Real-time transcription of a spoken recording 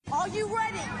Are you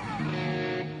ready?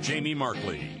 Jamie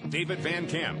Markley, David Van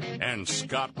Camp, and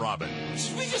Scott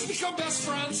Robbins. We just become best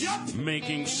friends, yep.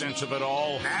 Making sense of it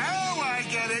all. Now I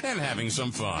get it. And having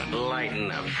some fun.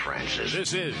 Lighten up, Francis.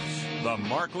 This is the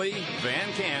Markley,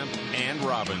 Van Camp, and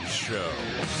Robbins Show.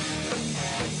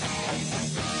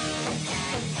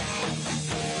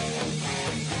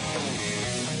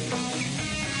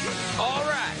 All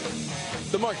right.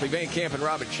 The Markley, Van Camp, and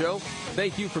Robbins Show.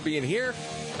 Thank you for being here.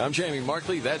 I'm Jamie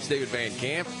Markley. That's David Van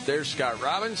Camp. There's Scott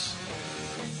Robbins.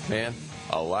 Man,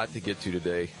 a lot to get to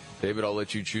today. David, I'll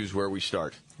let you choose where we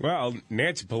start. Well,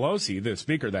 Nancy Pelosi, the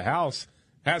Speaker of the House,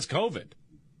 has COVID.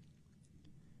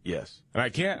 Yes.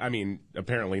 And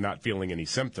apparently not feeling any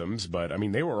symptoms, but,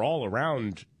 they were all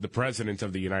around the President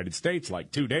of the United States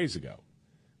like 2 days ago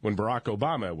when Barack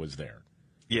Obama was there.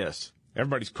 Yes.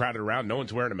 Everybody's crowded around. No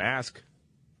one's wearing a mask.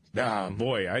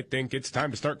 Boy, I think it's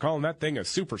time to start calling that thing a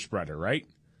super spreader, right?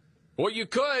 Well, you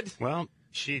could. Well,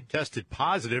 she tested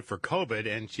positive for COVID,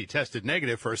 and she tested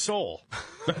negative for a soul.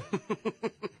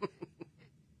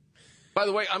 By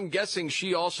the way, I'm guessing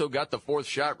she also got the fourth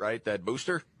shot, right? That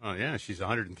booster? Oh, yeah, she's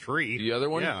 103. The other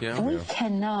one? Yeah. We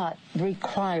cannot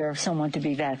require someone to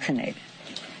be vaccinated.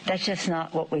 That's just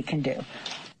not what we can do.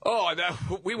 Oh,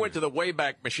 we went to the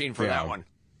Wayback Machine for that one.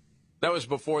 That was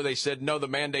before they said, no, the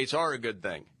mandates are a good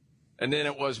thing. And then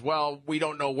it was, well, we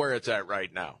don't know where it's at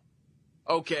right now.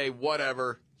 Okay,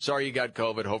 whatever. Sorry you got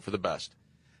COVID. Hope for the best.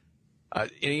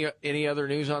 Any other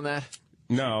news on that?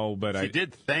 No, but she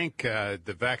did thank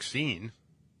the vaccine,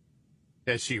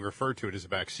 as she referred to it as a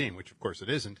vaccine, which of course it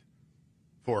isn't,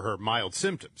 for her mild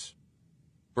symptoms.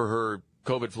 For her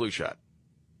COVID flu shot.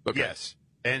 Okay. Yes.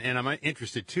 And I'm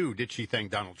interested, too, did she thank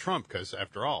Donald Trump? Because,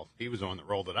 after all, he was the one that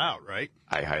rolled it out, right?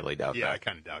 I highly doubt that. Yeah, I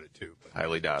kind of doubt it, too.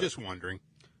 Highly doubt it. Just wondering.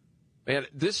 Man,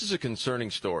 this is a concerning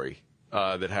story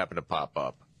that happened to pop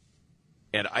up.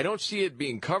 And I don't see it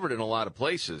being covered in a lot of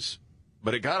places,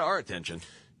 but it got our attention.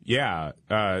 Yeah,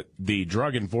 the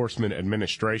Drug Enforcement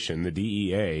Administration, the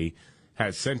DEA,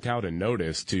 has sent out a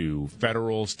notice to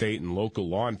federal, state, and local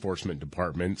law enforcement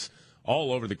departments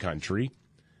all over the country,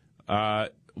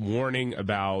 warning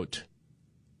about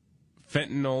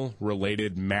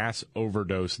fentanyl-related mass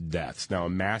overdose deaths. Now, a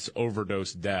mass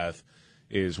overdose death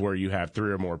is where you have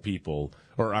three or more people,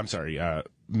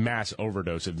 mass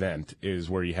overdose event is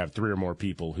where you have three or more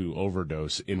people who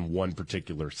overdose in one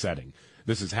particular setting.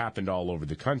 This has happened all over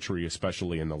the country,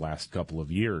 especially in the last couple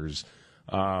of years.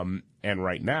 And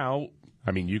right now,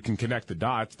 you can connect the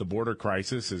dots. The border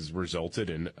crisis has resulted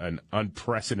in an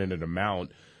unprecedented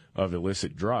amount of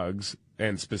illicit drugs,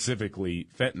 and specifically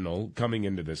fentanyl, coming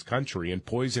into this country and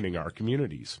poisoning our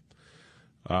communities.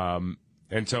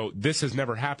 And so this has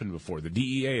never happened before. The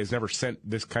DEA has never sent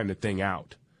this kind of thing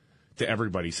out to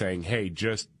everybody saying, hey,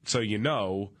 just so you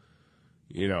know,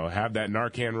 have that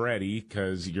Narcan ready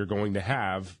because you're going to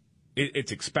have,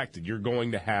 it's expected, you're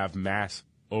going to have mass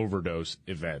overdose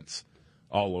events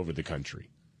all over the country.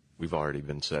 We've already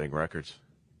been setting records.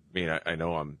 I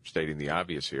know I'm stating the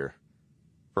obvious here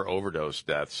for overdose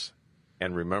deaths.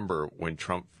 And remember, when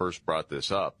Trump first brought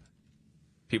this up,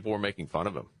 people were making fun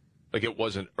of him. Like it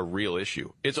wasn't a real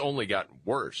issue. It's only gotten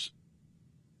worse,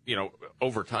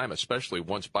 over time, especially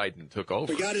once Biden took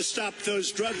over. We got to stop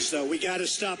those drugs, though. We got to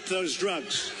stop those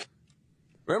drugs.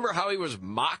 Remember how he was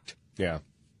mocked? Yeah.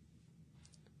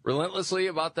 Relentlessly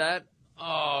about that?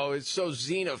 Oh, it's so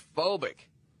xenophobic.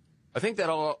 I think that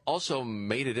also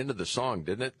made it into the song,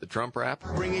 didn't it? The Trump rap?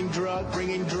 Bringing drugs.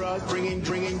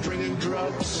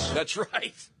 That's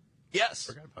right. Yes.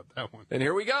 Forgot about that one. And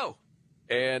here we go.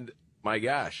 And my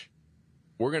gosh,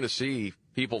 we're going to see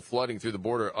people flooding through the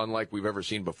border unlike we've ever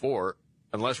seen before,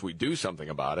 unless we do something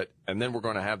about it. And then we're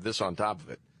going to have this on top of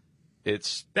it.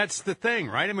 That's the thing,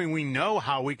 right? We know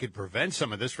how we could prevent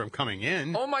some of this from coming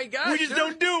in. Oh, my gosh. We just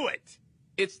don't do it.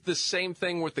 It's the same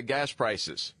thing with the gas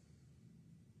prices.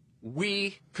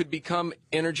 We could become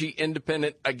energy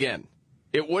independent again.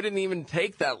 It wouldn't even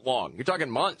take that long. You're talking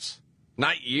months,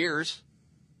 not years.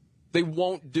 They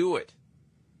won't do it.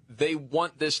 They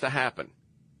want this to happen.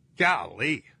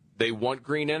 Golly. They want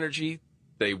green energy.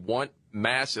 They want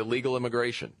mass illegal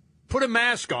immigration. Put a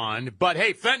mask on, but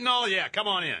hey, fentanyl, yeah, come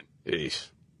on in. Jeez.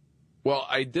 Well,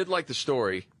 I did like the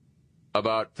story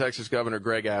about Texas Governor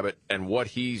Greg Abbott and what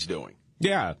he's doing.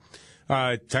 Yeah.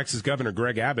 Texas Governor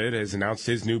Greg Abbott has announced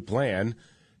his new plan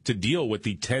to deal with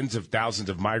the tens of thousands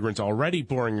of migrants already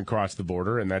pouring across the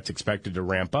border, and that's expected to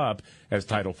ramp up as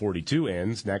Title 42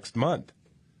 ends next month.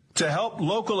 To help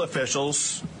local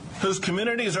officials whose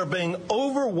communities are being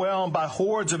overwhelmed by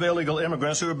hordes of illegal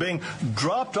immigrants who are being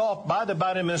dropped off by the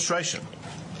Biden administration,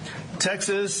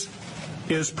 Texas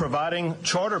is providing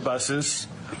charter buses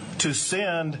to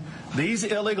send these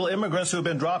illegal immigrants who have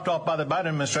been dropped off by the Biden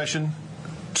administration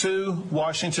to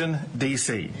Washington,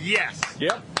 D.C. Yes.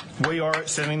 Yep. We are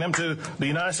sending them to the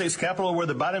United States Capitol, where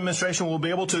the Biden administration will be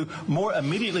able to more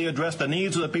immediately address the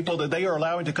needs of the people that they are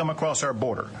allowing to come across our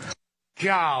border.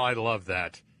 God, I love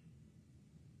that.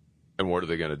 And what are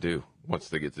they going to do once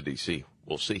they get to D.C.?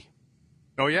 We'll see.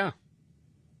 Oh, yeah.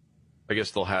 I guess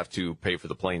they'll have to pay for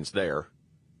the planes there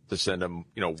to send them,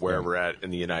 wherever at in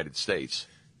the United States.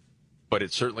 But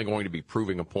it's certainly going to be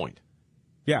proving a point.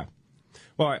 Yeah.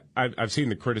 Well, I've seen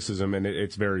the criticism, and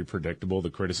it's very predictable, the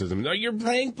criticism. No, you're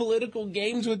playing political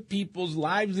games with people's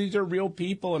lives. These are real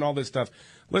people and all this stuff.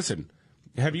 Listen,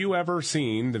 have you ever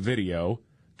seen the video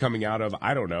coming out of,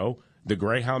 I don't know, the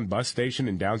Greyhound bus station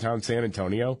in downtown San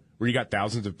Antonio, where you got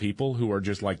thousands of people who are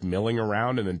just like milling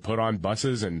around and then put on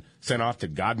buses and sent off to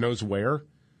God knows where?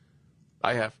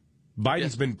 I have.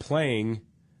 Biden's been playing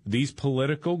these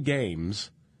political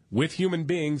games with human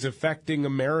beings affecting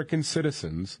American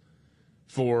citizens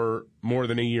for more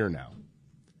than a year now.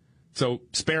 So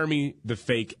spare me the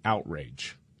fake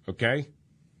outrage, okay?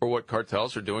 For what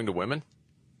cartels are doing to women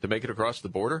to make it across the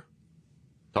border?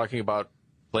 Talking about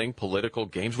playing political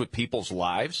games with people's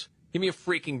lives? Give me a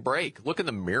freaking break. Look in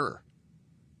the mirror.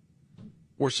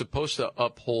 We're supposed to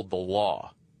uphold the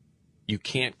law. You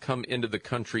can't come into the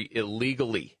country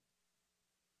illegally.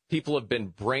 People have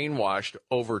been brainwashed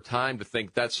over time to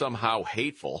think that's somehow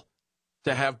hateful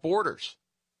to have borders.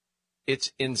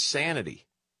 It's insanity.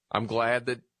 I'm glad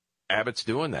that Abbott's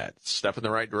doing that. Step in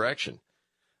the right direction.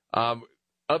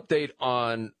 Update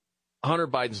on Hunter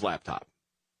Biden's laptop.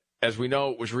 As we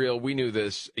know, it was real. We knew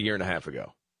this a year and a half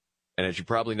ago. And as you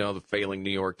probably know, the failing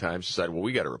New York Times decided, well,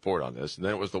 we got to report on this. And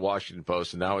then it was the Washington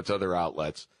Post, and now it's other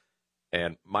outlets.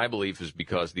 And my belief is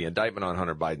because the indictment on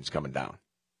Hunter Biden's coming down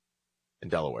in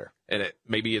Delaware. And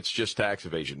maybe it's just tax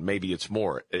evasion. Maybe it's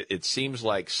more. It seems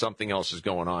like something else is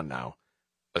going on now,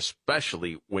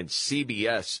 especially when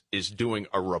CBS is doing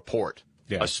a report,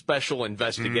 a special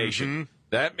investigation. Mm-hmm.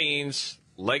 That means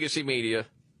legacy media,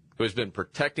 who has been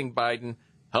protecting Biden,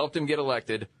 helped him get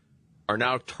elected, are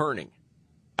now turning.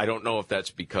 I don't know if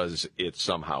that's because it's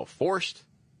somehow forced.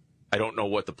 I don't know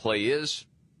what the play is,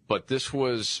 but this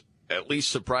was at least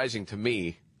surprising to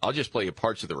me. I'll just play you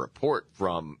parts of the report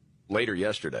from later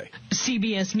yesterday.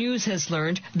 CBS News has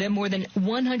learned that more than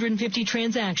 150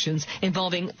 transactions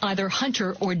involving either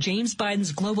Hunter or James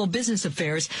Biden's global business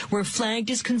affairs were flagged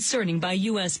as concerning by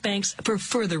U.S. banks for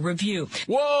further review.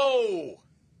 Whoa!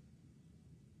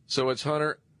 So it's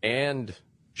Hunter and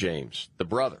James, the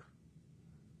brother.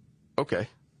 Okay.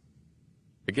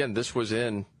 Again, this was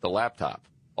in the laptop,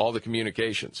 all the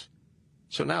communications.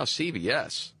 So now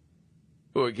CBS,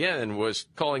 who again was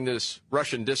calling this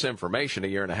Russian disinformation a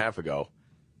year and a half ago,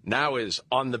 now is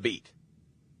on the beat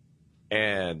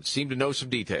and seem to know some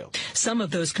details. Some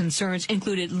of those concerns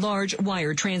included large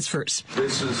wire transfers.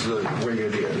 This is the way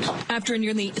it is. After a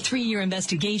nearly 3-year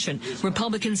investigation,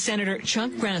 Republican Senator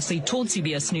Chuck Grassley told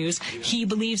CBS News he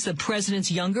believes the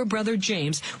president's younger brother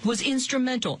James was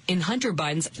instrumental in Hunter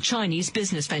Biden's Chinese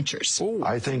business ventures. Ooh.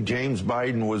 I think James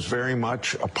Biden was very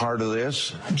much a part of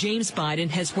this. James Biden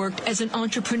has worked as an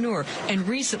entrepreneur and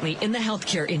recently in the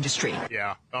healthcare industry.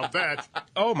 Yeah, I'll bet.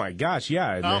 Oh, my gosh,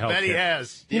 yeah. I'll bet he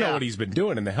has. You know what he's been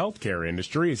doing in the healthcare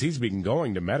industry is he's been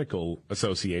going to medical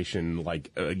association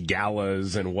like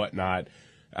galas and whatnot,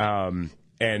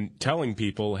 and telling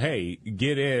people, hey,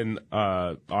 get in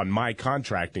on my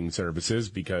contracting services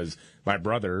because my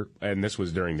brother, and this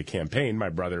was during the campaign, my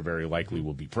brother very likely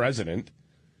will be president.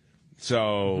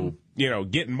 So,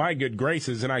 get in my good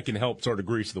graces and I can help sort of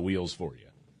grease the wheels for you.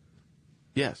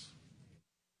 Yes.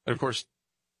 And of course,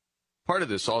 part of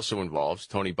this also involves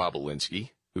Tony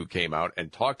Bobulinski, who came out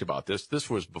and talked about this. This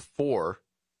was before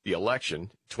the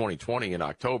election, 2020 in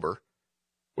October,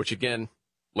 which, again,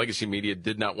 legacy media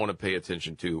did not want to pay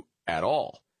attention to at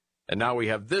all. And now we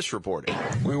have this reporting.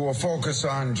 We will focus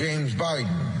on James Biden,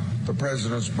 the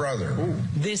president's brother. Ooh.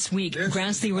 This week,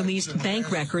 Grassley released bank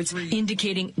records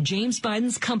indicating James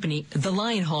Biden's company, the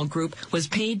Lionhall Group, was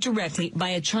paid directly by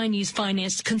a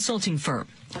Chinese-financed consulting firm.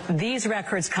 These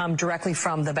records come directly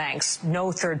from the banks,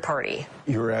 no third party.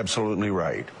 You're absolutely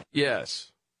right. Yes.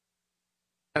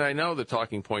 And I know the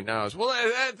talking point now is, well,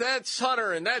 that's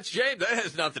Hunter and that's James. That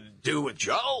has nothing to do with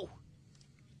Joe.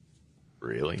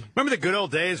 Really? Remember the good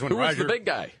old days when Who Roger... was the big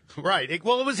guy? Right.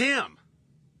 Well, it was him.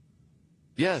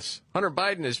 Yes. Hunter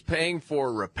Biden is paying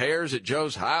for repairs at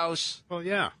Joe's house. Well,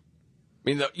 yeah. I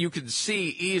mean, you could see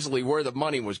easily where the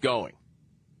money was going.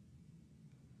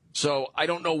 So I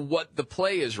don't know what the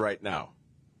play is right now.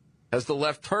 Has the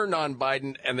left turned on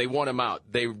Biden and they want him out?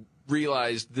 They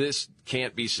realized this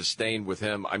can't be sustained with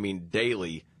him, I mean,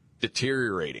 daily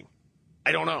deteriorating.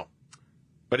 I don't know.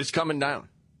 But it's coming down.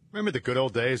 Remember the good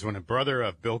old days when a brother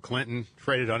of Bill Clinton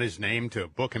traded on his name to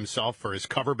book himself for his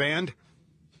cover band?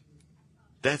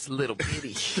 That's a little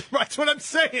bitty. That's what I'm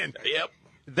saying. Yep.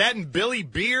 That and Billy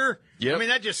Beer? Yep. I mean,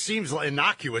 that just seems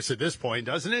innocuous at this point,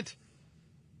 doesn't it?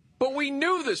 But we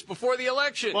knew this before the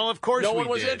election. Well, of course no we one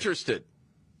was did. interested.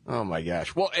 Oh, my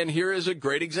gosh. Well, and here is a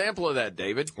great example of that,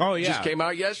 David. Oh, yeah. Just came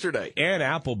out yesterday. Ann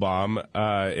Applebaum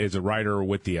is a writer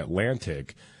with The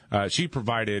Atlantic. She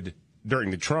provided,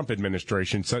 during the Trump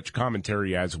administration, such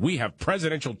commentary as, we have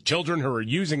presidential children who are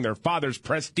using their father's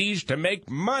prestige to make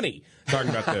money.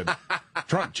 Talking about the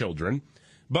Trump children.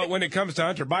 But when it comes to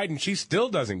Hunter Biden, she still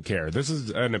doesn't care. This is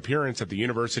an appearance at the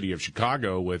University of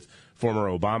Chicago with former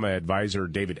Obama advisor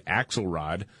David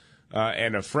Axelrod.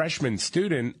 And a freshman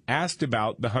student asked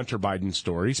about the Hunter Biden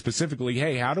story, specifically,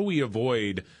 hey, how do we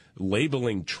avoid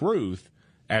labeling truth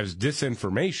as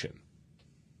disinformation?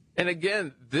 And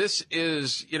again, this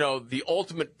is, the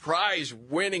ultimate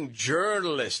prize-winning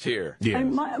journalist here. Yes. I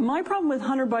mean, my problem with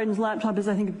Hunter Biden's laptop is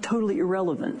I think it's totally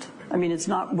irrelevant. I mean, it's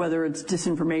not whether it's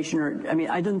disinformation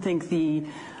or, I don't think the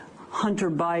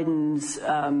Hunter Biden's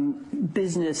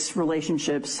business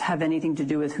relationships have anything to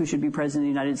do with who should be president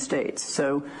of the United States.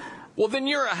 So, well, then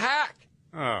you're a hack.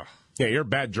 Oh. Yeah, you're a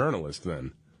bad journalist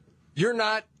then. You're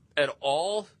not at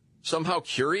all somehow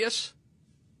curious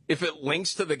if it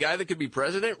links to the guy that could be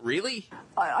president? Really?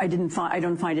 I don't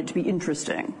find it to be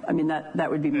interesting. I mean,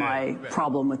 that would be my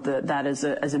problem with that as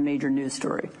a major news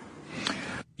story.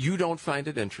 You don't find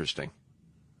it interesting?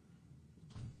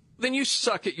 Then you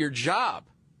suck at your job.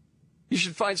 You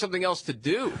should find something else to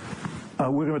do.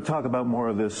 We're going to talk about more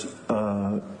of this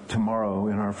tomorrow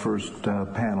in our first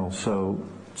panel, so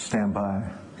stand by.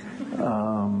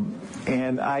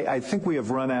 And I think we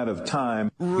have run out of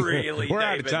time. Really, we're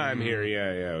David? out of time here.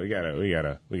 Yeah.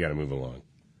 We gotta move along.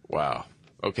 Wow.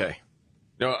 Okay.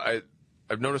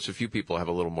 I've noticed a few people have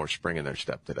a little more spring in their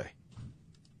step today.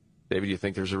 David, do you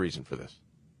think there's a reason for this?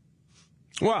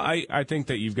 Well, I think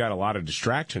that you've got a lot of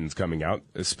distractions coming out,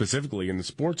 specifically in the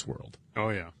sports world. Oh,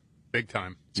 yeah. Big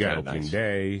time. You got opening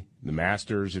day, the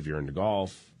Masters, if you're into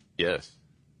golf. Yes.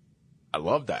 I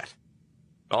love that.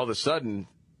 All of a sudden,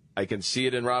 I can see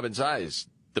it in Robin's eyes.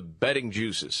 The betting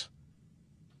juices.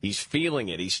 He's feeling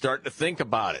it. He's starting to think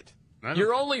about it.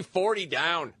 You're only 40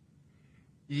 down.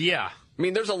 Yeah. I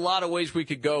mean, there's a lot of ways we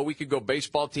could go. We could go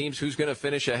baseball teams. Who's going to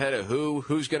finish ahead of who?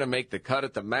 Who's going to make the cut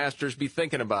at the Masters? Be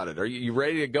thinking about it. Are you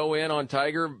ready to go in on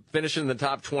Tiger finishing in the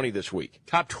top 20 this week?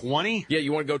 Top 20? Yeah,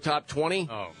 you want to go top 20?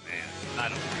 Oh, man. I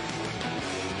don't know.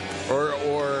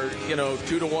 Or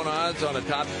 2-to-1 odds on a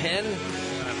top 10?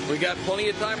 We got plenty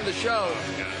of time in the show.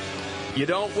 Oh, God. You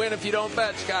don't win if you don't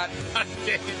bet, Scott.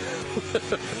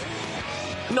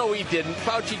 No, he didn't.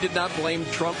 Fauci did not blame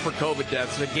Trump for COVID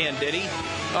deaths again, did he?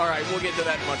 All right, we'll get to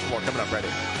that and much more coming up right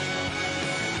here.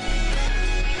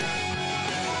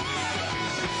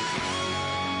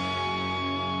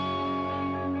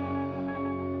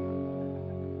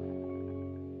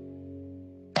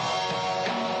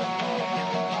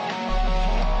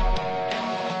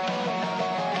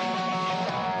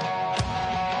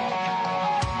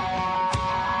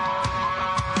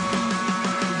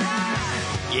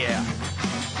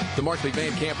 The Markley,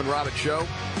 Van Camp, and Robbins Show.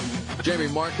 Jamie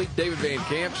Markley, David Van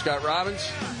Camp, Scott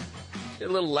Robbins. Get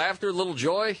a little laughter, a little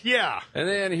joy. Yeah. And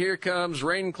then here comes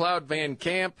Rain Cloud Van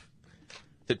Camp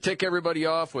to tick everybody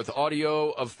off with audio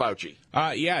of Fauci.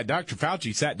 Yeah, Dr.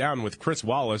 Fauci sat down with Chris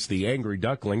Wallace, the angry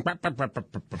duckling,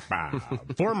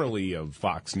 formerly of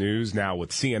Fox News, now with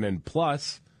CNN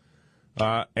Plus.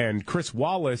 And Chris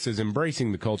Wallace is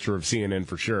embracing the culture of CNN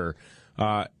for sure.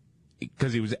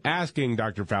 Because he was asking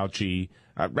Dr. Fauci,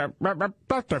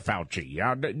 Dr.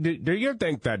 Fauci, do you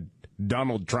think that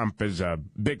Donald Trump is a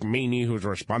big meanie who's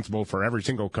responsible for every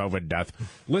single COVID death?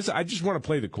 Listen, I just want to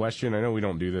play the question. I know we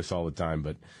don't do this all the time,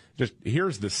 but just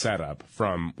here's the setup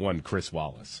from one Chris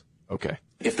Wallace. Okay.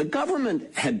 If the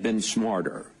government had been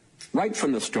smarter right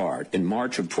from the start in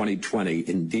March of 2020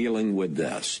 in dealing with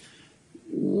this,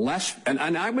 less, and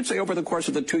I would say over the course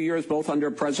of the 2 years, both under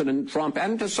President Trump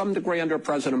and to some degree under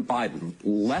President Biden,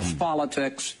 less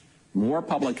politics, more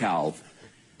public health,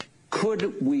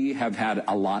 could we have had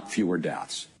a lot fewer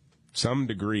deaths? Some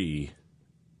degree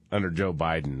under Joe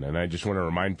Biden. And I just want to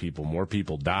remind people, more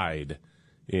people died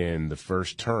in the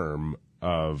first term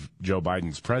of Joe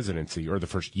Biden's presidency, or the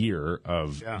first year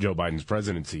of Joe Biden's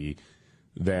presidency,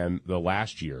 than the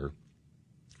last year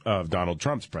of Donald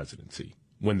Trump's presidency,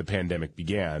 when the pandemic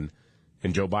began,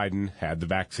 and Joe Biden had the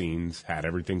vaccines, had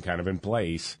everything kind of in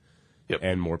place.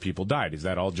 and more people died. Is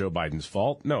that all Joe Biden's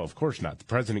fault? No, of course not. The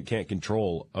president can't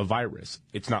control a virus.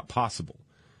 It's not possible.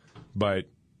 But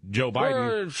Joe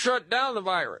Biden shut down the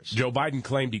virus. Joe Biden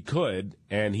claimed he could,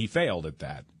 and he failed at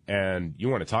that. And you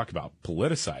want to talk about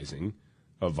politicizing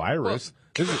a virus?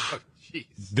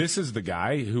 This is the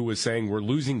guy who was saying we're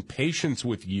losing patience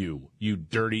with you, you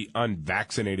dirty,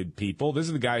 unvaccinated people. This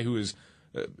is the guy who is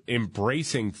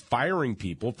embracing firing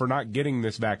people for not getting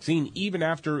this vaccine, even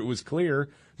after it was clear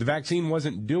the vaccine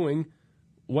wasn't doing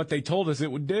what they told us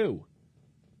it would do.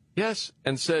 Yes,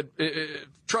 and said if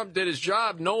Trump did his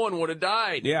job, no one would have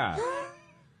died. Yeah.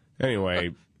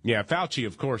 Anyway, yeah, Fauci,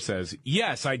 of course, says,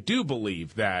 yes, I do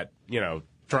believe that,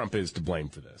 Trump is to blame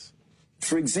for this.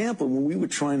 For example, when we were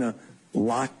trying to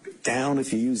lock down,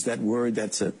 if you use that word,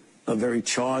 that's a very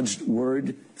charged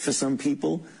word for some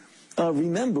people.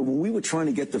 Remember, when we were trying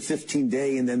to get the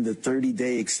 15-day and then the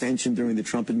 30-day extension during the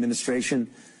Trump administration,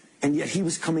 and yet he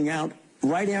was coming out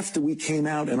right after we came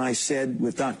out and I said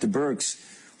with Dr. Birx,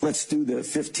 let's do the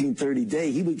 15,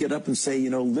 30-day, he would get up and say,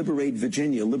 liberate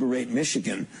Virginia, liberate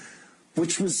Michigan,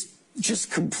 which was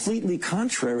just completely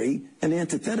contrary and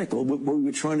antithetical with what we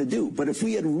were trying to do. But if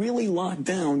we had really locked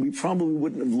down, we probably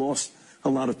wouldn't have lost a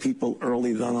lot of people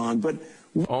early on. But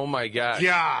oh my gosh,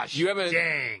 you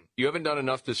haven't done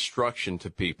enough destruction to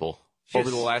people over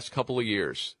the last couple of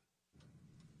years.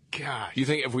 Gosh, you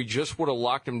think if we just would have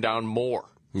locked him down more?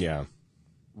 Yeah,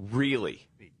 really,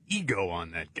 the ego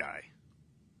on that guy.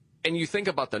 And you think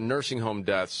about the nursing home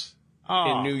deaths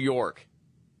in New York,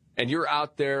 and you're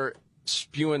out there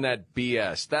spewing that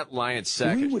BS, that lion's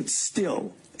sack. We would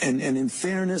still, and in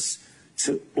fairness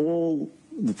to all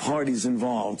the parties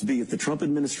involved, be it the Trump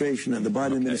administration and the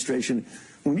Biden administration,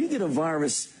 when you get a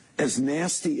virus as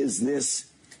nasty as this,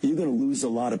 you're going to lose a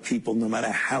lot of people no matter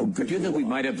how good Do you think we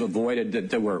might have avoided that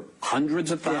there were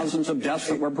hundreds of thousands of deaths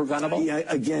that were preventable? Yeah,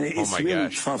 again, it's really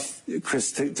tough,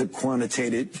 Chris, to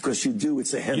quantitate it because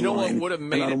it's a headline. You know what would have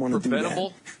made it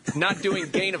preventable? Not doing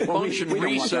gain-of-function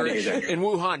research in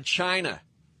Wuhan, China.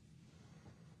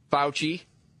 Fauci,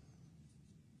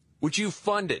 which you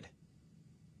funded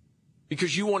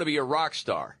because you want to be a rock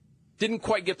star. Didn't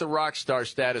quite get the rock star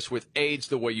status with AIDS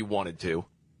the way you wanted to.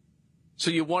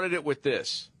 So you wanted it with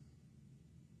this.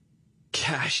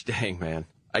 Gosh dang, man.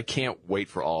 I can't wait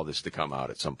for all this to come out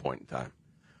at some point in time.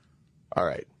 All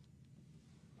right.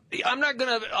 I'm not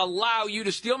going to allow you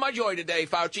to steal my joy today,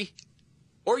 Fauci.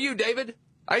 Or you, David.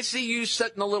 I see you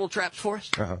setting the little traps for us.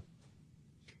 Uh-huh.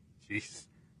 Jeez.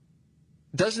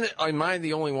 Doesn't it? Am I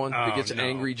the only one that gets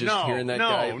angry just hearing that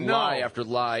guy lie after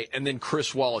lie? And then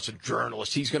Chris Wallace, a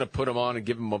journalist, he's going to put him on and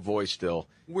give him a voice still.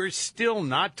 We're still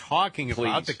not talking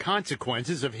about the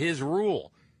consequences of his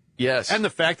rule. Yes. And the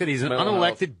fact that he's an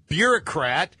unelected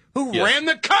bureaucrat who ran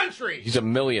the country. He's a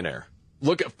millionaire.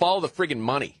 Follow the friggin'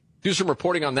 money. Do some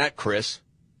reporting on that, Chris.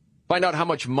 Find out how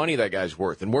much money that guy's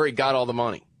worth and where he got all the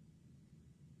money.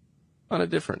 On a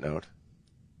different note,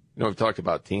 we've talked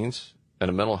about teens and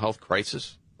a mental health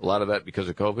crisis. A lot of that because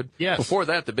of COVID. Yes. Before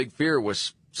that, the big fear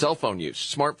was cell phone use,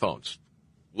 smartphones.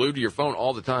 Glued to your phone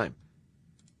all the time.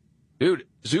 Dude,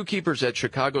 zookeepers at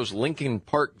Chicago's Lincoln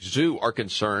Park Zoo are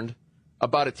concerned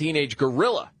about a teenage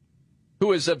gorilla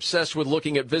who is obsessed with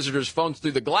looking at visitors' phones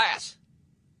through the glass.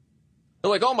 They're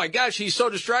like, oh my gosh, he's so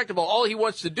distractible. All he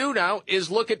wants to do now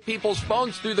is look at people's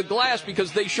phones through the glass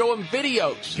because they show him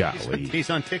videos. Golly.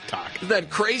 He's on TikTok. Isn't that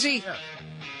crazy? Yeah.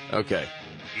 Okay.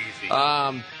 Easy.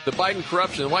 The Biden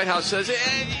corruption, the White House says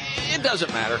it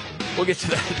doesn't matter. We'll get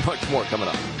to that and much more coming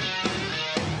up.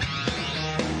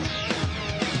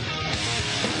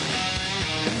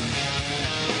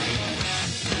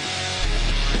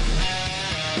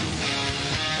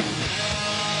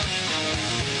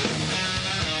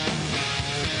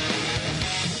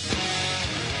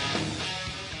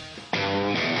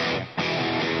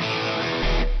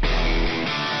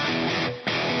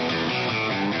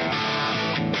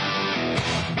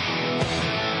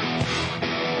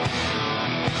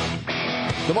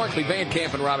 The Markley, Van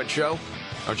Camp, and Robbins Show.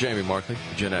 I'm Jamie Markley,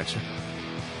 Gen Xer.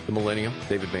 The Millennium,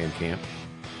 David Van Camp.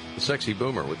 The Sexy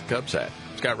Boomer with the Cubs hat,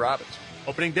 Scott Robbins.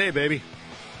 Opening day, baby.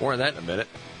 More on that in a minute.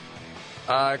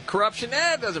 Corruption,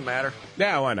 it doesn't matter.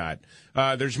 Yeah, why not?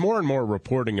 There's more and more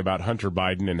reporting about Hunter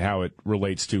Biden and how it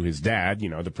relates to his dad,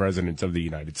 the President of the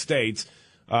United States.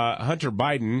 Hunter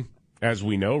Biden, as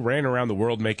we know, ran around the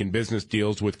world making business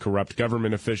deals with corrupt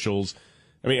government officials.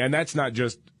 I mean, and that's not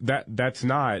just that's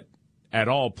not at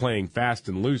all playing fast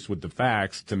and loose with the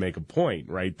facts to make a point,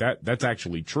 right? That's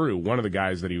actually true. One of the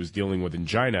guys that he was dealing with in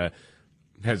China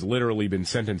has literally been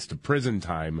sentenced to prison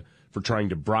time for trying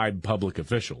to bribe public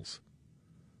officials.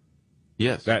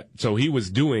 Yes. So he was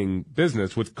doing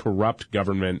business with corrupt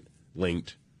government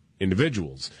linked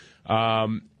individuals.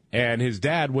 And his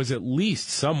dad was at least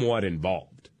somewhat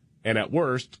involved, and at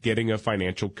worst, getting a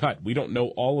financial cut. We don't know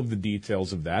all of the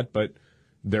details of that, but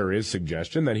there is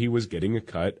suggestion that he was getting a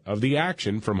cut of the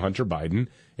action from Hunter Biden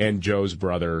and Joe's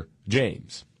brother,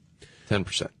 James.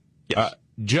 10%. Yes.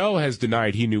 Joe has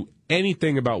denied he knew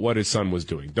anything about what his son was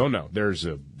doing. Don't know. There's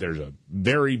a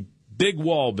very big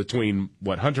wall between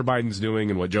what Hunter Biden's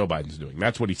doing and what Joe Biden's doing.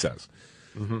 That's what he says.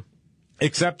 Mm-hmm.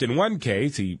 Except in one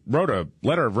case, he wrote a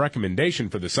letter of recommendation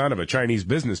for the son of a Chinese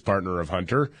business partner of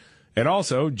Hunter. And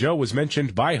also, Joe was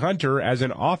mentioned by Hunter as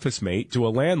an office mate to a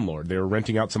landlord. They were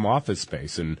renting out some office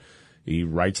space, and he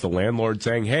writes the landlord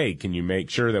saying, hey, can you make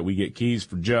sure that we get keys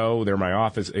for Joe?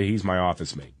 He's my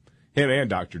office mate. Him and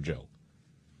Dr. Joe.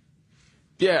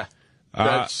 Yeah.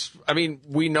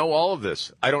 We know all of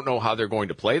this. I don't know how they're going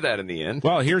to play that in the end.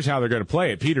 Well, here's how they're going to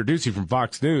play it. Peter Doocy from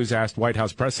Fox News asked White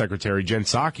House Press Secretary Jen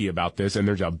Psaki about this, and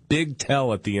there's a big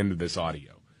tell at the end of this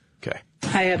audio. Okay.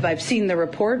 I've seen the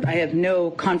report. I have no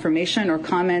confirmation or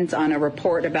comment on a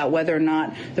report about whether or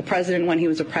not the president, when he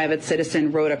was a private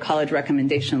citizen, wrote a college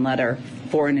recommendation letter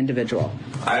for an individual.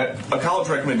 A college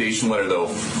recommendation letter, though,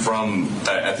 from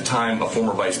at the time a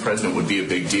former vice president would be a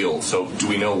big deal. So do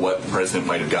we know what the president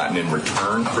might have gotten in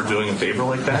return for doing a favor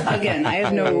like that? Again, I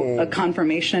have no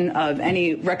confirmation of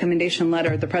any recommendation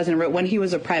letter the president wrote when he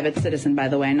was a private citizen, by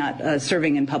the way, not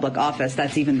serving in public office.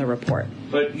 That's even the report.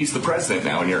 But he's the president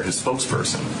now, and you're his spokesperson.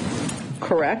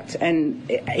 Correct. And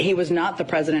he was not the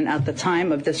president at the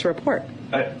time of this report.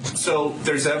 So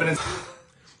there's evidence.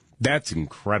 That's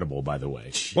incredible, by the way.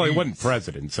 Jeez. Well, he wasn't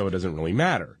president, so it doesn't really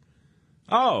matter.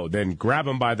 Oh, then grab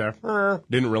him by the...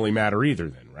 Didn't really matter either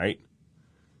then, right?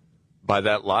 By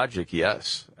that logic,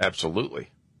 yes,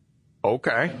 absolutely.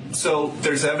 Okay. So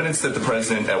there's evidence that the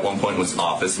president at one point was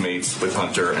office mates with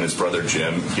Hunter and his brother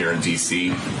Jim here in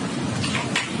D.C.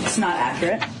 It's not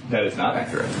accurate. That is not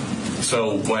accurate.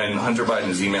 So when Hunter Biden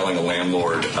is emailing a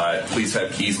landlord, please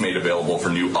have keys made available for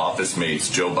new office mates,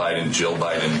 Joe Biden, Jill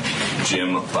Biden,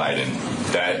 Jim Biden,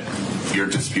 that you're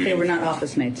disputing. They were not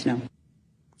office mates, no.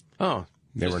 Oh,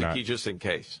 they were not. Just in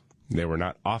case. They were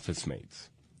not office mates.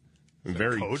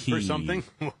 Very code key. for something?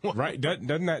 Right?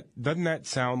 Doesn't that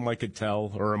sound like a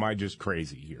tell, or am I just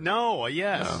crazy here? No,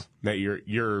 yes. No. That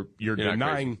you're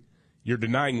denying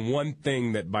denying one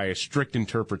thing that by a strict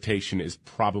interpretation is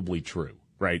probably true.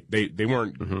 Right? They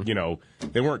weren't,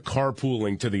 they weren't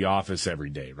carpooling to the office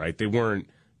every day, right? They weren't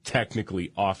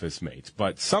technically office mates,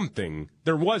 but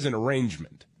there was an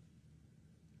arrangement.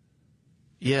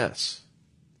 Yes.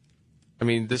 I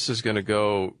mean, this is going to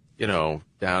go,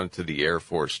 down to the Air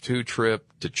Force 2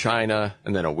 trip to China,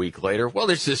 and then a week later, well,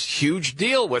 there's this huge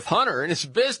deal with Hunter and his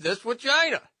business with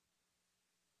China.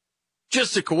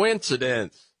 Just a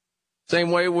coincidence.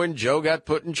 Same way when Joe got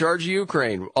put in charge of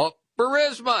Ukraine. Oh,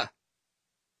 Burisma.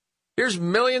 Here's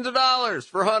millions of dollars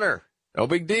for Hunter. No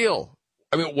big deal.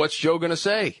 I mean, what's Joe going to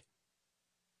say?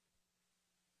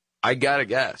 I got to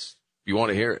guess. You want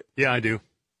to hear it? Yeah, I do.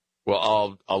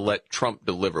 Well, I'll let Trump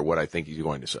deliver what I think he's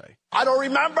going to say. I don't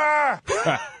remember.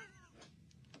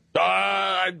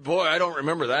 Boy, I don't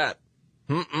remember that.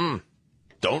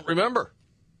 Don't remember.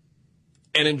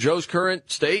 And in Joe's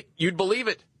current state, you'd believe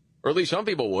it. Or at least some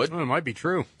people would. Well, it might be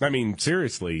true. I mean,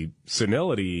 seriously,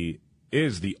 senility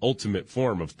is the ultimate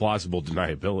form of plausible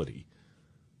deniability.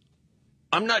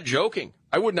 I'm not joking.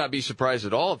 I would not be surprised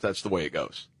at all if that's the way it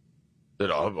goes. That,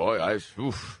 oh boy,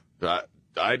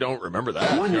 I don't remember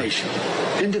that. One nation,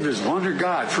 indivisible, under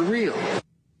God, for real. I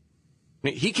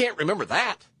mean, he can't remember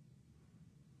that.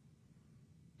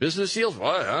 Business deals?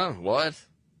 What? Huh? What?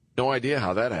 No idea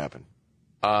how that happened.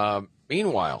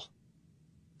 Meanwhile,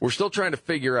 we're still trying to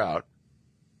figure out,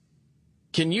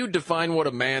 can you define what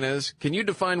a man is? Can you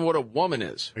define what a woman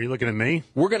is? Are you looking at me?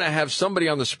 We're going to have somebody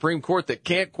on the Supreme Court that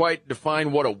can't quite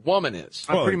define what a woman is.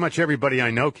 Pretty much everybody I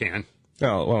know can.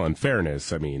 Well, in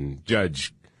fairness, I mean,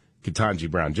 Judge Ketanji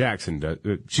Brown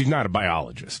Jackson, she's not a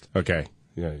biologist, okay?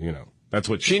 Yeah, that's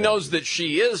what she knows that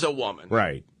she is a woman.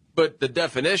 Right. But the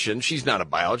definition, she's not a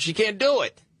biologist. She can't do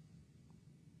it.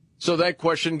 So that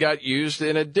question got used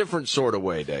in a different sort of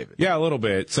way, David. Yeah, a little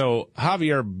bit. So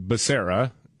Javier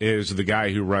Becerra is the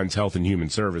guy who runs Health and Human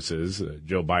Services.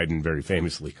 Joe Biden very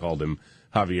famously called him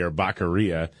Javier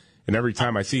Baccaria. And every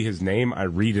time I see his name, I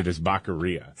read it as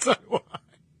Baccaria. So do I.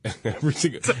 I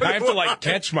have to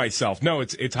catch myself. No,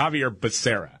 it's Javier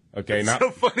Becerra. Okay, it's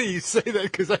so funny you say that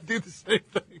because I do the same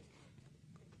thing.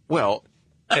 Well,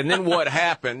 and then what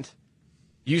happened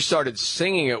you started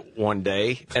singing it one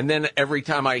day, and then every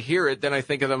time I hear it, then I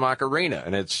think of the Macarena,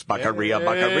 and it's Baccaria,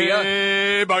 Baccaria.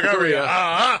 Hey, Baccaria.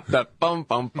 Uh-huh. That bum,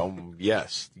 bum, bum.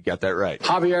 Yes, you got that right.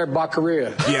 Javier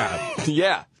Baccaria. Yeah.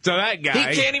 Yeah. So that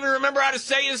guy. He can't even remember how to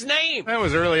say his name. That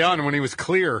was early on when he was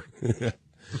clear.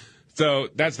 So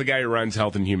that's the guy who runs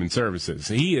Health and Human Services.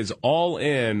 He is all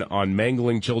in on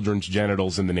mangling children's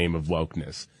genitals in the name of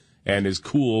wokeness and is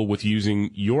cool with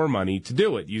using your money to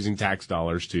do it, using tax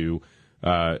dollars to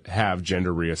have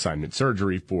gender reassignment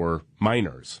surgery for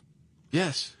minors.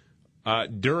 Yes.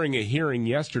 During a hearing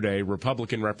yesterday,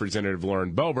 Republican Representative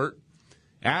Lauren Boebert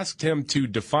asked him to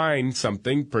define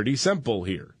something pretty simple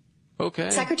here.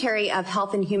 Okay. Secretary of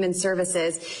Health and Human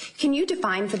Services, can you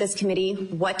define for this committee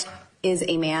what is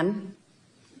a man?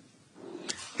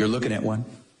 You're looking at one.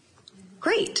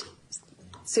 Great.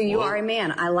 So you are a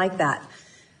man. I like that.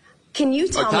 Can you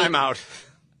tell me? Time out.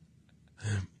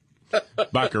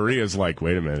 Baccaria's like,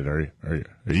 wait a minute, are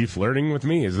you flirting with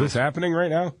me? Is this happening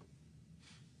right now?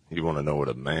 You want to know what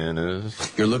a man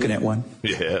is? You're looking at one.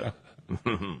 Yeah.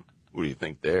 What do you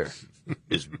think there?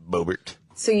 Is Boebert?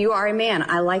 So you are a man.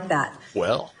 I like that.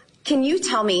 Well. Can you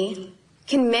tell me,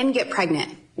 can men get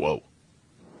pregnant? Whoa.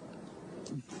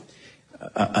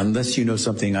 Unless you know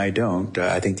something I don't,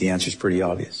 I think the answer is pretty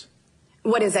obvious.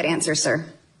 What is that answer, sir?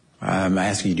 I'm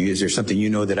asking you, is there something you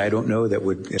know that I don't know that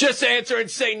would... Just answer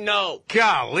and say no.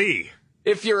 Golly.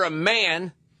 If you're a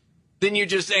man, then you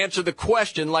just answer the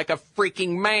question like a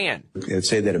freaking man. I'd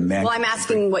say that a man... Well, I'm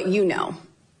asking what you know.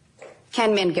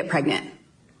 Can men get pregnant?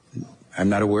 I'm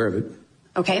not aware of it.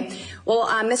 Okay. Well,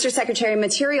 Mr. Secretary,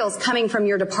 materials coming from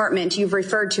your department, you've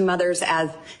referred to mothers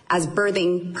as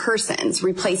birthing persons,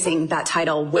 replacing that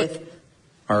title with...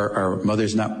 Are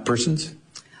mothers not persons?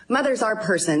 Mothers are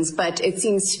persons, but it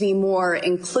seems to be more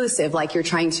inclusive, like you're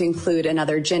trying to include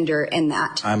another gender in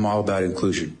that. I'm all about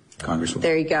inclusion, Congresswoman.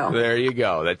 There you go. There you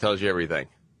go. That tells you everything.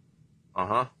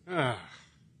 Uh-huh.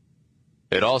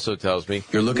 It also tells me...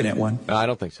 You're looking at one? I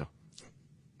don't think so.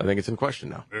 I think it's in question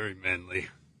now. Very manly.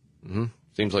 Mm-hmm.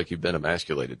 Seems like you've been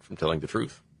emasculated from telling the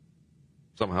truth.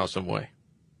 Somehow, some way.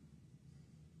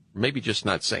 Maybe just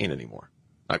not saying anymore.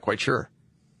 Not quite sure.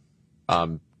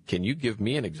 Can you give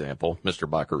me an example, Mr.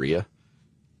 Baccaria,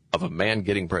 of a man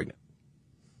getting pregnant?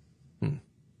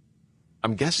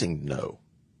 I'm guessing no.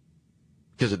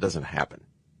 Because it doesn't happen.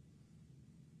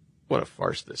 What a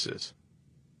farce this is.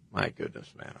 My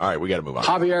goodness, man. All right, we got to move on.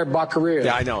 Javier Baccaria.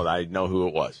 Yeah, I know who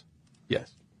it was.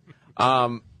 Yes.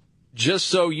 Just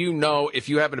so you know, if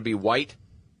you happen to be white,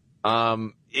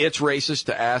 it's racist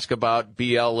to ask about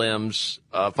BLM's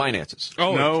finances.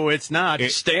 Oh, no, it's not.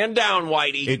 Stand down,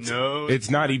 Whitey. It's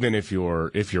not even if you're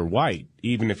white.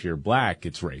 Even if you're black,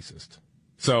 it's racist.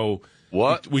 So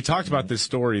what? We talked about this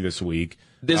story this week.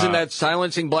 Isn't that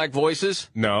silencing black voices?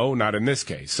 No, not in this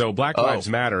case. So Black Lives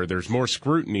Matter, there's more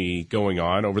scrutiny going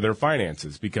on over their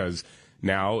finances because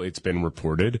now it's been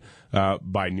reported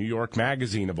by New York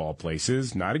Magazine, of all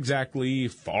places, not exactly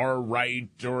far right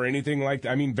or anything like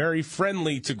that. I mean, very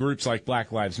friendly to groups like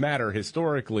Black Lives Matter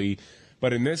historically.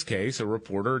 But in this case, a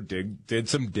reporter did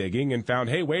some digging and found,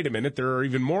 hey, wait a minute, there are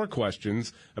even more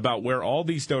questions about where all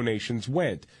these donations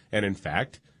went. And in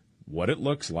fact, what it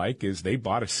looks like is they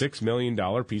bought a $6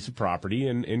 million piece of property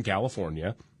in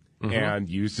California and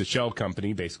used a shell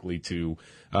company basically to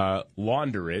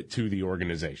launder it to the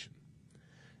organization.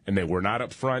 And they were not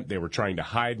up front. They were trying to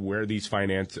hide where these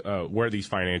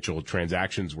financial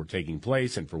transactions were taking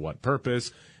place and for what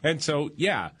purpose. And so,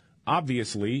 yeah,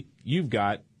 obviously, you've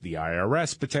got the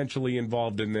IRS potentially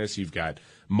involved in this. You've got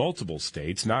multiple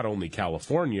states, not only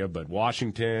California, but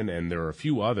Washington, and there are a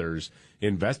few others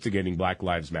investigating Black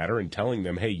Lives Matter and telling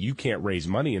them, hey, you can't raise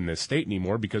money in this state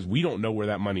anymore because we don't know where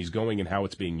that money's going and how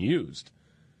it's being used.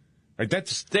 Right,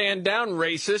 that's stand down,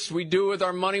 racist. We do with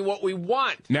our money what we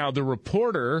want. Now, the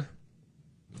reporter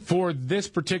for this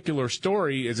particular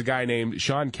story is a guy named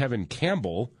Sean Kevin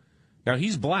Campbell. Now,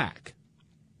 he's black,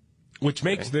 which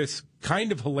makes this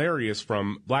kind of hilarious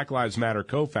from Black Lives Matter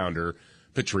co-founder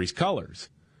Patrisse Cullors.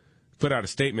 Put out a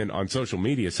statement on social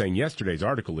media saying yesterday's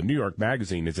article in New York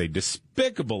Magazine is a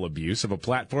despicable abuse of a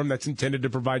platform that's intended to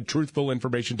provide truthful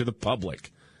information to the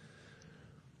public.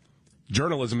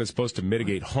 Journalism is supposed to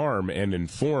mitigate harm and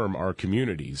inform our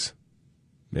communities.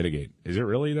 Mitigate. Is it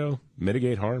really, though?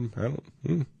 Mitigate harm? I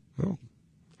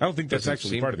don't think that's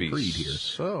actually part of the creed here.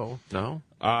 So, no.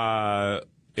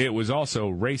 It was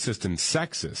also racist and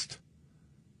sexist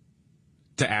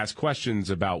to ask questions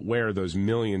about where those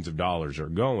millions of dollars are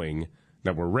going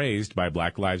that were raised by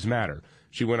Black Lives Matter.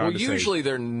 She went on to say... Well, usually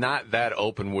they're not that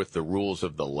open with the rules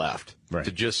of the left. Right.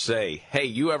 To just say, hey,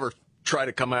 you ever try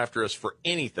to come after us for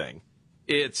anything,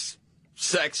 it's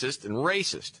sexist, and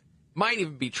racist. Might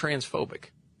even be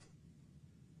transphobic.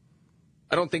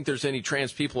 I don't think there's any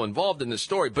trans people involved in this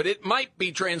story, but it might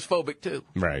be transphobic, too.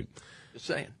 Right. Just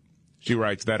saying. She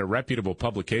writes that a reputable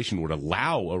publication would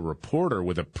allow a reporter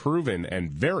with a proven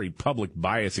and very public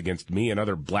bias against me and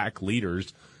other black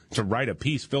leaders to write a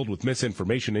piece filled with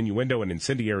misinformation, innuendo, and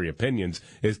incendiary opinions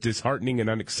is disheartening and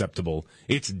unacceptable.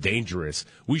 It's dangerous.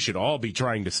 We should all be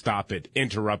trying to stop it,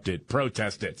 interrupt it,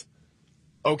 protest it.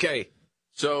 Okay,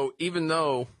 so even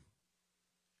though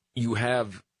you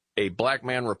have a black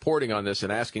man reporting on this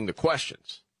and asking the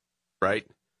questions, right?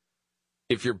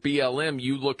 If you're BLM,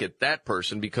 you look at that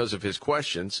person because of his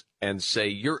questions and say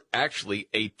you're actually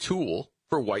a tool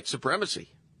for white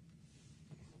supremacy.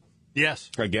 Yes.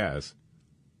 I guess.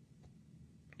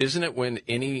 Isn't it when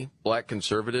any black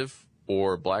conservative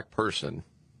or black person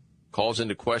calls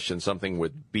into question something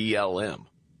with BLM,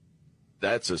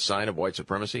 that's a sign of white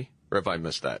supremacy? Or have I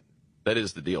missed that? That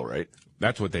is the deal, right?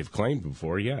 That's what they've claimed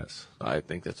before, yes. I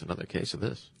think that's another case of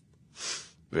this.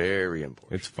 Very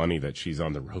important. It's funny that she's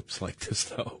on the ropes like this,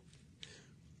 though.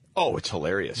 Oh, it's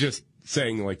hilarious. Just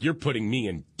saying, like, you're putting me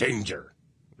in danger.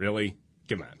 Really?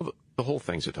 Come on. Well, the whole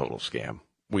thing's a total scam.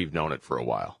 We've known it for a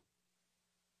while.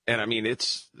 And, I mean,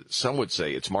 some would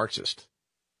say it's Marxist.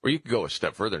 Or you could go a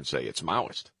step further and say it's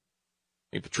Maoist.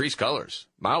 I mean, Patrisse Cullors,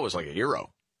 Mao was like a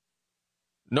hero.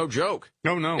 No joke.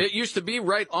 No. It used to be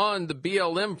right on the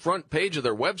BLM front page of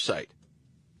their website.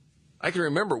 I can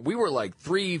remember we were like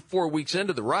 3-4 weeks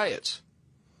into the riots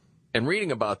and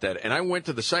reading about that. And I went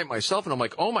to the site myself and I'm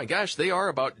like, oh my gosh, they are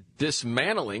about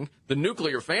dismantling the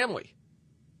nuclear family.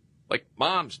 Like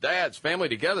moms, dads, family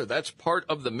together. That's part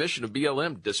of the mission of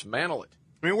BLM, dismantle it.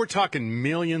 I mean, we're talking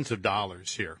millions of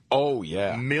dollars here. Oh,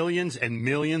 yeah. Millions and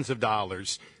millions of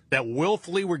dollars that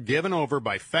willfully were given over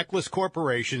by feckless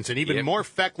corporations and even more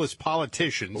feckless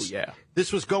politicians. Oh, yeah.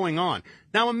 This was going on.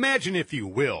 Now imagine, if you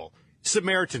will,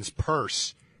 Samaritan's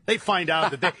Purse. They find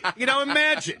out that they,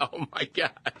 imagine. Oh my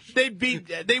gosh.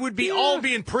 They would be all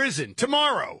be in prison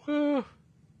tomorrow.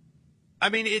 I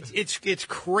mean, it's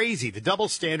crazy. The double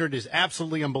standard is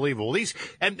absolutely unbelievable.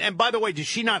 And by the way, did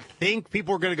she not think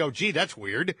people were going to go, gee, that's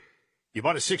weird. You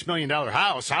bought a $6 million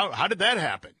house. How did that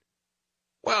happen?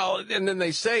 Well, and then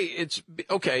they say it's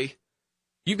okay.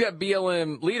 You've got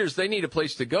BLM leaders. They need a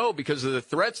place to go because of the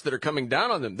threats that are coming down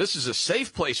on them. This is a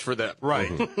safe place for them.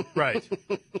 Right. Right.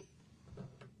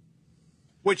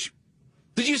 Which,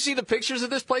 did you see the pictures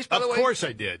of this place, by the way? Of course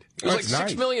I did. It was like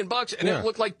 $6 million, and it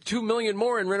looked like $2 million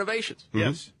more in renovations. Mm-hmm.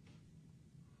 Yes.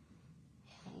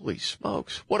 Holy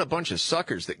smokes. What a bunch of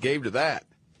suckers that gave to that.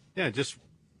 Yeah, just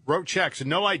wrote checks.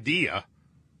 No idea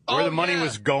where the money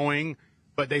was going,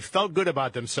 but they felt good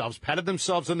about themselves, patted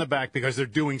themselves on the back because they're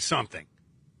doing something.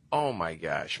 Oh, my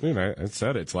gosh. I mean, I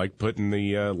said it's like putting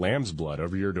the lamb's blood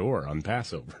over your door on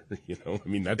Passover. I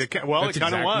mean, that's it exactly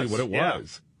was. what it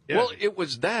was. Yeah. Well, it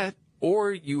was that,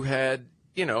 or you had,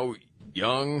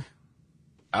 young,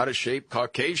 out-of-shape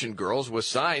Caucasian girls with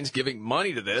signs giving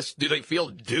money to this. Do they feel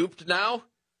duped now?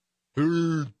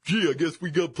 Gee, I guess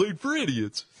we got played for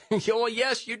idiots. Well,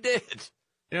 yes, you did.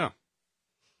 Yeah.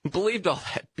 Believed all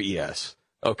that BS.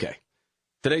 Okay.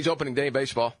 Today's opening day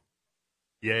baseball.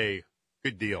 Yay.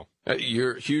 Good deal.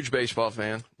 You're a huge baseball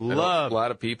fan. A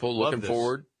lot of people looking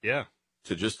forward. Yeah.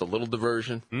 To just a little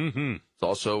diversion. Mm-hmm. It's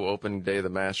also opening day of the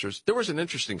Masters. There was an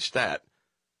interesting stat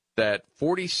that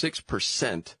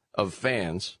 46% of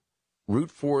fans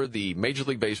root for the Major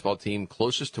League Baseball team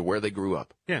closest to where they grew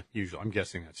up. Yeah, usually. I'm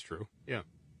guessing that's true. Yeah.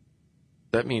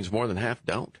 That means more than half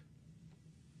don't.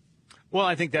 Well,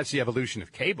 I think that's the evolution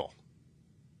of cable.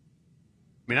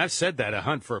 I mean, I've said that,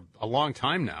 Hunt, for a long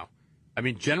time now. I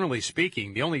mean, generally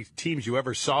speaking, the only teams you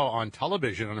ever saw on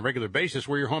television on a regular basis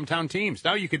were your hometown teams.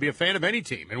 Now you could be a fan of any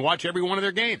team and watch every one of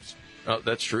their games. Oh,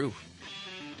 that's true.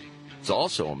 It's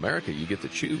also America. You get to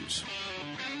choose.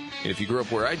 And if you grew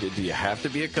up where I did, do you have to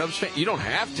be a Cubs fan? You don't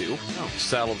have to. No.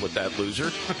 Saddled with that loser.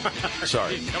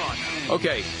 Sorry. Come on.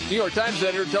 Okay. New York Times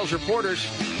editor tells reporters,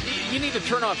 you need to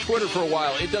turn off Twitter for a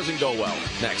while. It doesn't go well.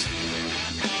 Next.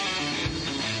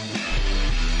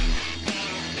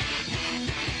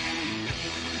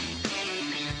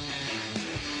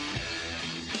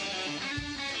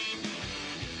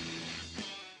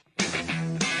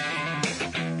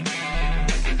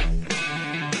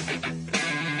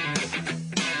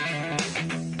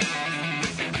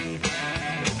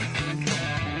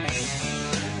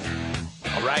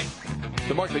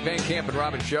 The Markley, Van Camp, and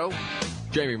Robbins Show.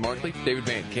 Jamie Markley, David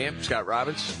Van Camp, Scott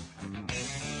Robbins.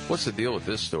 What's the deal with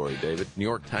this story, David? New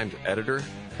York Times editor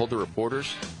told the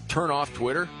reporters, turn off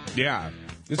Twitter? Yeah.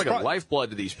 It's like a lifeblood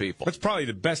to these people. That's probably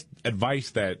the best advice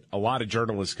that a lot of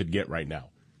journalists could get right now.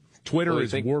 Twitter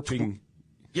is warping.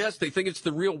 Yes, they think it's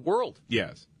the real world.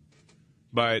 Yes.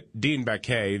 But Dean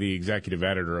Baquet, the executive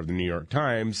editor of the New York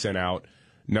Times, sent out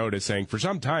notice saying, for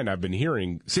some time I've been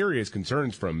hearing serious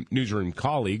concerns from newsroom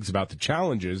colleagues about the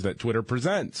challenges that Twitter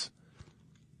presents.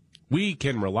 We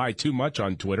can rely too much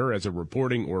on Twitter as a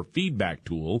reporting or feedback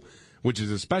tool, which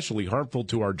is especially harmful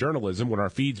to our journalism when our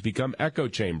feeds become echo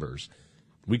chambers.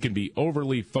 We can be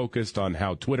overly focused on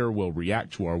how Twitter will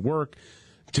react to our work,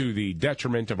 to the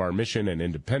detriment of our mission and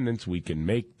independence. We can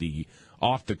make the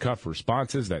off-the-cuff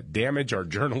responses that damage our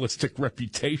journalistic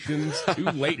reputations. Too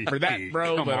late for that,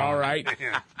 bro, but all right.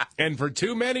 And for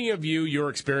too many of you, your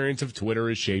experience of Twitter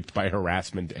is shaped by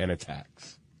harassment and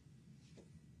attacks.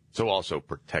 So also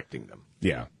protecting them.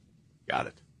 Yeah. Got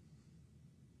it.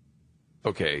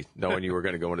 Okay, knowing you were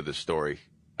going to go into this story,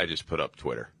 I just put up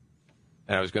Twitter.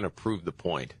 And I was going to prove the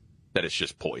point that it's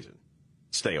just poison.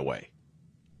 Stay away.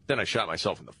 Then I shot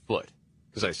myself in the foot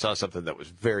because I saw something that was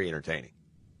very entertaining.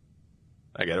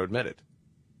 I got to admit it.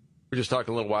 We were just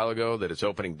talking a little while ago that it's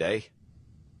opening day,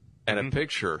 and a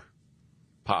picture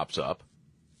pops up,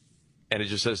 and it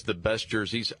just says the best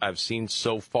jerseys I've seen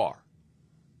so far.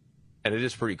 And it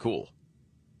is pretty cool.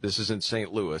 This is in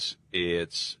St. Louis.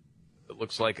 It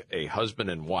looks like a husband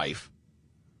and wife.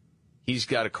 He's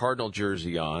got a Cardinal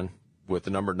jersey on with the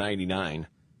number 99.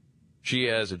 She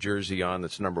has a jersey on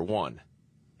that's number 1.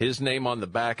 His name on the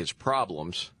back is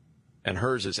Problems, and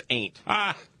hers is Ain't.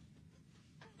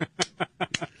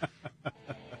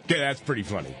 Okay, that's pretty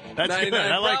funny. That's good.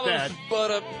 I like that.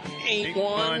 But ain't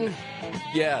one.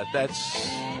 Yeah, that's...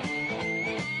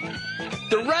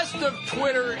 The rest of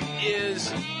Twitter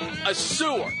is a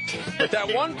sewer. But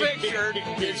that one picture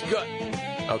is good.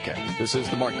 Okay, this is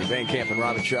the Markley, Van Camp, and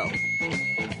Robbins Show.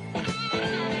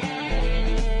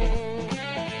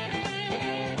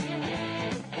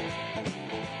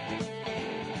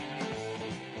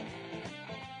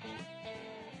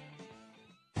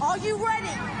 Are you ready?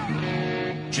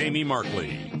 Jamie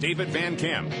Markley, David Van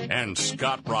Camp, and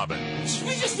Scott Robbins.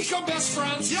 We just become best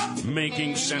friends. Yep.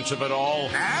 Making sense of it all.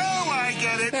 Now I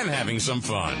get it. And having some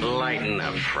fun. Lighten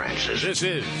up, Francis. This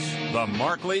is the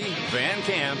Markley, Van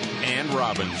Camp, and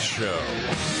Robbins Show.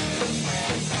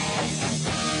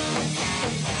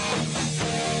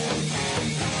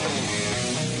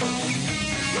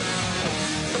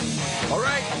 All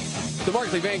right. The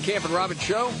Markley, Van Camp, and Robbins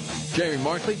Show. Jamie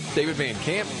Markley, David Van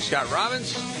Camp, Scott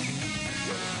Robbins.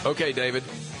 Okay, David.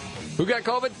 Who got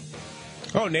COVID?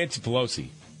 Oh, Nancy Pelosi.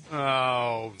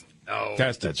 Oh, no.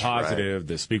 Tested positive. Right.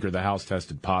 The Speaker of the House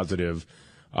tested positive.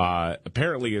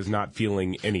 Apparently is not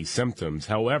feeling any symptoms.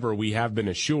 However, we have been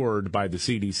assured by the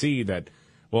CDC that,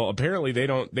 well, apparently they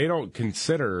don't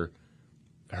consider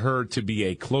her to be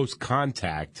a close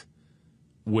contact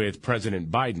with President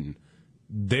Biden.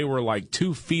 They were like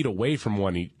 2 feet away from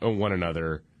one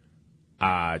another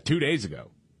 2 days ago.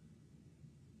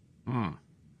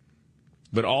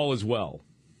 But all is well.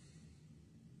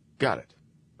 Got it.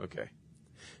 Okay.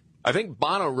 I think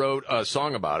Bono wrote a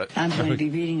song about it. I'm going to be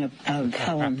reading a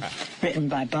poem written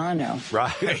by Bono.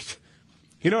 Right.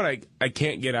 You know what I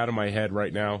can't get out of my head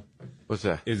right now? What's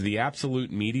that? Is the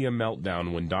absolute media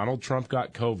meltdown when Donald Trump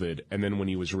got COVID and then when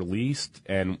he was released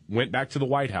and went back to the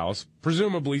White House,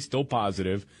 presumably still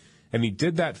positive, and he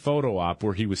did that photo op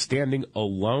where he was standing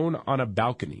alone on a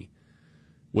balcony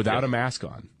without a mask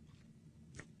on.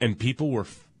 And people were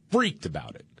freaked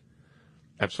about it.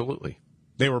 Absolutely.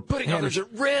 They were putting others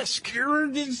at risk. You're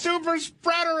a super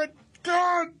spreader.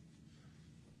 God.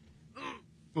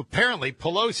 Well, apparently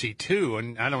Pelosi, too,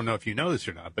 and I don't know if you know this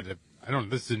or not, but I don't know,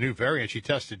 this is a new variant. She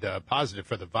tested positive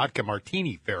for the vodka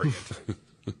martini variant.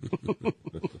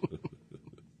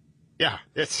 Yeah,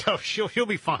 so she'll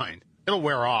be fine. It'll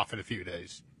wear off in a few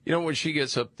days. You know, when she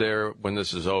gets up there when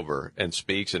this is over and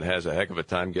speaks and has a heck of a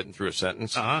time getting through a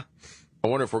sentence, I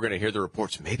wonder if we're going to hear the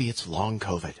reports. Maybe it's long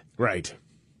COVID. Right.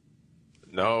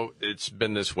 No, it's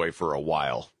been this way for a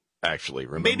while, actually.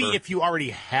 Remember? Maybe if you already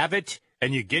have it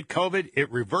and you get COVID,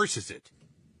 it reverses it.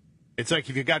 It's like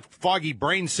if you got foggy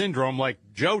brain syndrome like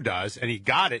Joe does and he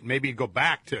got it, maybe he'd go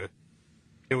back to,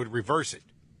 it would reverse it.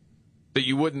 But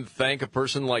you wouldn't thank a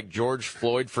person like George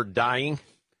Floyd for dying,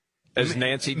 as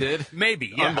Nancy did?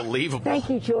 Maybe, yeah. Unbelievable. Thank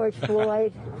you, George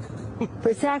Floyd,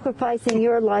 for sacrificing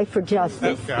your life for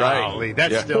justice. Right.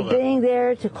 That's still for being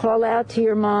there to call out to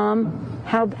your mom.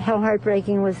 How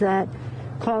heartbreaking was that?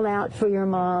 Call out for your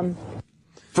mom.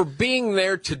 For being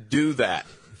there to do that.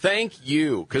 Thank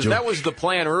you, because that was the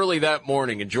plan early that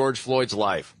morning in George Floyd's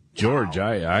life. George,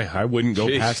 I wouldn't go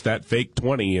past that fake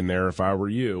 20 in there if I were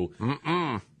you.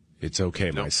 It's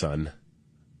okay, my son.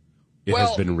 It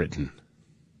has been written.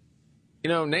 You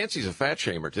know, Nancy's a fat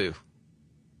shamer, too.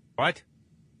 What?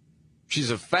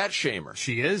 She's a fat shamer.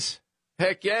 She is?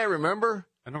 Heck yeah, remember?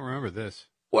 I don't remember this.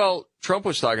 Well, Trump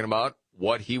was talking about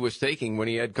what he was taking when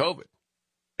he had COVID.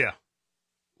 Yeah.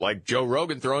 Like Joe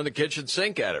Rogan throwing the kitchen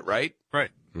sink at it, right?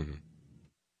 Right. Mm-hmm.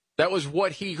 That was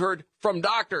what he heard from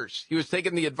doctors. He was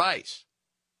taking the advice.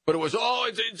 But it was,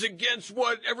 it's against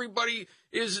what everybody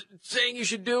is saying you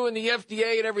should do in the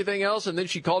FDA and everything else. And then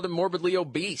she called him morbidly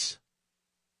obese.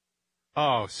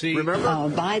 Oh, see. Remember?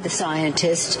 By the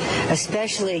scientists,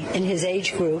 especially in his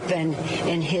age group and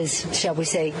in his, shall we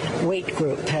say, weight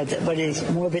group, what is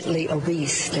morbidly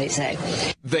obese, they say.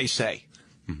 They say.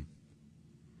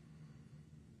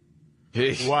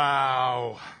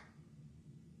 Wow.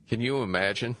 Can you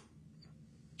imagine,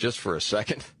 just for a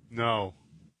second? No.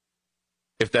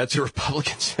 If that's a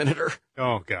Republican senator?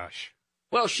 Oh, gosh.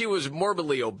 Well, she was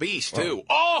morbidly obese, too.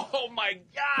 Oh my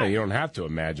God. Yeah, you don't have to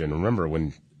imagine. Remember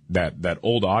when that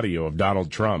old audio of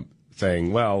Donald Trump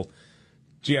saying, well,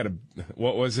 she had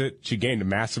what was it? She gained a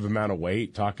massive amount of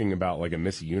weight, talking about like a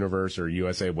Miss Universe or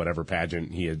USA, whatever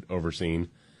pageant he had overseen.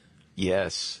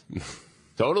 Yes.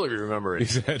 Totally remember it. He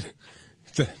said,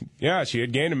 yeah, she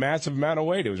had gained a massive amount of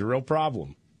weight. It was a real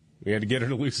problem. We had to get her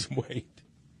to lose some weight.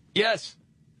 Yes.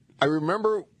 I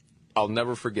remember, I'll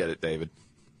never forget it, David.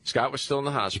 Scott was still in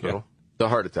the hospital, the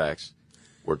heart attacks.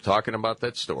 We're talking about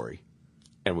that story,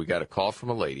 and we got a call from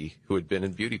a lady who had been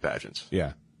in beauty pageants.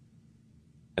 Yeah.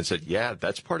 And said, yeah,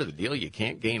 that's part of the deal. You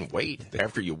can't gain weight.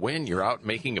 After you win, you're out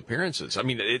making appearances. I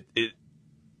mean,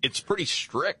 it's pretty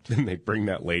strict. And they bring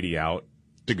that lady out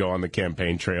to go on the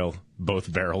campaign trail,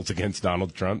 both barrels against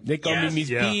Donald Trump. They call me Miss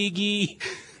Piggy.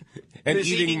 And Miss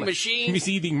Eating Machine. Miss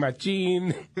Eating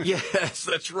Machine. Yes,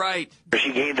 that's right.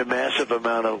 She gained a massive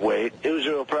amount of weight. It was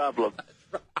a real problem.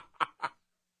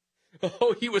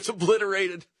 Oh, he was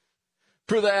obliterated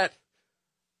for that.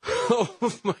 Oh,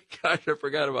 my gosh, I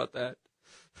forgot about that.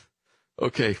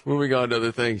 Okay, moving on to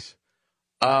other things.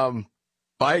 Biden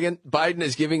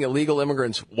is giving illegal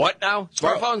immigrants what now?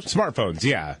 Smartphones? Smartphones,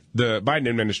 yeah. The Biden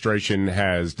administration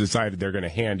has decided they're going to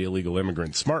hand illegal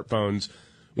immigrants smartphones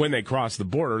when they cross the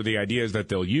border. The idea is that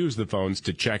they'll use the phones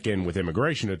to check in with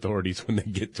immigration authorities when they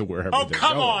get to wherever they're going. Oh,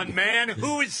 come on, man.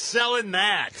 Who is selling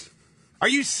that? Are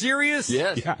you serious?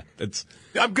 Yes. Yeah, that's...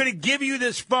 I'm going to give you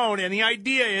this phone, and the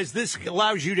idea is this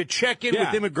allows you to check in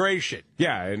with immigration.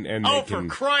 Yeah, and oh, they can,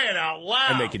 for crying out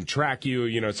loud! And they can track you.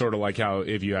 You know, sort of like how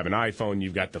if you have an iPhone,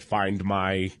 you've got the Find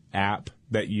My app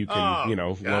that you can,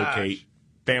 locate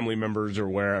family members or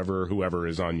whoever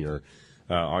is on your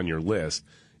list.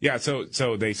 Yeah,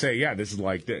 so they say, yeah, this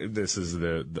is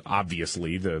the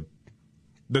obviously the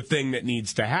thing that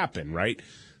needs to happen, right?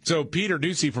 So Peter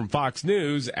Doocy from Fox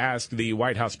News asked the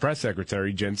White House press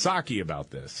secretary, Jen Psaki,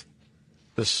 about this.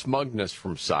 The smugness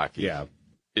from Psaki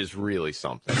is really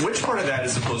something. Which part of that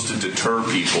is supposed to deter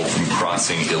people from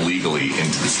crossing illegally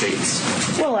into the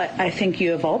states? Well, I think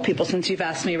you of all people, since you've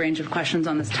asked me a range of questions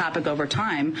on this topic over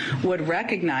time, would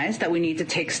recognize that we need to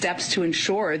take steps to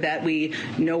ensure that we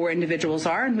know where individuals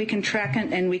are and we can track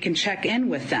and we can check in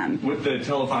with them. With the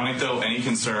telephonic, though, any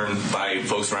concern by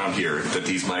folks around here that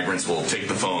these migrants will take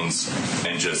the phones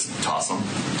and just toss them?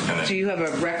 And then... Do you have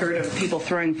a record of people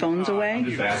throwing phones away? I'm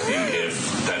just asking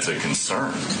if that's a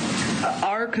concern.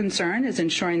 Our concern is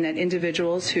ensuring that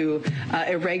individuals who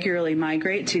irregularly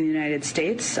migrate to the United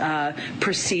States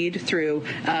proceed through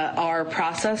our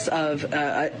process of,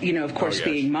 of course,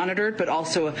 being monitored, but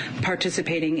also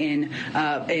participating in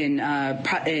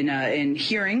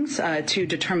hearings to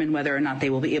determine whether or not they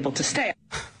will be able to stay.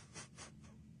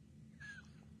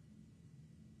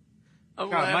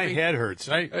 God, my head hurts.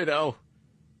 I know.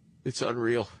 It's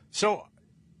unreal. So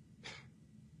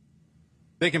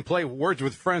they can play words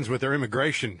with friends with their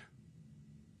immigration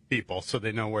people so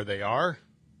they know where they are.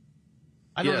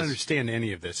 I don't understand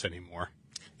any of this anymore.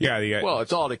 Yeah. Well,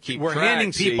 it's all to keep We're track,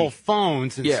 handing people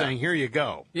phones and Yeah. saying, here you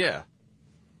go. Yeah.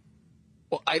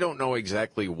 Well, I don't know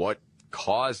exactly what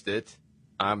caused it.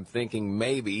 I'm thinking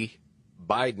maybe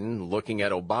Biden looking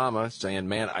at Obama saying,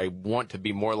 man, I want to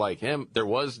be more like him. There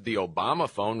was the Obama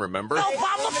phone, remember?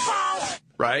 Obama phone!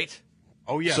 Right?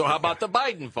 Oh, yeah. So how about the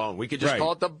Biden phone? We could just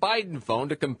call it the Biden phone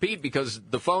to compete because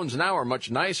the phones now are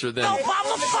much nicer than...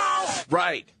 Obama phone!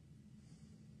 Right.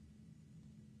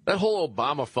 That whole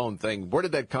Obama phone thing, where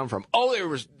did that come from? Oh,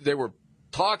 they were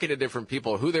talking to different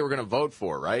people who they were going to vote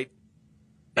for, right?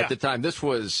 At the time. This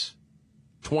was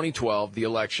 2012, the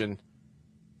election,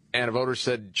 and a voter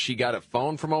said she got a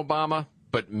phone from Obama,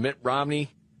 but Mitt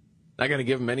Romney not going to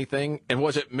give him anything. And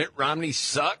was it Mitt Romney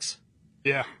sucks?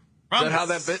 Yeah. Is that how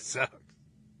that bit? Sucks.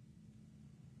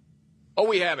 Oh,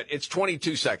 we have it. It's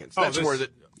 22 seconds. That's where the...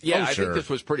 Yeah, Oh, I sure. think this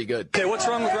was pretty good. Okay, what's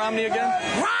wrong with Romney again?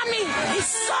 Romney, he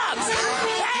sucks.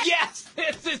 Yes,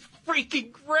 this is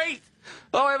freaking great.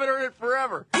 Oh, I haven't heard it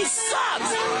forever. He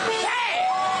sucks. Hey,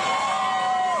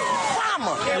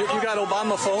 Obama. You got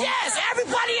Obama phone? Yes,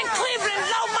 everybody in Cleveland,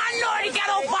 low minority, got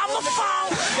Obama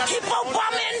phone. Keep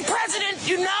Obama in president,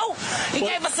 you know. He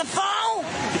gave us a phone.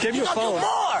 He gave you a gonna phone. do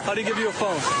more. How'd he give you a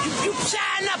phone? You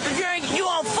sign up if you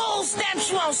on food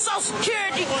stamps, you on Social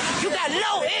Security, you got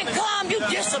low income, you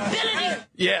disability.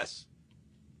 Yes.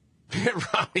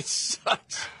 Romney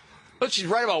sucks. But she's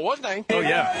right about one thing. Oh,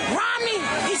 yeah. Romney,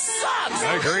 he sucks.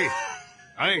 I agree.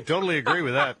 I totally agree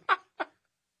with that.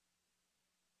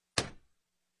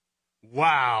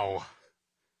 Wow.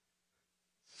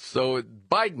 So,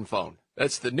 Biden phone.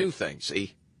 That's the new thing,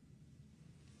 see?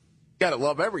 Gotta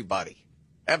love everybody.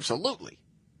 Absolutely.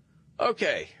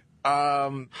 Okay.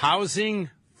 Housing,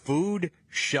 food,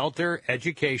 shelter,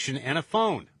 education, and a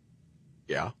phone.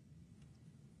 Yeah.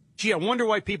 Gee, I wonder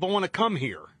why people want to come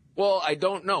here. Well, I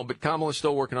don't know, but Kamala's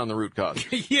still working on the root cause.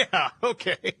 Yeah,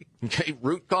 okay. Okay,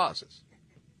 root causes.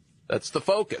 That's the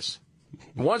focus.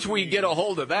 Once we get a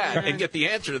hold of that and get the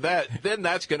answer to that, then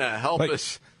that's going to help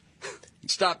us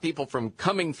stop people from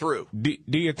coming through. Do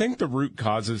you think the root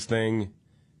causes thing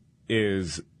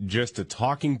is just a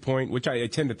talking point, which I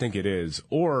tend to think it is,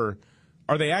 or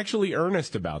are they actually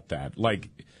earnest about that? Like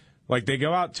they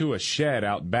go out to a shed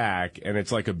out back, and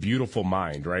it's like a beautiful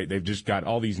mind, right? They've just got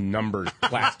all these numbers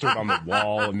plastered on the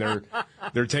wall, and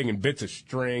they're taking bits of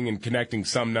string and connecting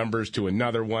some numbers to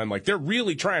another one. Like they're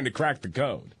really trying to crack the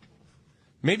code.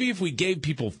 Maybe if we gave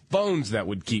people phones, that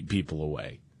would keep people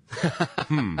away.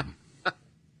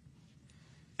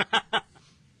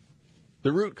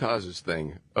 The root causes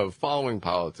thing of following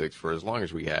politics for as long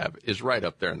as we have is right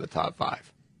up there in the top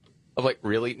 5. Of like,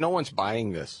 really? No one's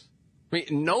buying this. I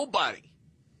mean, nobody.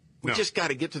 We just got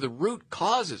to get to the root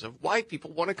causes of why people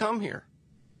want to come here.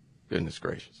 Goodness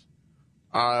gracious.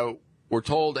 We're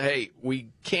told, hey, we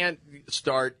can't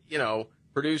start,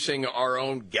 producing our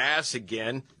own gas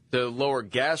again to lower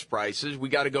gas prices. We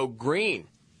got to go green.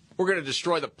 We're going to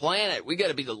destroy the planet. We got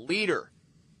to be the leader.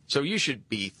 So you should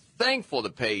be thankful to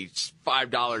pay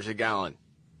 $5 a gallon,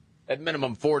 at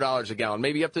minimum $4 a gallon,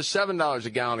 maybe up to $7 a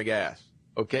gallon of gas,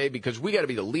 okay? Because we got to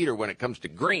be the leader when it comes to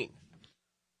green.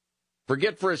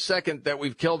 Forget for a second that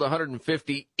we've killed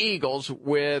 150 eagles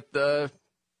with,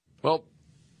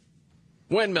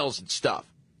 windmills and stuff.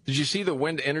 Did you see the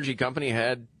wind energy company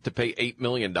had to pay $8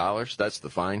 million? That's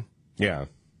the fine. Yeah.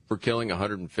 For killing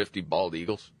 150 bald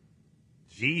eagles.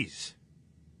 Jeez.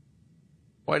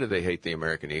 Why do they hate the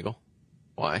American eagle?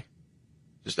 Why?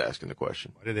 Just asking the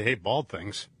question. Why do they hate bald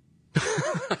things?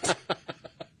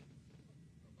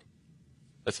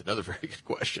 That's another very good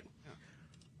question.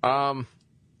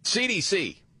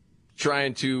 CDC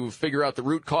trying to figure out the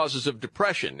root causes of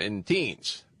depression in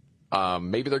teens.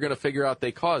 Maybe they're going to figure out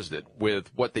they caused it with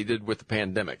what they did with the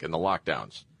pandemic and the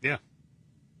lockdowns. Yeah.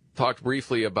 Talked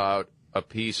briefly about a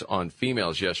piece on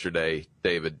females yesterday,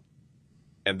 David,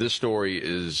 and this story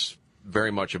is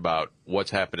very much about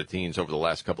what's happened to teens over the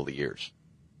last couple of years.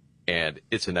 And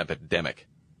it's an epidemic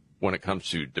when it comes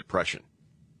to depression.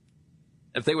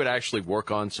 If they would actually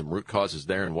work on some root causes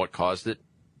there and what caused it,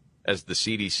 as the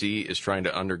CDC is trying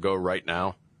to undergo right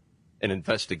now, an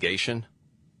investigation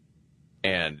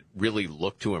and really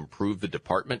look to improve the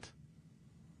department.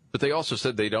 But they also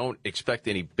said they don't expect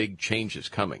any big changes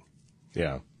coming.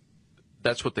 Yeah.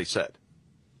 That's what they said.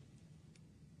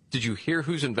 Did you hear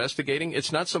who's investigating?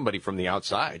 It's not somebody from the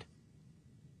outside.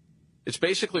 It's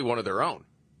basically one of their own.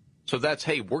 So that's,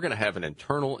 hey, we're going to have an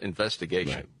internal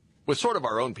investigation with sort of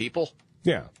our own people.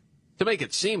 Yeah. To make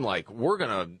it seem like we're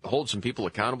going to hold some people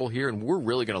accountable here and we're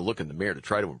really going to look in the mirror to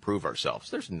try to improve ourselves.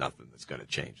 There's nothing that's going to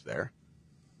change there.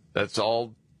 That's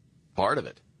all part of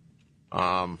it.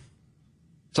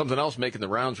 Something else making the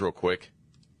rounds real quick.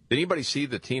 Did anybody see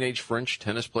the teenage French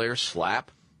tennis player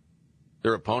slap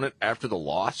their opponent after the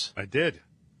loss? I did.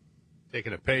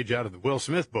 Taking a page out of the Will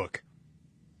Smith book.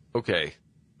 Okay.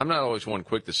 I'm not always one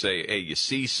quick to say, hey, you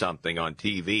see something on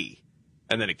TV,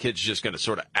 and then a kid's just going to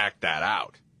sort of act that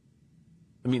out.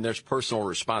 I mean, there's personal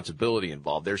responsibility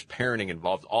involved. There's parenting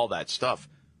involved, all that stuff.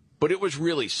 But it was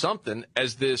really something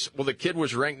as this, well, the kid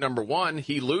was ranked number 1.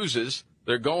 He loses.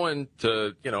 They're going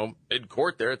to, in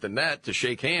court there at the net to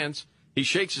shake hands. He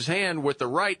shakes his hand with the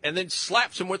right and then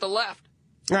slaps him with the left.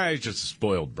 He's just a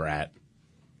spoiled brat.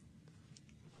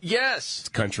 Yes. It's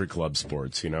country club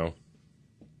sports,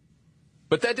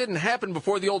 But that didn't happen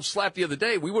before the old slap the other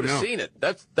day. We would have seen it.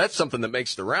 That's something that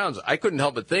makes the rounds. I couldn't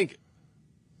help but think,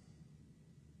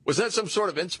 was that some sort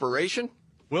of inspiration?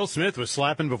 Will Smith was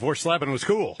slapping before slapping was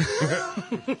cool.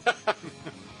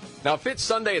 Now, if it's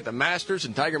Sunday at the Masters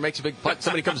and Tiger makes a big putt,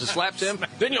 somebody comes and slaps him,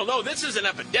 then you'll know this is an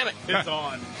epidemic. It's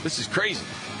on. This is crazy.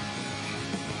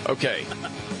 Okay,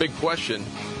 big question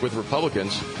with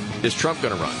Republicans. Is Trump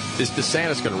going to run? Is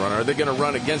DeSantis going to run? Are they going to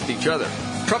run against each other?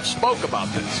 Trump spoke about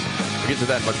this. We'll get to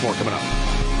that much more coming up.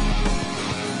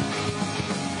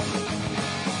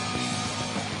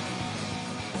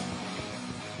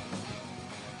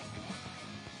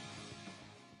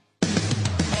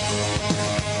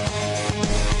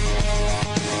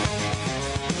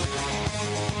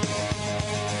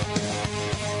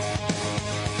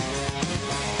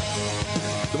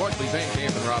 The Markley, Van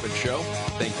Camp, and Robbins Show.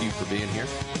 Thank you for being here.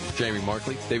 Jamie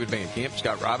Markley, David Van Camp,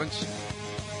 Scott Robbins.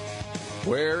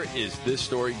 Where is this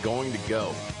story going to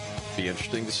go? Be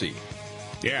interesting to see.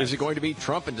 Yeah. Is it going to be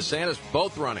Trump and DeSantis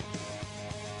both running?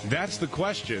 That's the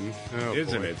question,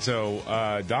 isn't it? So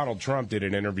Donald Trump did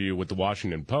an interview with the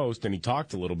Washington Post, and he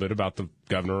talked a little bit about the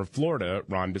governor of Florida,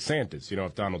 Ron DeSantis. You know,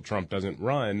 if Donald Trump doesn't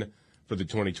run for the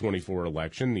 2024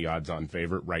 election, the odds-on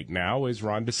favorite right now is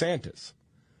Ron DeSantis.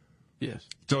 Yes.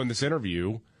 So in this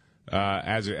interview,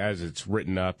 as it's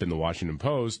written up in the Washington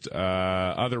Post,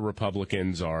 other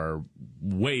Republicans are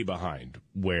way behind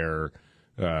where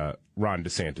Ron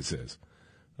DeSantis is.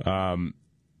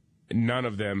 None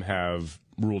of them have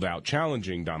ruled out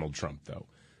challenging Donald Trump, though.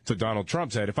 So Donald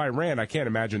Trump said, if I ran, I can't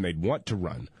imagine they'd want to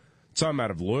run. Some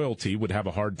out of loyalty would have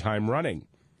a hard time running.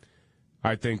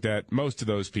 I think that most of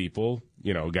those people,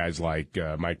 you know, guys like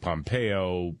Mike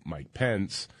Pompeo, Mike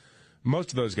Pence,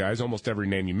 most of those guys, almost every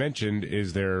name you mentioned,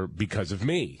 is there because of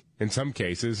me. In some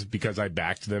cases, because I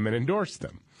backed them and endorsed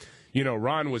them. You know,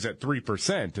 Ron was at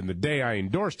 3%, and the day I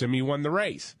endorsed him, he won the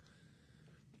race.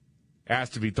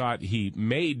 Asked if he thought he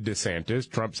made DeSantis,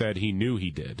 Trump said he knew he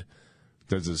did.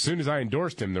 Because as soon as I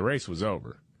endorsed him, the race was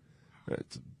over.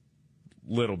 It's a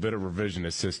little bit of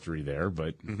revisionist history there,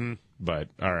 but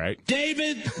all right.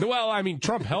 David! Well, I mean,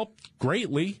 Trump helped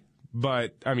greatly.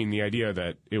 But, I mean, the idea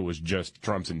that it was just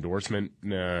Trump's endorsement,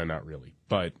 nah, not really.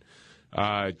 But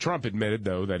Trump admitted,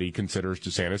 though, that he considers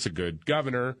DeSantis a good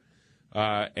governor.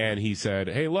 And he said,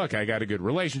 hey, look, I got a good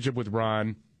relationship with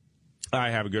Ron.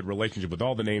 I have a good relationship with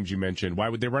all the names you mentioned. Why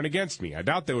would they run against me? I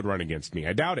doubt they would run against me.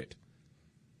 I doubt it.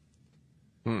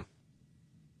 What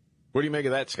do you make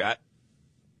of that, Scott?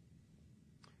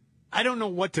 I don't know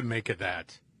what to make of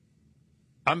that.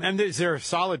 And is there a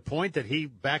solid point that he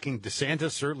backing DeSantis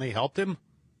certainly helped him?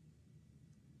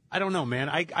 I don't know, man.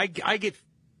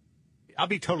 I'll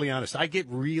be totally honest. I get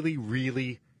really,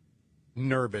 really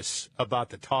nervous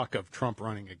about the talk of Trump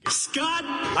running again. Scott!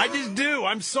 I just do.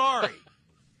 I'm sorry.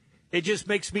 It just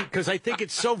makes me, because I think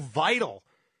it's so vital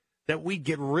that we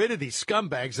get rid of these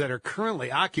scumbags that are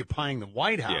currently occupying the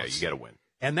White House. Yeah, you got to win.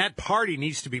 And that party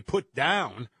needs to be put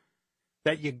down.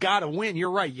 That you got to win.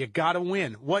 You're right. You got to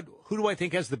win. Who do I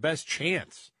think has the best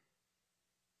chance?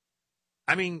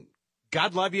 I mean,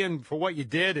 God love you and for what you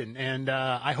did, and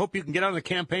I hope you can get on the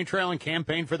campaign trail and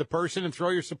campaign for the person and throw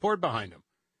your support behind them.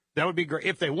 That would be great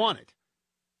if they want it.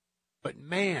 But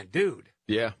man, dude.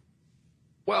 Yeah.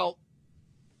 Well,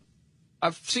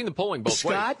 I've seen the polling both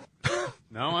ways.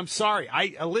 No, I'm sorry.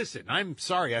 Listen. I'm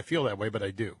sorry. I feel that way, but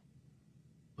I do.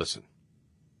 Listen.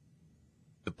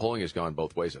 The polling has gone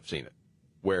both ways. I've seen it.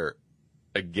 Where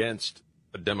against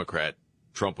a Democrat,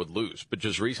 Trump would lose. But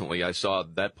just recently, I saw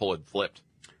that poll had flipped.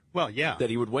 Well, yeah. That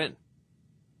he would win.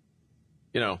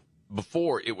 You know,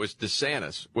 before it was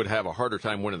DeSantis would have a harder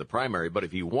time winning the primary, but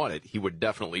if he won it, he would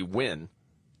definitely win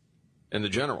in the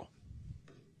general.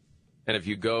 And if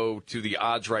you go to the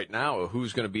odds right now of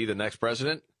who's going to be the next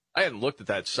president, I hadn't looked at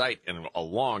that site in a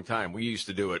long time. We used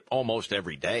to do it almost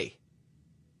every day,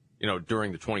 you know,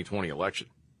 during the 2020 election.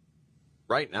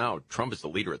 Right now, Trump is the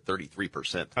leader at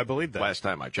 33%. I believe that. Last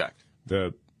time I checked.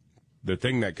 The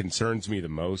thing that concerns me the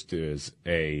most is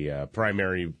a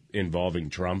primary involving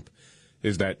Trump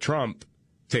is that Trump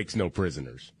takes no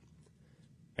prisoners.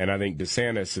 And I think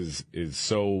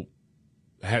DeSantis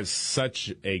has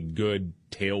such a good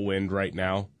tailwind right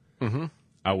now. Mm-hmm.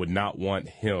 I would not want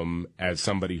him as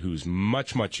somebody who's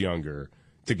much, much younger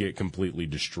to get completely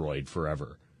destroyed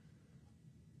forever.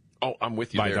 Oh, I'm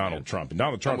with you by there, Donald man. Trump. And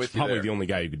Donald Trump's probably the only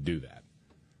guy who could do that.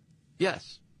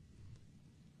 Yes.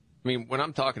 I mean, when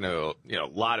I'm talking to a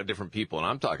lot of different people, and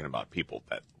I'm talking about people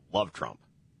that love Trump,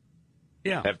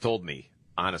 have told me,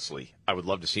 honestly, I would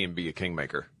love to see him be a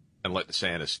kingmaker and let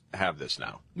DeSantis have this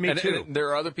now. Me too. And there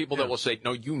are other people that will say,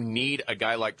 no, you need a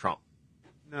guy like Trump.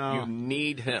 No. You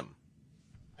need him.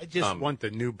 I just want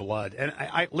the new blood. And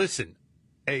I listen,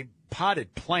 a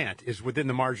potted plant is within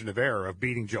the margin of error of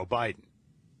beating Joe Biden.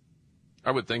 I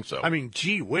would think so. I mean,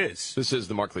 gee whiz. This is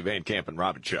the Markley, Van Camp, and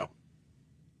Robbins Show.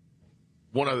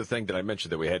 one other thing that I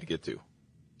mentioned that we had to get to.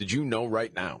 Did you know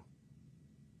right now,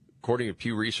 according to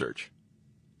Pew Research,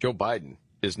 Joe Biden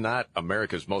is not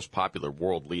America's most popular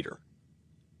world leader?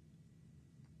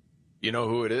 You know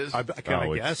who it is? Can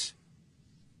I guess?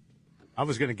 I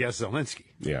was going to guess Zelensky.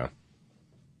 Yeah.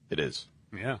 It is.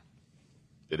 Yeah.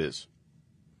 It is.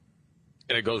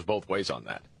 And it goes both ways on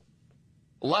that.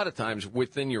 A lot of times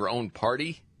within your own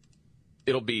party,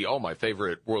 it'll be, oh, my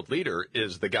favorite world leader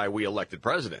is the guy we elected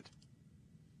president.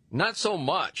 Not so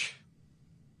much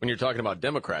when you're talking about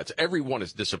Democrats. Everyone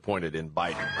is disappointed in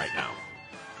Biden right now.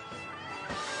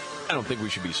 I don't think we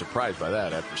should be surprised by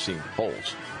that after seeing the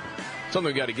polls.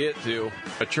 Something we got to get to,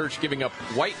 a church giving up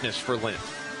whiteness for Lent.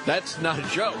 That's not a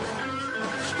joke.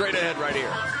 Straight ahead right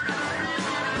here.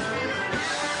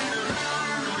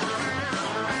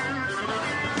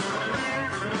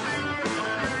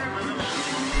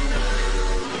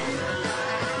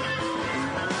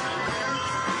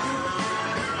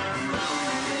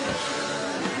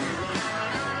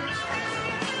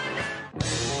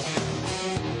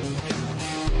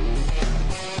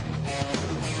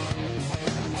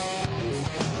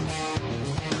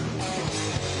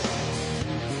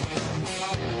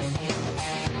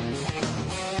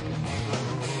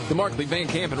 The Markley, Van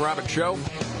Camp, and Roberts Show.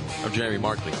 I'm Jeremy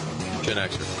Markley, Gen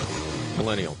Xer,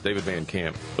 Millennial, David Van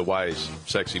Camp, the wise,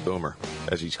 sexy boomer,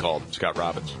 as he's called, Scott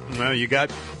Robbins. Well, you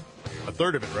got a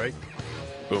third of it right.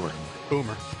 Boomer.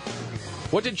 Boomer.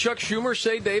 What did Chuck Schumer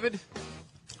say, David?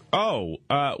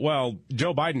 Well,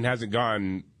 Joe Biden hasn't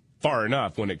gone far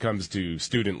enough when it comes to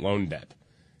student loan debt.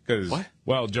 Because,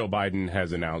 well, Joe Biden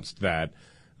has announced that,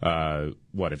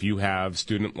 if you have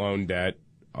student loan debt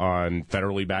on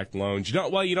federally backed loans, you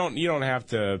don't have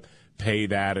to pay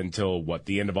that until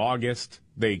the end of August.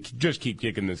 They just keep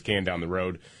kicking this can down the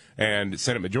road. And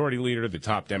Senate Majority Leader, the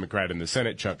top Democrat in the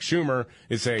Senate, Chuck Schumer,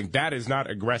 is saying that is not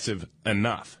aggressive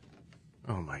enough.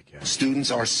 Oh, my God.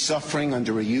 Students are suffering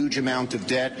under a huge amount of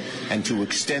debt, and to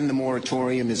extend the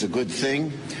moratorium is a good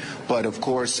thing. But, of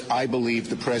course, I believe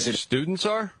the president... Students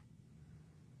are?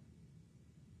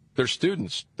 They're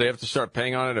students. They have to start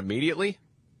paying on it immediately?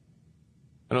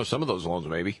 I know some of those loans,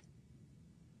 maybe.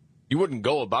 You wouldn't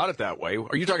go about it that way.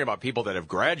 Are you talking about people that have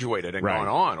graduated and gone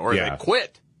on, or they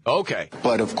quit? Okay.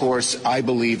 But, of course, I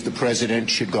believe the president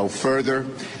should go further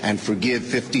and forgive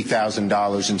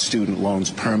 $50,000 in student loans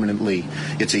permanently.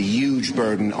 It's a huge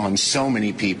burden on so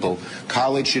many people.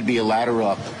 College should be a ladder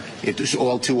up. It is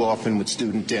all too often with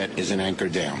student debt is an anchor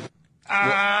down.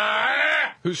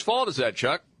 Whose fault is that,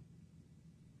 Chuck?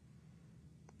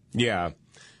 Yeah.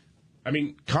 I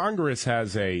mean, Congress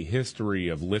has a history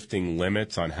of lifting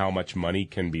limits on how much money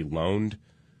can be loaned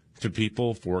to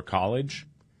people for college.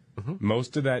 Mm-hmm.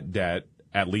 Most of that debt,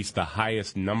 at least the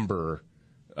highest number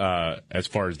as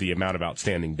far as the amount of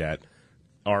outstanding debt,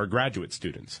 are graduate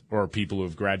students or people who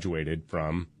have graduated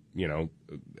from,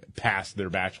 past their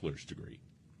bachelor's degree.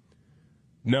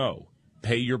 No,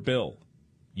 pay your bill.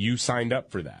 You signed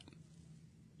up for that.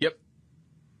 Yep.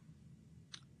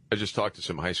 I just talked to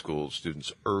some high school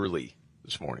students early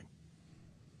this morning.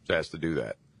 I was asked to do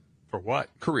that. For what?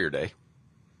 Career day.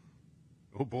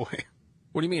 Oh, boy.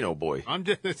 What do you mean, oh, boy?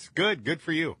 It's good. Good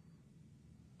for you.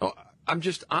 Oh, I'm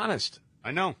just honest.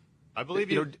 I know. I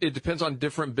believe you. It depends on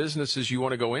different businesses you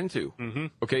want to go into. Mm-hmm.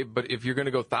 Okay, but if you're going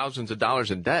to go thousands of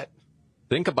dollars in debt,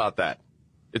 think about that.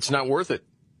 It's not worth it.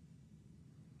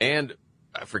 And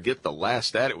I forget the last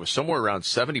stat. It was somewhere around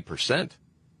 70%.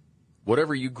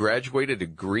 Whatever you graduate with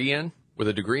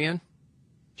a degree in,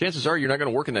 chances are you're not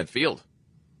going to work in that field.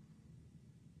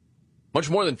 Much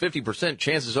more than 50%,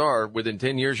 chances are within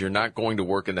 10 years you're not going to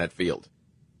work in that field.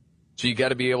 So you got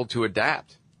to be able to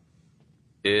adapt.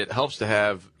 It helps to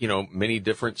have, many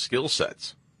different skill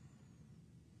sets.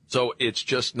 So it's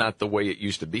just not the way it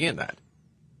used to be in that.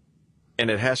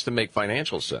 And it has to make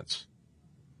financial sense.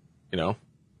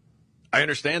 I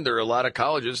understand there are a lot of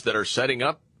colleges that are setting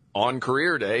up on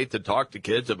career day to talk to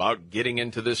kids about getting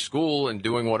into this school and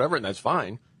doing whatever, and that's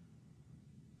fine.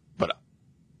 But,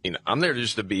 I'm there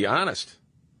just to be honest.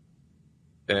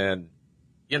 And,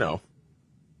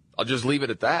 I'll just leave it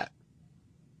at that.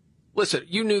 Listen,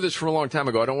 you knew this from a long time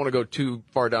ago. I don't want to go too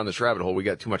far down this rabbit hole. We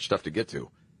got too much stuff to get to.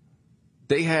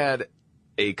 They had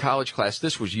a college class.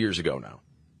 This was years ago now.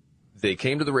 They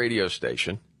came to the radio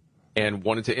station and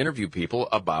wanted to interview people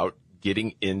about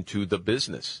getting into the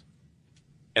business.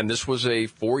 And this was a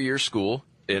 4-year school,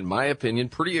 in my opinion,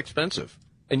 pretty expensive.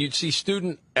 And you'd see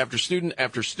student after student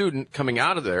after student coming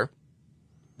out of there.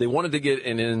 They wanted to get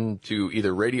into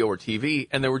either radio or TV,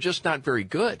 and they were just not very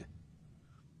good.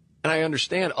 And I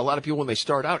understand a lot of people, when they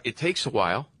start out, it takes a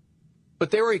while.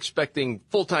 But they were expecting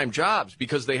full-time jobs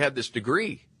because they had this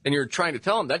degree. and you're trying to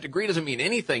tell them that degree doesn't mean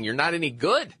anything. You're not any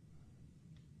good.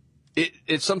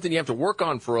 It's something you have to work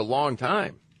on for a long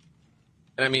time.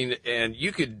 I mean, and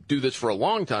you could do this for a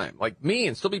long time, like me,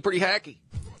 and still be pretty hacky.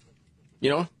 You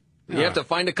know? You have to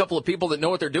find a couple of people that know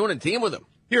what they're doing and team with them.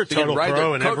 You're a total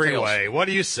pro in every coattails. way. What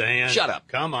are you saying? Shut up.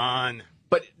 Come on.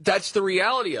 But that's the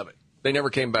reality of it. They never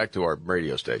came back to our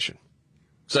radio station.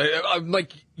 So I'm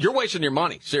like, you're wasting your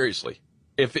money, seriously.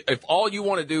 If all you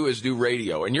want to do is do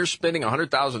radio and you're spending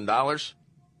 $100,000,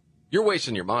 you're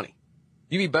wasting your money.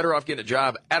 You'd be better off getting a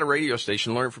job at a radio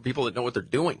station, learning from people that know what they're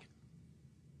doing.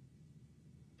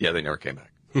 Yeah, they never came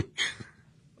back.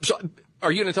 So,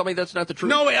 are you going to tell me that's not the truth?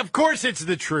 No, of course it's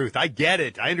the truth. I get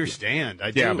it. I understand.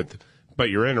 I do. Yeah, but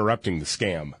you're interrupting the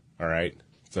scam, all right?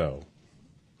 So.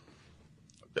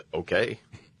 Okay.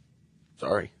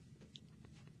 Sorry.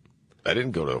 I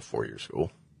didn't go to a 4-year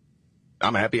school.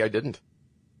 I'm happy I didn't.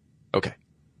 Okay.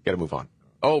 Got to move on.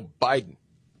 Oh, Biden.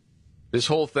 This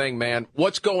whole thing, man,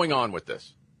 what's going on with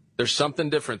this? There's something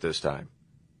different this time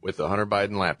with the Hunter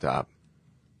Biden laptop,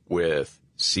 with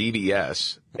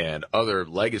CBS and other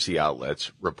legacy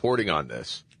outlets reporting on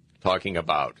this, talking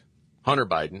about Hunter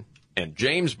Biden and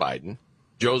James Biden,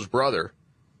 Joe's brother,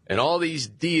 and all these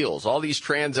deals, all these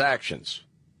transactions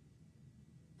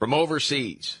from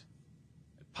overseas,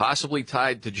 possibly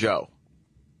tied to Joe.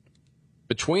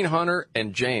 Between Hunter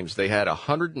and James, they had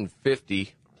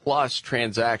 150-plus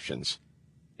transactions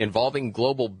involving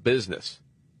global business,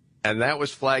 and that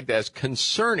was flagged as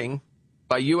concerning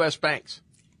by U.S. banks.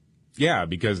 Yeah,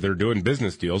 because they're doing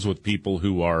business deals with people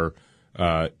who are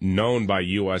known by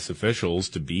U.S. officials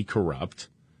to be corrupt.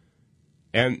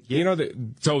 And, you know,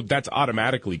 so that's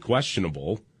automatically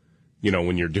questionable, you know,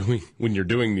 when you're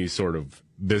doing these sort of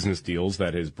business deals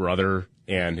that his brother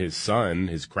and his son,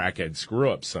 his crackhead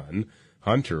screw-up son,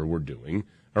 Hunter, were doing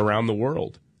around the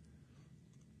world.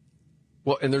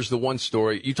 Well, and there's the one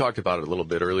story, you talked about it a little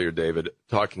bit earlier, David,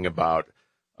 talking about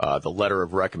the letter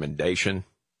of recommendation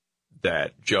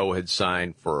that Joe had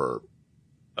signed for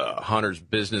Hunter's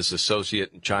business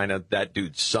associate in China, that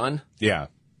dude's son. Yeah.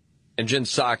 And Jen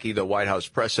Psaki, the White House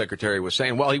press secretary, was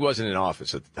saying, well, he wasn't in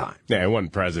office at the time. Yeah, he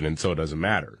wasn't president, so it doesn't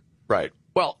matter. Right.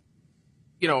 Well,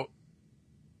 you know,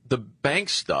 the bank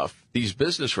stuff, these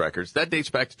business records, that dates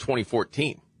back to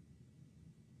 2014.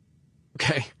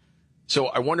 Okay. So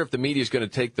I wonder if the media is going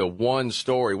to take the one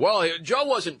story. Well, Joe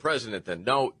wasn't president then.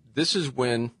 No, this is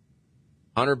when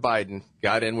Hunter Biden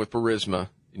got in with Burisma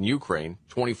in Ukraine,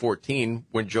 2014,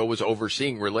 when Joe was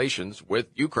overseeing relations with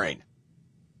Ukraine.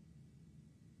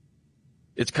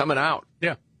 It's coming out.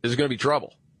 Yeah. There's going to be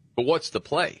trouble. But what's the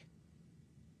play?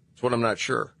 That's what I'm not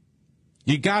sure.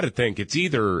 You got to think it's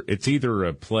either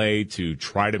a play to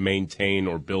try to maintain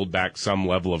or build back some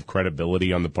level of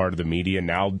credibility on the part of the media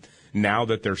now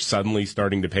that they're suddenly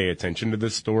starting to pay attention to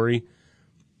this story.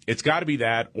 It's got to be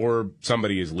that, or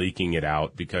somebody is leaking it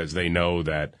out because they know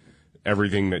that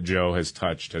everything that Joe has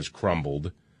touched has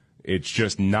crumbled. It's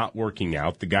just not working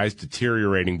out. The guy's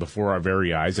deteriorating before our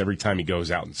very eyes every time he goes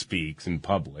out and speaks in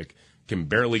public. Can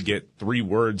barely get 3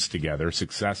 words together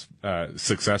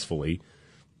successfully.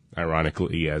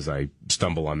 Ironically, as I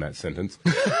stumble on that sentence.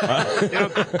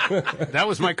 That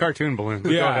was my cartoon balloon. Go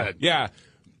ahead. Yeah.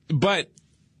 But,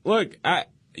 look,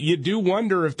 you do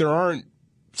wonder if there aren't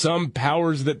some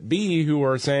powers that be who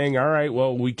are saying, all right,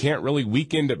 well, we can't really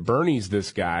weekend at Bernie's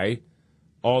this guy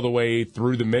all the way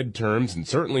through the midterms, and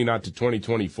certainly not to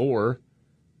 2024.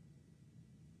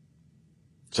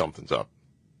 Something's up.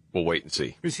 We'll wait and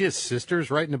see. Is his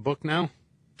sister's writing a book now?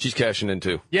 She's cashing in,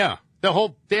 too. Yeah. The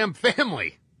whole damn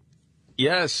family.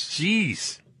 Yes.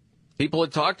 Jeez. People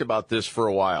had talked about this for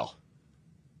a while.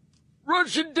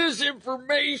 Russian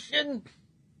disinformation.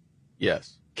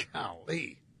 Yes.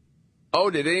 Golly. Oh,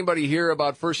 did anybody hear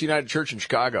about First United Church in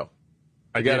Chicago?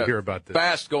 I did hear about this.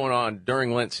 Fast going on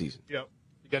during Lent season. Yep.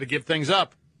 You got to give things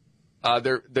up.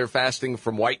 They're fasting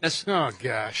from whiteness. Oh,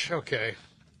 gosh. Okay.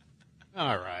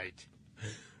 All right.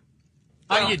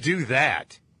 How do you do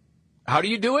that? How do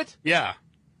you do it? Yeah.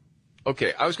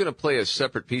 Okay, I was going to play a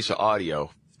separate piece of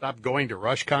audio. Stop going to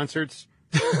Rush concerts?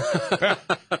 Do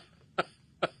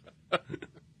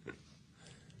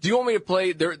you want me to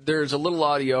play? There's a little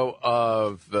audio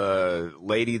of the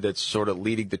lady that's sort of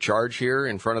leading the charge here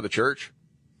in front of the church.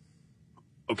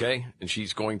 Okay, and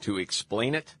she's going to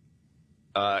explain it.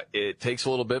 It takes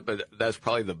a little bit, but that's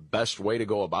probably the best way to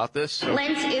go about this.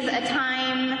 Lent is a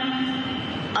time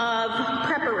of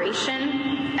preparation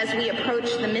as we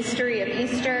approach the mystery of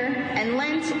Easter, and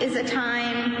Lent is a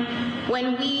time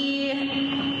when we...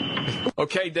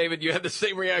 Okay, David, you had the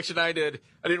same reaction I did.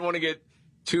 I didn't want to get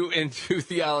too into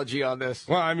theology on this.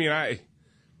 Well, I mean,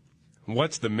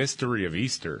 What's the mystery of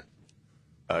Easter?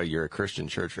 You're a Christian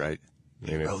church, right?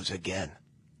 He rose again.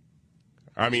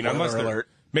 I mean, Spoiler alert.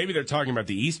 Maybe they're talking about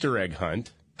the Easter egg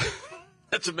hunt.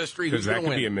 That's a mystery. Because that could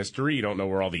win? be a mystery. You don't know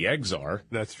where all the eggs are.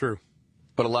 That's true.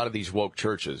 But a lot of these woke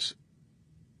churches,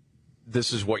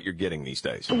 this is what you're getting these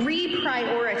days.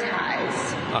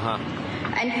 Reprioritize.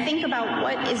 And think about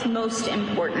what is most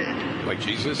important. Like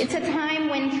Jesus? It's a time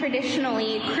when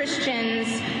traditionally Christians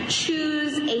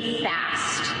choose a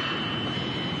fast.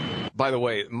 By the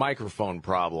way, microphone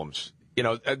problems. You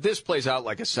know, this plays out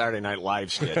like a Saturday Night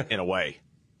Live skit in a way.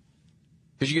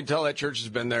 Because you can tell that church has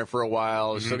been there for a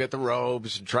while, still got the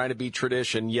robes, and trying to be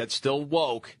tradition, yet still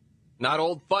woke. Not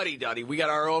old fuddy-duddy. We got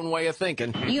our own way of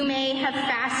thinking. You may have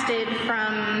fasted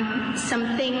from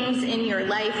some things in your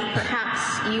life.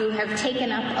 Perhaps you have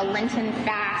taken up a Lenten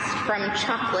fast from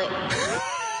chocolate.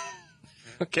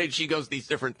 Okay, she goes these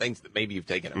different things that maybe you've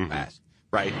taken a fast,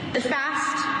 right? The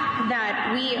fast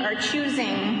that we are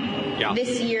choosing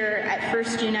this year at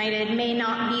First United may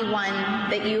not be one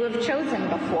that you have chosen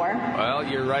before. Well,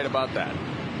 you're right about that.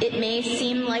 It may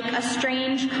seem like a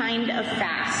strange kind of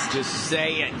fast. Just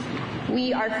say it.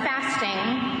 We are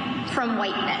fasting from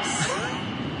whiteness.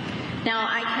 Now,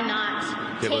 I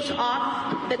cannot take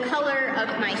off the color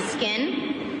of my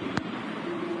skin.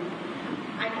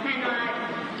 I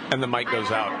cannot... And the mic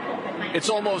goes out. It's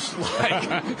almost like...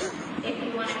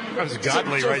 That was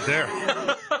godly right there.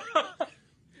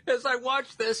 As I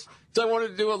watched this, I wanted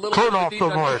to do a little... Turn off the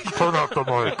mic. Turn off the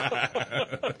mic.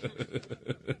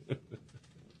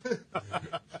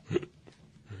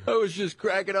 I was just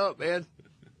cracking up, man.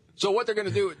 So what they're going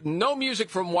to do, no music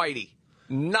from Whitey.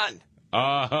 None.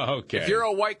 Okay. If you're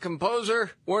a white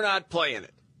composer, we're not playing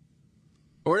it.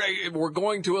 We're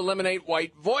going to eliminate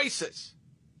white voices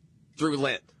through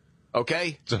Lent.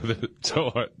 Okay?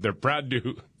 So they're proud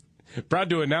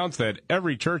to announce that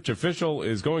every church official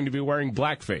is going to be wearing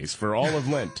blackface for all of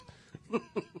Lent.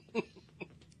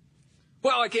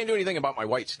 Well, I can't do anything about my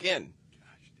white skin,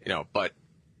 but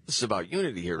this is about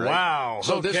unity here, right? Wow.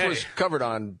 So this was covered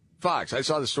on Fox. I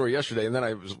saw the story yesterday, and then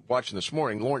I was watching this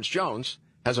morning. Lawrence Jones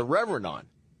has a reverend on,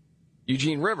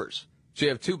 Eugene Rivers. So you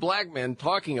have two black men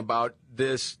talking about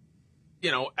this,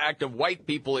 act of white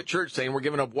people at church saying we're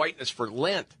giving up whiteness for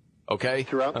Lent, okay?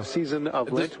 Throughout the season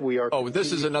of Lent, we are... Oh,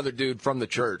 this is another dude from the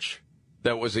church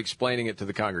that was explaining it to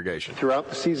the congregation. Throughout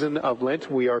the season of Lent,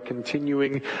 we are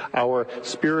continuing our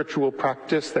spiritual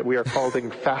practice that we are calling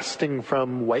fasting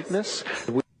from whiteness.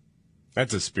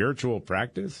 That's a spiritual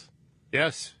practice?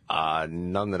 Yes.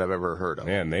 None that I've ever heard of.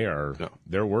 Man,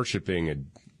 they're worshiping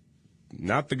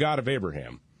not the God of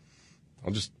Abraham.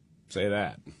 I'll just say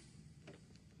that.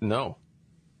 No.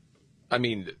 I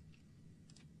mean,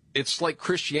 it's like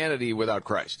Christianity without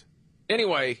Christ.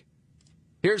 Anyway,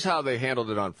 here's how they handled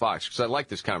it on Fox, because I like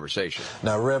this conversation.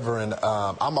 Now, Reverend,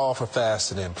 I'm all for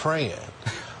fasting and praying,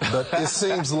 but it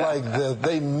seems like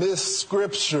they missed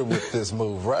Scripture with this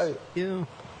move, right? Yeah.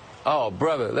 Oh,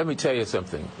 brother, let me tell you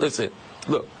something. Listen,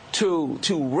 look, to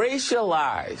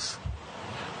racialize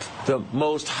the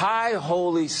most high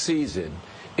holy season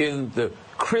in the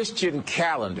Christian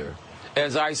calendar,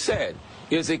 as I said,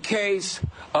 is a case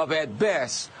of, at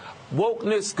best,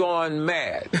 wokeness gone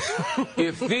mad.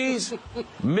 If these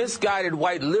misguided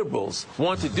white liberals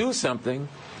want to do something,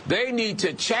 they need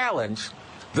to challenge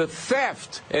the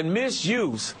theft and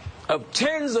misuse of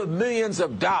tens of millions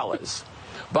of dollars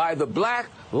by the Black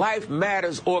Lives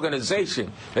Matters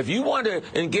organization. If you want to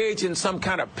engage in some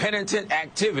kind of penitent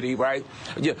activity, right,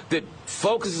 that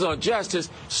focuses on justice,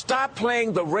 stop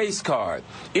playing the race card.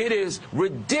 It is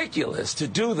ridiculous to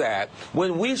do that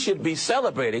when we should be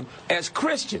celebrating as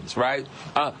Christians, right?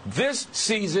 This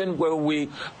season where we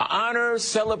honor,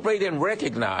 celebrate, and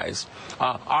recognize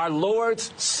our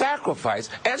Lord's sacrifice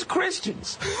as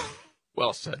Christians.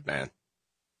 Well said, man.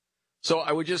 So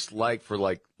I would just like for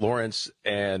Lawrence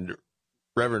and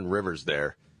Reverend Rivers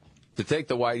there to take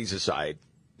the whiteys aside.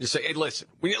 Just say, hey, listen,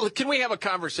 can we have a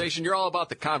conversation? You're all about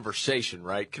the conversation,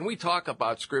 right? Can we talk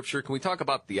about Scripture? Can we talk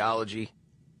about theology?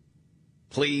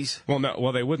 Please? Well, no.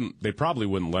 Well, they probably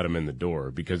wouldn't let them in the door,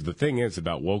 because the thing is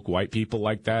about woke white people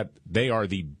like that, they are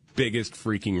the biggest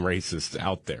freaking racists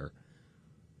out there.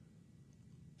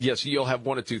 Yes, you'll have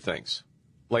one of two things.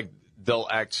 Like, they'll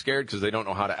act scared because they don't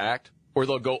know how to act. Or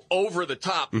they'll go over the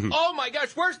top. Mm-hmm. Oh, my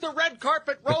gosh, where's the red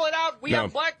carpet? Roll it out. We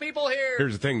have black people here.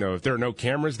 Here's the thing, though. If there are no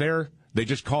cameras there, they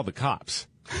just call the cops.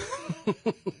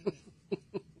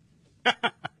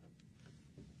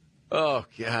 Oh,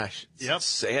 gosh. It's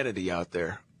sanity out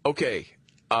there. Okay.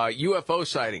 UFO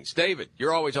sightings. David,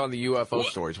 you're always on the UFO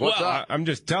stories. What's up? I'm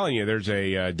just telling you, there's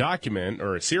a document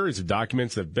or a series of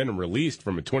documents that have been released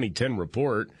from a 2010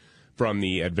 report from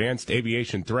the Advanced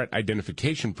Aviation Threat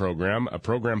Identification Program, a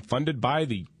program funded by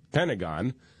the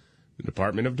Pentagon, the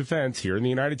Department of Defense here in the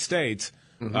United States.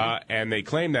 And they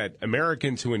claim that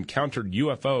Americans who encountered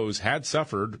UFOs had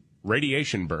suffered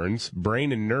radiation burns,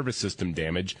 brain and nervous system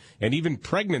damage, and even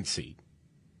pregnancy.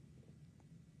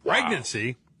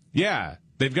 Pregnancy? Yeah.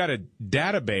 They've got a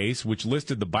database which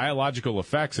listed the biological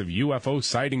effects of UFO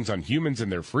sightings on humans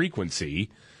and their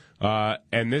frequency.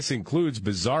 And this includes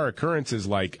bizarre occurrences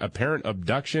like apparent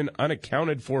abduction,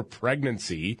 unaccounted for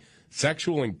pregnancy,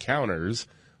 sexual encounters,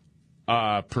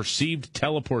 perceived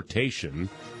teleportation.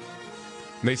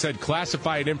 And they said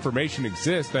classified information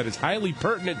exists that is highly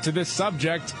pertinent to this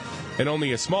subject, and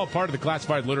only a small part of the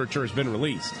classified literature has been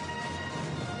released.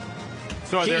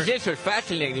 So Geez, this is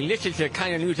fascinating. This is the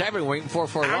kind of news I've been waiting for a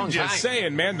long time. I'm just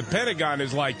saying, man, the Pentagon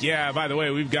is like, yeah, by the way,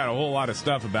 we've got a whole lot of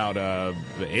stuff about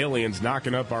the aliens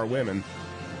knocking up our women.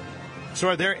 So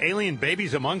are there alien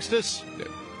babies amongst us?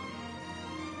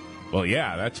 Well,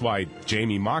 yeah, that's why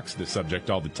Jamie mocks the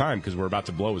subject all the time, because we're about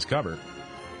to blow his cover.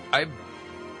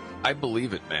 I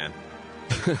believe it, man.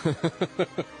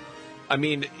 I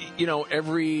mean, you know,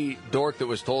 every dork that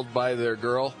was told by their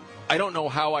girl, I don't know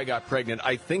how I got pregnant.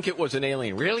 I think it was an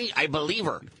alien. Really? I believe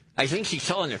her. I think she's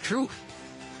telling the truth.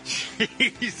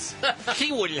 Jeez.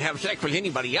 She wouldn't have sex with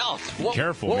anybody else.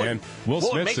 Careful, man. Will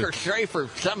What would Smith's make her stray for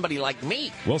somebody like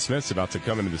me? Will Smith's about to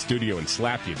come into the studio and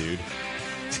slap you, dude.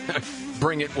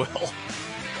 Bring it, Will.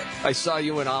 I saw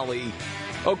you in Ali.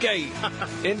 Okay,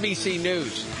 NBC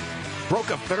News. Broke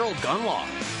a federal gun law.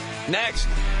 Next.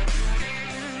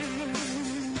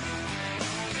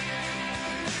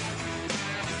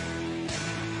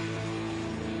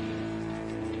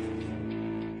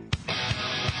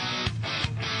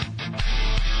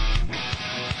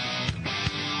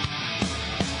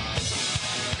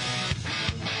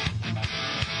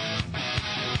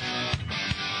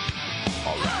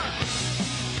 All right.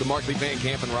 The Markley, Van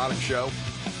Camp, and Robbins Show.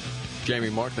 Jamie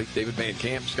Markley, David Van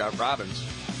Camp, Scott Robbins.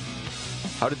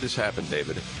 How did this happen,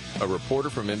 David? A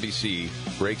reporter from NBC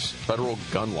breaks federal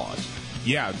gun laws.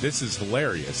 Yeah, this is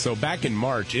hilarious. So back in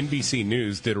March, NBC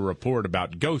News did a report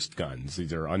about ghost guns.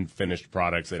 These are unfinished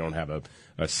products. They don't have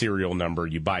a serial number.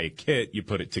 You buy a kit, you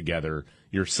put it together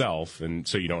yourself, and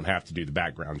so you don't have to do the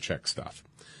background check stuff.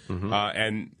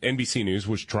 And NBC News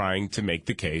was trying to make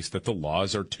the case that the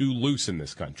laws are too loose in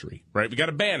this country, right? We got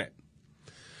to ban it.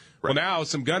 Well, now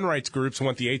some gun rights groups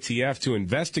want the ATF to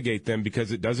investigate them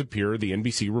because it does appear the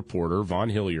NBC reporter, Von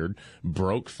Hilliard,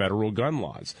 broke federal gun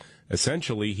laws.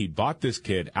 Essentially, he bought this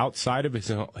kid outside of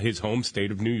his home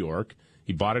state of New York.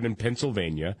 He bought it in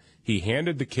Pennsylvania. He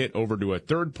handed the kit over to a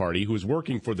third party who was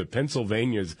working for the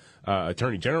Pennsylvania's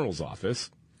Attorney General's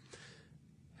office.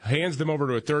 Hands them over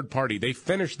to a third party. They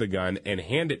finish the gun and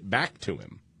hand it back to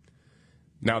him.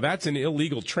 Now, that's an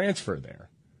illegal transfer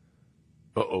there.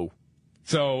 Uh-oh.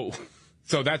 So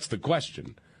that's the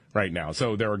question right now.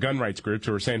 So there are gun rights groups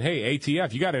who are saying, hey,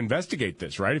 ATF, you got to investigate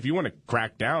this, right? If you want to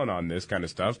crack down on this kind of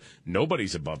stuff,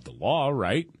 nobody's above the law,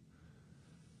 right?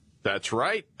 That's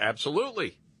right.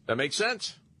 Absolutely. That makes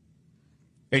sense.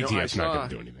 ATF's not going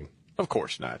to do anything. Of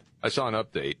course not. I saw an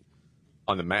update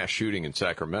on the mass shooting in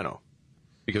Sacramento.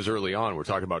 Because early on, we're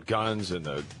talking about guns and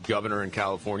the governor in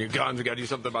California. Guns, we got to do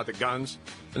something about the guns.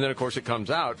 And then, of course, it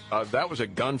comes out that was a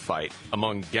gunfight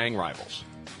among gang rivals,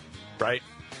 right?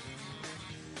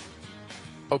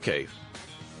 Okay,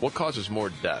 what causes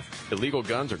more death, illegal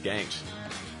guns or gangs?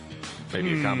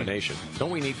 Maybe a combination.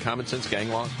 Don't we need common sense gang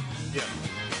laws? Yeah.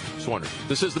 Just wondering.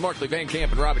 This is the Markley, Van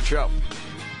Camp, and Robbins Show.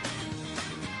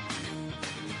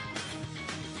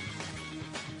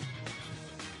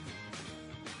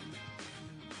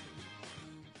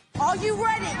 Are you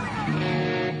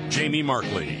ready? Jamie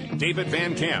Markley, David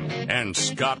Van Camp, and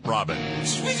Scott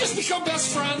Robbins. We just become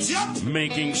best friends. Yep.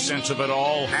 Making sense of it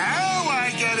all. Now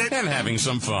I get it. And having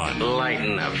some fun.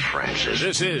 Lighten up, Francis.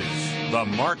 This is the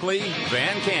Markley,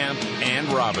 Van Camp, and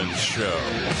Robbins Show.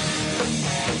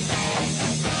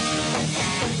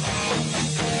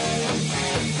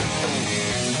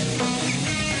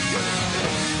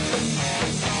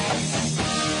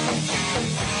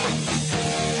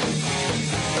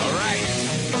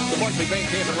 Markley, Van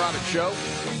Camp, and Robbins Show.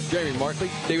 Jamie Markley,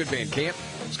 David Van Camp,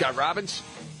 Scott Robbins.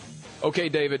 Okay,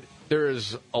 David, there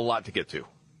is a lot to get to.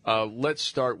 Let's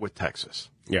start with Texas.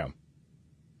 Yeah.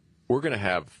 We're going to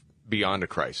have beyond a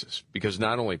crisis because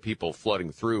not only people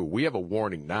flooding through, we have a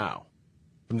warning now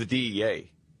from the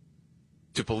DEA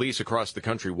to police across the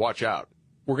country. Watch out.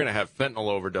 We're going to have fentanyl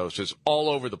overdoses all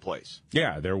over the place.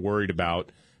 Yeah, they're worried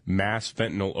about mass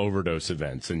fentanyl overdose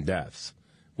events and deaths,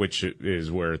 which is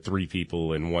where 3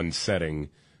 people in one setting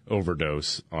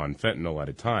overdose on fentanyl at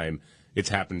a time. It's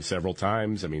happened several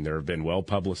times. I mean, there have been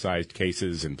well-publicized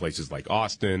cases in places like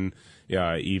Austin,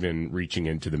 even reaching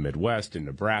into the Midwest in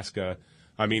Nebraska.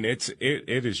 I mean, it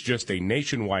is just a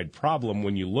nationwide problem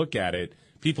when you look at it.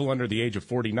 People under the age of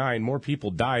 49, more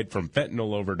people died from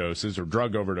fentanyl overdoses or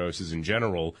drug overdoses in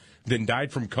general than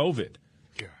died from COVID.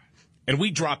 God. And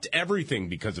we dropped everything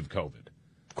because of COVID.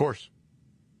 Of course.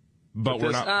 But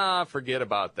we're not. Forget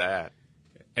about that.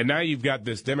 And now you've got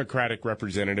this Democratic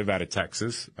representative out of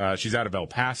Texas. She's out of El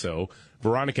Paso,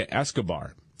 Veronica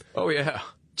Escobar. Oh, yeah.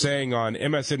 Saying on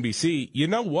MSNBC, you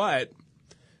know what?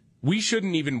 We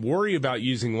shouldn't even worry about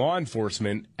using law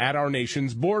enforcement at our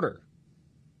nation's border.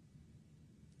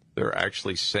 They're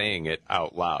actually saying it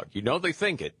out loud. You know they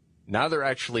think it. Now they're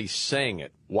actually saying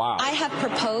it. Wow. I have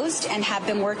proposed and have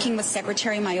been working with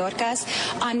Secretary Mayorkas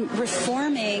on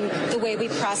reforming the way we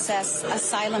process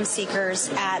asylum seekers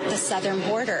at the southern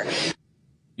border.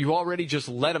 You already just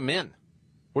let them in.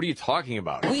 What are you talking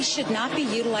about? We should not be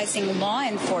utilizing law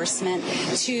enforcement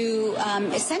to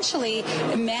essentially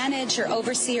manage or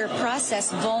oversee or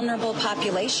process vulnerable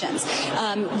populations.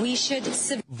 We should...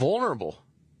 Vulnerable?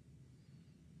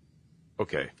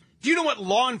 Okay. Do you know what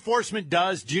law enforcement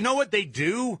does? Do you know what they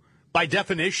do by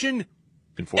definition?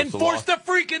 Enforce the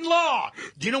freaking law.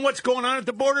 Do you know what's going on at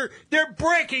the border? They're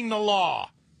breaking the law.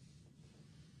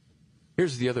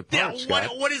 Here's the other part,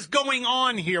 Scott. What is going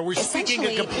on here? We're speaking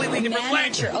a completely different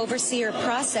language. Manage or oversee or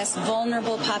process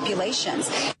vulnerable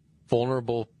populations.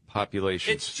 Vulnerable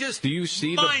populations. It's just Do you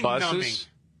see the mind-numbing. buses?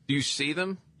 Do you see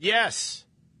them? Yes.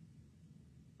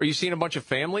 Are you seeing a bunch of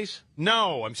families?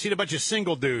 No, I'm seeing a bunch of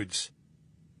single dudes.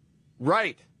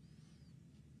 Right.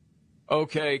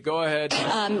 Okay, go ahead.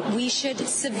 We should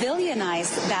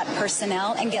civilianize that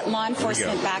personnel and get law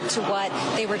enforcement back to what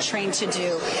they were trained to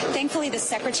do. Thankfully, the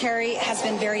Secretary has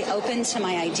been very open to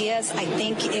my ideas. I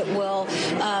think it will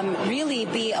really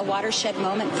be a watershed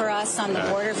moment for us on the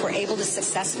border if we're able to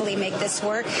successfully make this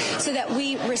work so that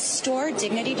we restore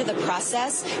dignity to the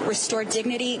process, restore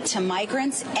dignity to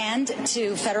migrants and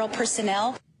to federal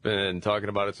personnel. Been talking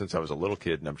about it since I was a little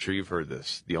kid, and I'm sure you've heard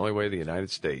this. The only way the United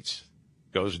States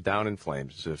goes down in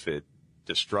flames is if it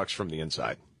destructs from the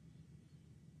inside.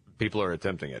 People are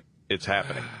attempting it. It's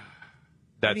happening.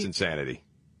 That's insanity.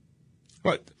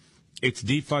 What? It's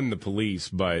defund the police,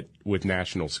 but with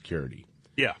national security.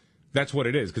 Yeah. That's what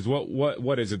it is. Because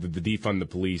what is it that the defund the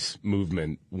police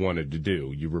movement wanted to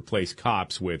do? You replace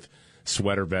cops with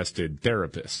sweater-vested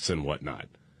therapists and whatnot.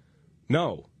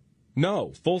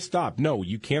 No, full stop. No,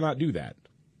 you cannot do that.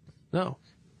 No.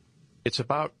 It's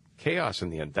about chaos in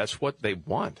the end. That's what they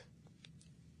want.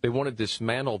 They want to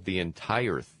dismantle the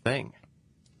entire thing.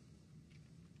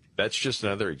 That's just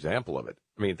another example of it.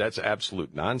 I mean, that's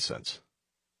absolute nonsense.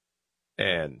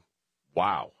 And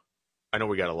wow. I know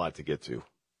we got a lot to get to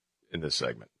in this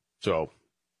segment. So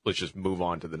let's just move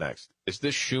on to the next. Is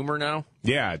this Schumer now?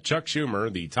 Yeah, Chuck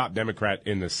Schumer, the top Democrat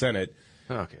in the Senate,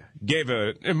 gave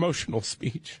an emotional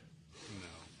speech.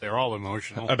 They're all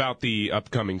emotional. About the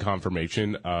upcoming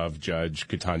confirmation of Judge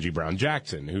Ketanji Brown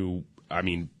Jackson, who, I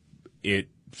mean, it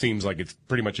seems like it's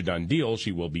pretty much a done deal.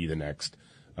 She will be the next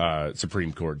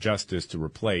Supreme Court justice to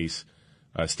replace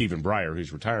Stephen Breyer,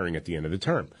 who's retiring at the end of the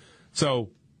term. So,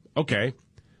 okay.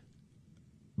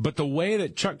 But the way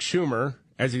that Chuck Schumer,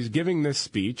 as he's giving this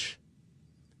speech,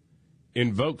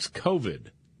 invokes COVID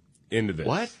into this.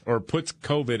 What? Or puts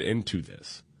COVID into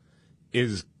this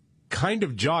is kind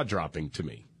of jaw-dropping to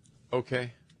me.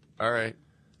 Okay. All right.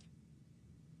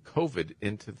 COVID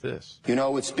into this. You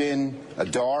know, it's been a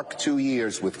dark 2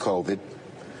 years with COVID.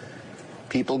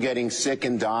 People getting sick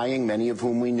and dying, many of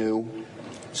whom we knew.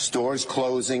 Stores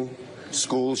closing,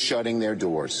 schools shutting their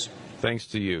doors. Thanks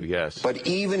to you, yes. But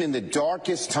even in the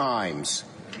darkest times,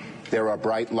 there are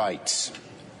bright lights.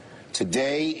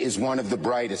 Today is one of the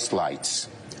brightest lights.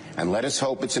 And let us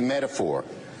hope it's a metaphor,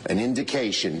 an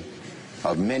indication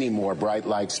of many more bright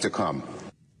lights to come.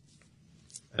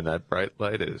 And that bright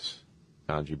light is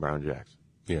Ketanji Brown Jackson.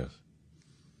 Yes.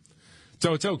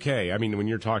 So it's okay. I mean, when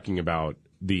you're talking about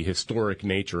the historic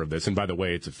nature of this, and by the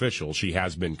way, it's official. She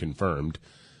has been confirmed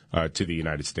to the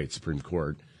United States Supreme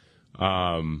Court.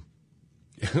 When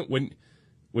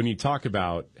you talk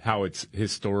about how it's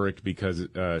historic because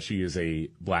she is a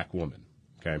black woman,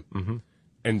 okay? Mm-hmm.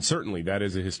 And certainly that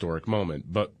is a historic moment.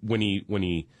 But when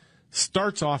he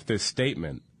starts off this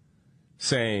statement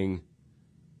saying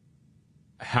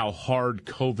how hard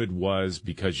COVID was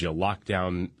because you locked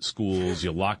down schools,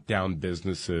 you locked down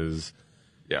businesses.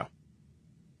 Yeah.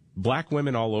 Black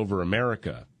women all over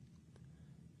America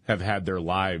have had their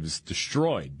lives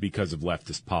destroyed because of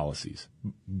leftist policies,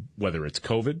 whether it's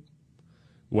COVID,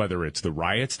 whether it's the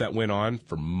riots that went on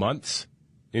for months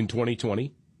in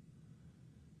 2020?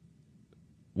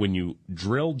 When you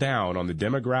drill down on the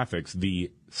demographics,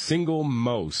 the single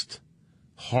most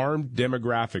harmed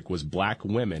demographic was black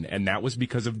women, and that was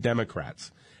because of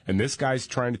Democrats. And this guy's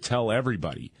trying to tell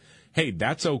everybody, hey,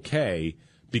 that's okay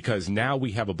because now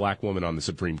we have a black woman on the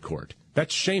Supreme Court.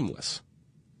 That's shameless.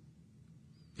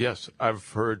 Yes, I've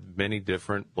heard many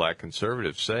different black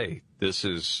conservatives say this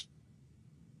is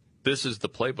the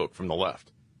playbook from the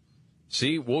left.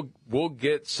 See, we'll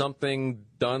get something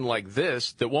done like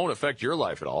this that won't affect your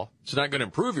life at all. It's not going to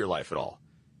improve your life at all.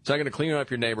 It's not going to clean up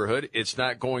your neighborhood. It's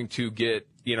not going to get,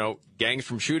 gangs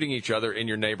from shooting each other in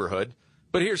your neighborhood.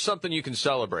 But here's something you can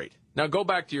celebrate. Now go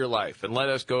back to your life and let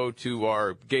us go to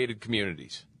our gated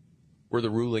communities. We're the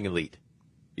ruling elite.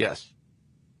 Yes.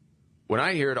 When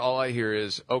I hear it, all I hear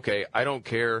is, okay, I don't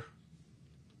care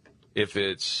if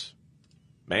it's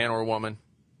man or woman.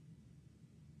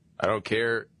 I don't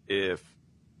care if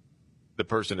the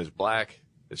person is black,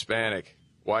 Hispanic,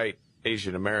 white,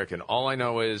 Asian American. All I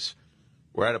know is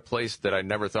we're at a place that I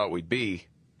never thought we'd be.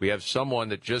 We have someone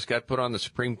that just got put on the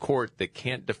Supreme Court that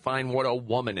can't define what a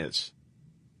woman is.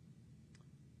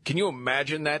 Can you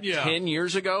imagine that 10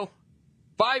 years ago?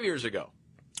 5 years ago?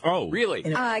 Oh. Really?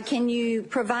 Can you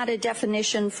provide a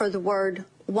definition for the word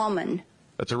woman?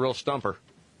 That's a real stumper.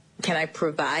 Can I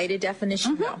provide a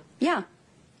definition? Mm-hmm. No. Yeah.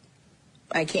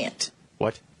 I can't.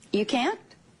 What? You can't?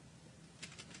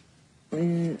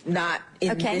 Not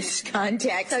in this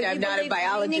context. So I'm not a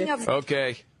biologist.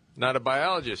 Okay, not a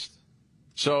biologist.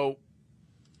 So,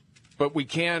 but we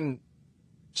can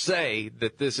say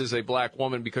that this is a black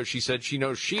woman because she said she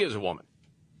knows she is a woman.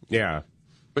 Yeah.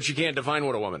 But she can't define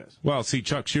what a woman is. Well, see,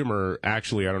 Chuck Schumer,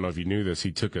 actually, I don't know if you knew this,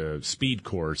 he took a speed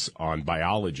course on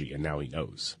biology, and now he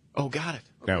knows. Oh, got it.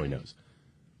 Okay. Now he knows.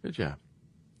 Good job.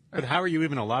 But how are you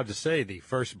even allowed to say the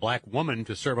first black woman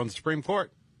to serve on the Supreme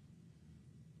Court?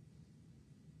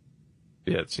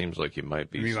 Yeah, it seems like you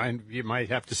might be. You might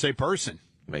have to say person.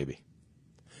 Maybe.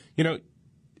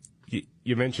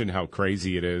 You mentioned how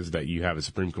crazy it is that you have a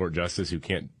Supreme Court justice who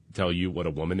can't tell you what a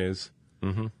woman is.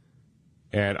 Mm-hmm.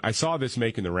 And I saw this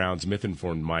making the rounds.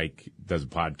 Myth-Informed Mike does a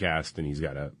podcast, and he's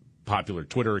got a popular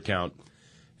Twitter account.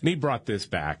 And he brought this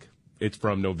back. It's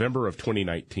from November of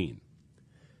 2019.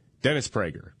 Dennis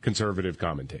Prager, conservative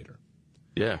commentator.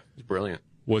 Yeah, he's brilliant.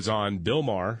 Was on Bill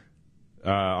Maher,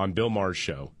 on Bill Maher's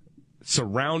show,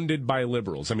 surrounded by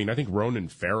liberals. I mean, I think Ronan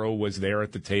Farrow was there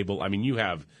at the table. I mean, you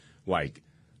have, like,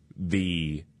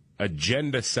 the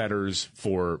agenda setters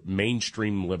for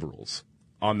mainstream liberals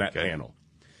on that panel.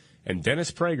 And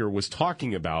Dennis Prager was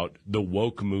talking about the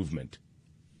woke movement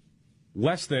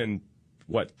less than,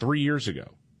 3 years ago?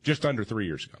 Just under 3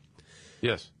 years ago.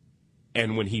 Yes.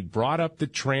 And when he brought up the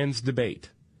trans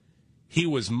debate, he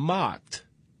was mocked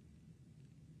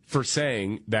for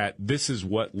saying that this is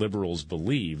what liberals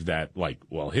believe, that,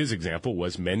 his example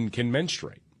was men can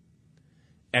menstruate.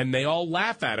 And they all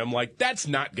laugh at him like, that's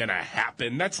not going to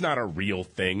happen. That's not a real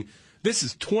thing. This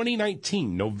is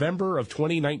 2019, November of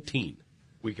 2019.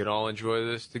 We can all enjoy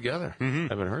this together. Mm-hmm.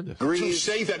 Haven't heard this. To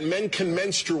say that men can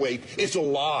menstruate is a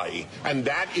lie, and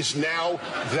that is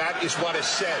what is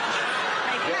said.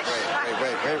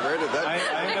 Wait, where did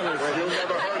that? You never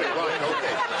heard it, right?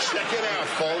 Okay, check it out,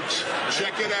 folks.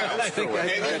 Check it out.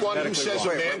 Anyone who says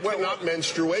a man cannot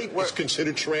menstruate is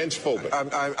considered transphobic.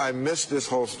 I missed this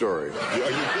whole story. You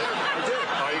did? I did.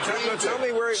 Tell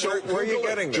me where are you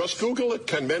getting this? Just Google it.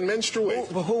 Can men menstruate?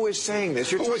 Who is saying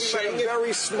this? You're talking about a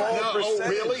very small percentage. Oh,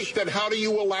 really? Then how do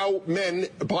you allow men,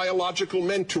 biological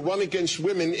men, to run against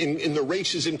women in the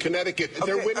races in Connecticut?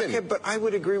 They're women. Okay, but I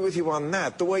would agree with you on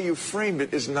that. The way you framed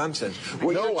it is nonsense. I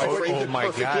framed it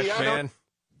perfectly out. Man.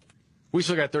 We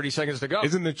still got 30 seconds to go.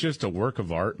 Isn't it just a work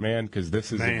of art, man? Because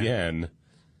this is, again,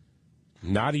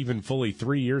 not even fully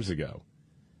 3 years ago.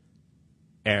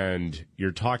 And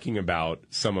you're talking about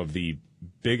some of the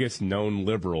biggest known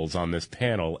liberals on this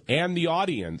panel and the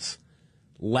audience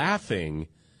laughing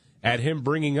at him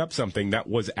bringing up something that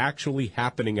was actually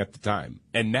happening at the time.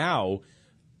 And now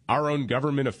our own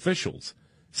government officials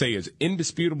say is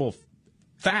indisputable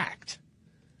fact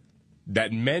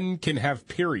that men can have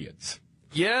periods.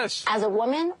 Yes. As a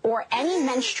woman or any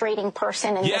menstruating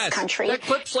person in this country. That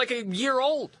clip's like a year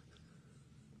old.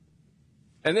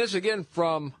 And this again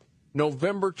from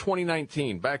November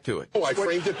 2019. Back to it. Oh, I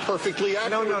framed it perfectly out.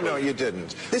 No, you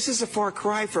didn't. This is a far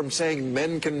cry from saying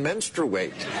men can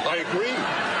menstruate. I agree.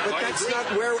 But that's not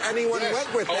where anyone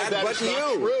went with that, but is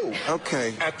not true.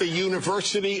 Okay. At the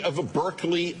University of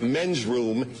Berkeley men's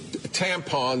room,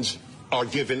 tampons are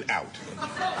given out.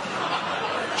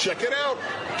 Check it out.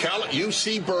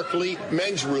 UC Berkeley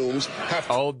men's rooms have...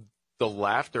 Oh, the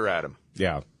laughter at him.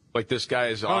 Yeah. Like this guy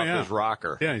is off his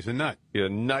rocker. Yeah, he's a nut. He's a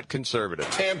nut conservative.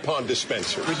 Tampon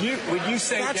dispenser. Would you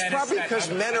say That's Dennis, probably that- because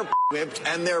men are whipped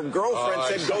and their girlfriend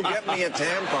said, go get me a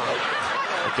tampon.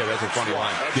 Okay, that's a funny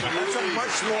line. That's a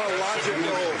much more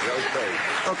logical.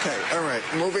 Okay, all right.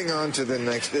 Moving on to the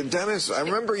next. Dennis, I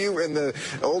remember you in the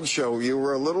old show. You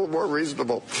were a little more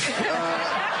reasonable.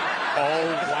 Oh,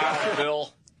 wow,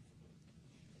 Bill.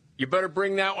 You better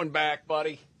bring that one back,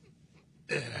 buddy.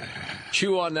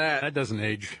 Chew on that. That doesn't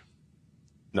age.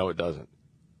 No, it doesn't.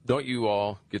 Don't you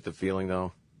all get the feeling,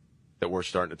 though, that we're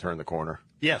starting to turn the corner?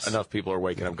 Yes. Enough people are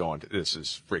waking up going, this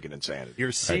is freaking insanity.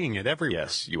 You're seeing it everywhere.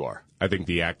 Yes, you are. I think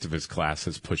the activist class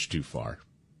has pushed too far.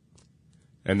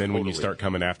 And then when you start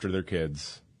coming after their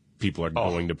kids, people are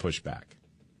going to push back.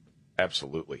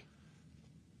 Absolutely.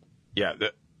 Yeah,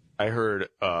 I heard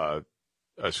a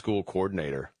school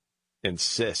coordinator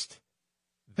insist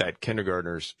that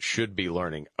kindergartners should be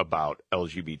learning about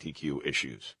LGBTQ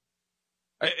issues.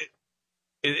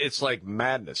 It's like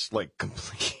madness, like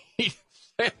complete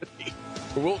insanity.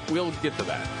 We'll get to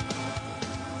that.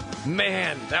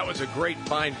 Man, that was a great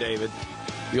find, David.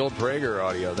 The old Prager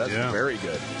audio. That's very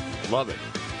good. Love it.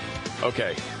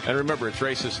 Okay. And remember, it's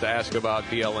racist to ask about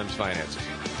BLM's finances.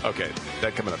 Okay.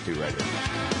 That coming up too right here.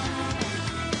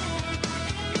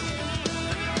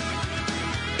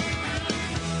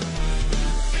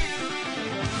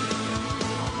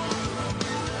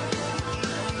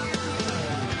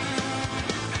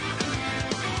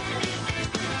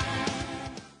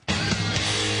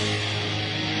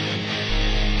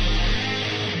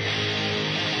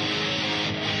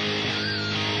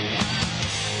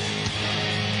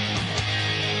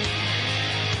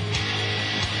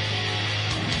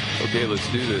 Okay,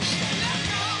 let's do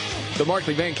this. The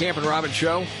Markley, Van Camp, and Robbins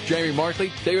Show. Jamie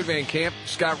Markley, David Van Camp,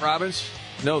 Scott Robbins.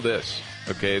 Know this,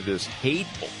 okay? This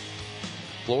hateful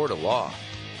Florida law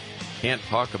can't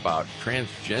talk about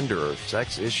transgender or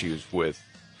sex issues with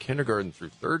kindergarten through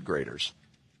third graders.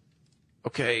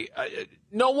 Okay,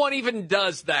 no one even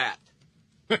does that.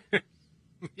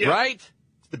 Right?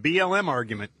 It's the BLM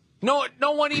argument. No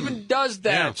one even does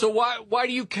that. Yeah. So why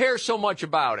do you care so much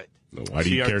about it? Why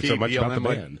do you care so much about the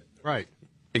BLM, man? Right.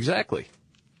 Exactly.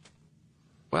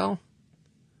 Well,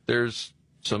 there's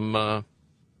some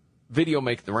video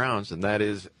making the rounds, and that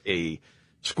is a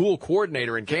school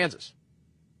coordinator in Kansas.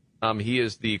 He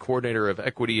is the coordinator of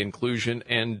equity, inclusion,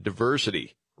 and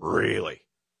diversity. Really?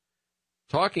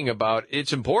 Talking about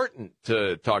it's important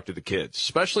to talk to the kids,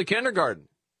 especially kindergarten,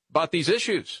 about these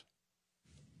issues.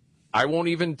 I won't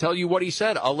even tell you what he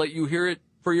said. I'll let you hear it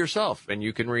for yourself, and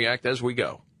you can react as we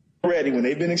go. Ready when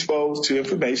they've been exposed to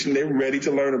information, they're ready to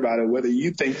learn about it, whether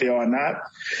you think they are or not.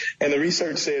 And the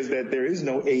research says that there is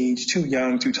no age too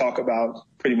young to talk about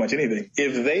pretty much anything.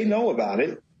 If they know about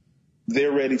it,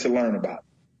 they're ready to learn about it.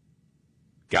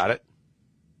 Got it?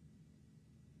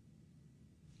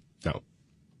 No.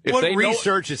 What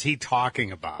research is he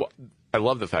talking about? Well, I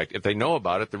love the fact if they know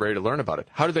about it, they're ready to learn about it.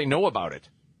 How do they know about it?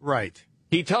 Right.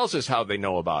 He tells us how they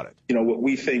know about it. You know, what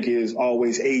we think is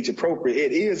always age appropriate.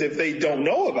 It is if they don't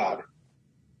know about it.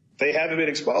 If they haven't been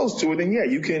exposed to it, then yeah,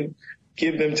 you can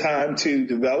give them time to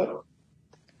develop.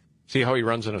 See how he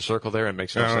runs in a circle there? It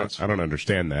makes no sense. I don't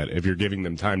understand that. If you're giving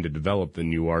them time to develop,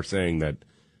 then you are saying that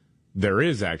there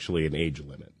is actually an age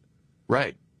limit.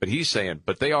 Right. But he's saying,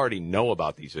 but they already know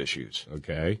about these issues.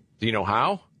 Okay. Do you know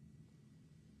how?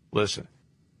 Listen.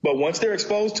 But once they're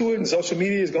exposed to it, and social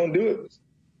media is going to do it,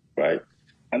 right?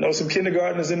 I know some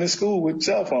kindergartners in this school with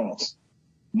cell phones.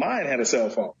 Mine had a cell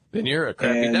phone. Then you're a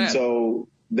crappy dad. And so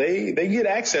they get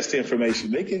access to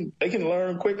information. They can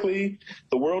learn quickly.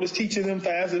 The world is teaching them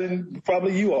faster than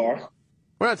probably you are.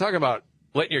 We're not talking about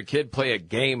letting your kid play a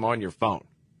game on your phone.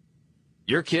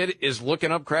 Your kid is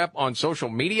looking up crap on social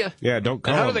media? Yeah, don't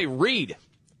call them. How them. do they read?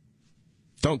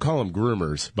 Don't call them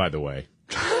groomers, by the way.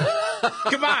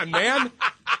 Come on, man.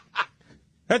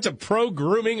 That's a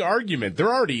pro-grooming argument. They're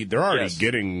already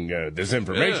getting this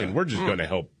information. Yeah. We're just going to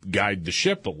help guide the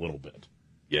ship a little bit.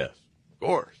 Yes, of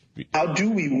course. How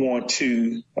do we want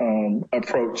to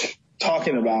approach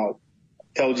talking about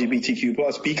LGBTQ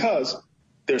plus? Because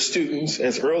there's students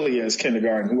as early as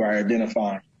kindergarten who are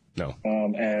identifying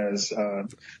as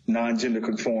non-gender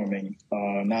conforming,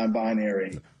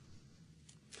 non-binary.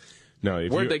 No,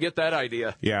 where'd they get that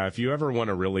idea? Yeah, if you ever want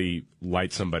to really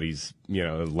light somebody's,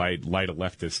 light a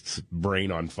leftist's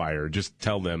brain on fire, just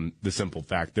tell them the simple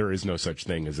fact: there is no such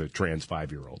thing as a trans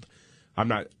 5-year-old. I'm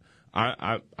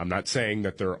not saying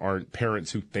that there aren't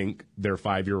parents who think their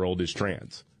 5-year-old is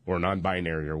trans or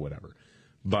non-binary or whatever,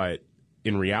 but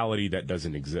in reality, that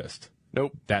doesn't exist.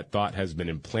 Nope. That thought has been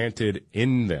implanted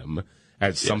in them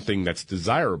as something that's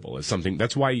desirable, as something.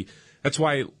 That's why That's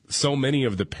why so many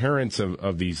of the parents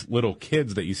of these little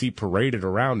kids that you see paraded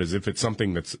around as if it's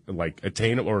something that's like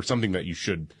attainable or something that you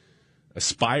should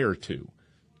aspire to.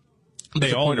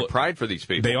 It's a point of pride for these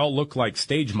people. They all look like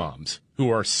stage moms who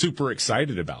are super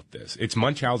excited about this. It's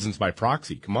Munchausen's by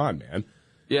proxy. Come on, man.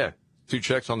 Yeah, 2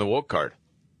 checks on the woke card.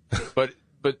 But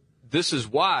this is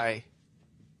why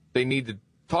they need to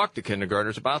talk to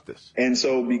kindergartners about this. And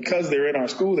so because they're in our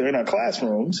school, they're in our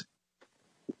classrooms,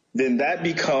 then that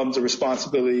becomes a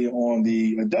responsibility on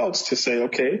the adults to say,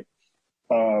 okay,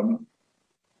 I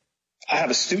have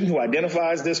a student who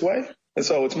identifies this way. And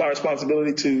so it's my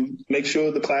responsibility to make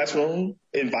sure the classroom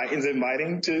is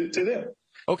inviting to them.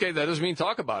 Okay, that doesn't mean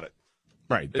talk about it.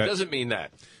 Right. It doesn't mean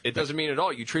that. It doesn't mean at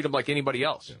all. You treat them like anybody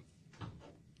else.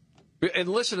 Yeah. And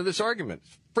listen to this argument.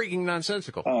 It's freaking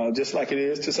nonsensical. Just like it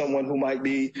is to someone who might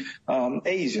be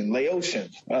Asian, Laotian,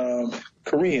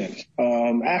 Korean,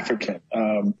 African,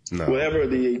 whatever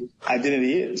the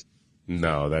identity is.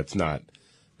 No, that's not.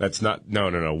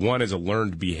 No. One is a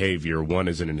learned behavior. One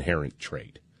is an inherent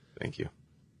trait. Thank you.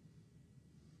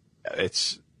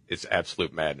 It's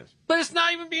absolute madness. But it's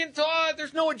not even being taught.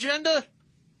 There's no agenda.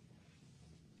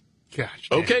 Gosh.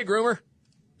 Okay, groomer.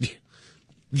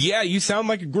 Yeah, you sound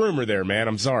like a groomer there, man.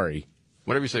 I'm sorry.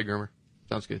 Whatever you say, groomer.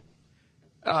 Sounds good.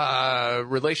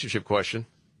 Relationship question.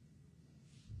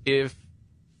 If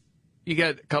you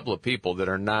got a couple of people that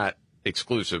are not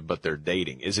exclusive, but they're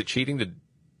dating, is it cheating to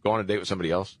go on a date with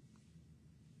somebody else?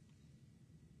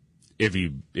 If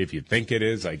you think it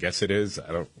is, I guess it is.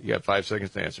 I don't. You got 5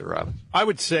 seconds to answer, Robin. I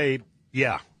would say,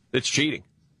 yeah. It's cheating.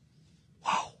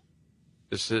 Wow.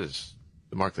 This is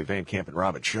the Markley, Van Camp, and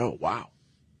Robin show. Wow.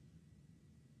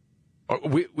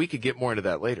 We could get more into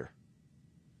that later.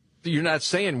 You're not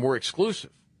saying we're exclusive.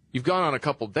 You've gone on a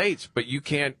couple dates, but you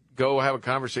can't go have a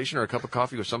conversation or a cup of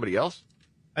coffee with somebody else?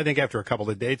 I think after a couple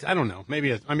of dates, I don't know.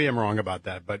 Maybe I'm wrong about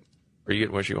that, but... Are you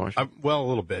getting wishy-washy? Well, a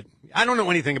little bit. I don't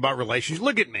know anything about relationships.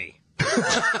 Look at me.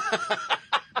 What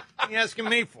are you asking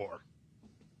me for?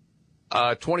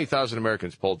 20,000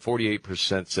 Americans polled.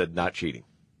 48% said not cheating.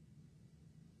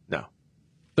 No.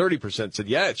 30% said,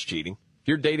 yeah, it's cheating. If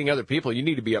you're dating other people, you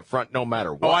need to be upfront no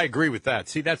matter what. Oh, I agree with that.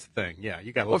 See, that's the thing. Yeah,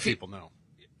 you got to let people know.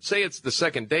 Say it's the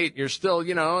second date, you're still,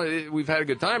 we've had a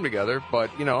good time together,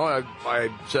 but, I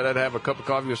said I'd have a cup of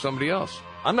coffee with somebody else.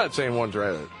 I'm not saying one's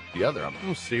right or the other.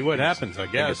 We'll see what happens, I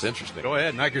guess. It's interesting. Go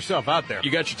ahead, knock yourself out there.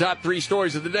 You got your top 3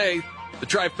 stories of the day. The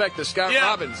trifecta, Scott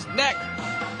Robbins. Next.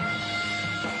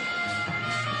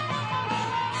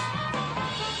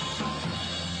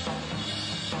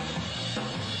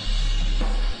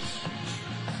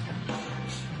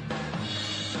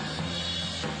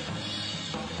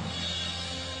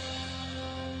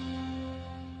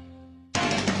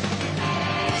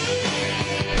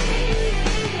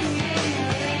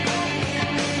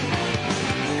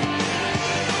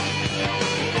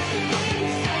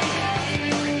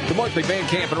 Markley, Van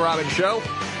Camp, and Robin Show.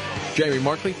 Jamie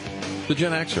Markley, the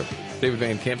Gen Xer. David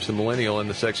Van Camp's the Millennial, and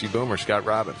the Sexy Boomer, Scott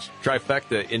Robbins.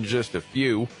 Trifecta in just a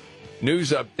few.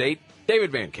 News update,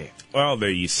 David Van Camp. Well,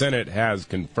 the Senate has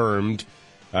confirmed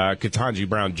Ketanji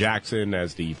Brown Jackson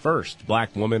as the first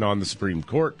black woman on the Supreme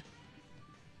Court.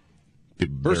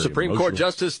 First Supreme Court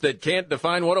justice that can't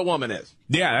define what a woman is.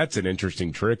 Yeah, that's an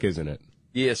interesting trick, isn't it?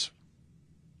 Yes.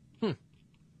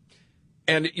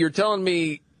 And you're telling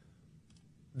me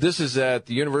this is at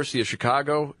the University of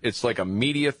Chicago. It's like a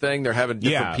media thing. They're having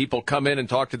different people come in and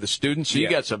talk to the students. So you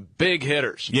got some big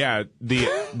hitters. Yeah, the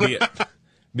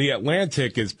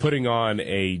Atlantic is putting on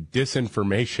a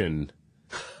disinformation.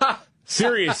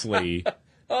 Seriously.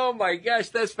 Oh my gosh,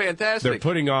 that's fantastic. They're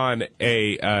putting on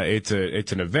it's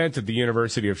an event at the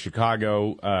University of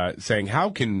Chicago saying how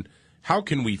can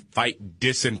we fight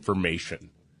disinformation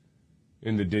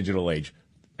in the digital age?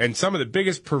 And some of the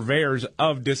biggest purveyors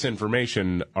of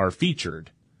disinformation are featured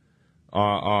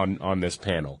on this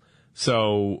panel.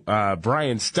 So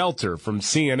Brian Stelter from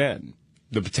CNN,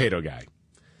 the potato guy,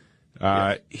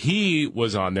 he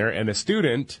was on there, and a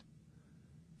student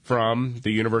from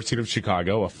the University of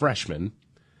Chicago, a freshman,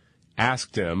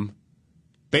 asked him,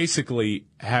 basically,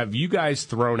 have you guys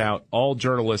thrown out all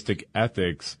journalistic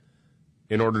ethics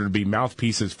in order to be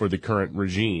mouthpieces for the current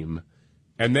regime?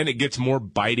 And then it gets more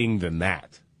biting than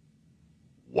that.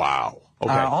 Wow.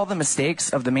 Okay. All the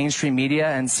mistakes of the mainstream media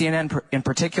and CNN in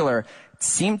particular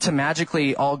seem to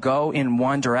magically all go in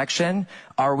one direction.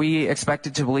 Are we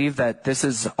expected to believe that this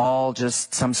is all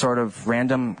just some sort of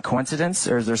random coincidence,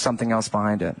 or is there something else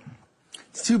behind it?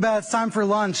 It's too bad. It's time for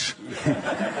lunch. You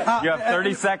have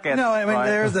 30 seconds. No, I mean,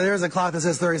 right? there's a clock that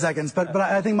says 30 seconds. But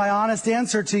I think my honest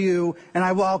answer to you, and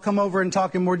I'll come over and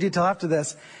talk in more detail after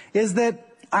this, is that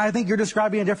I think you're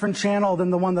describing a different channel than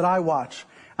the one that I watch.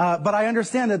 But I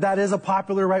understand that is a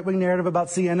popular right-wing narrative about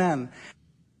CNN.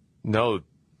 No.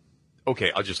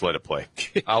 Okay, I'll just let it play.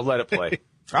 I'll let it play.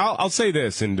 I'll say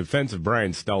this in defense of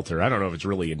Brian Stelter. I don't know if it's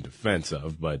really in defense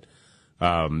of, but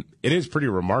it is pretty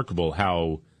remarkable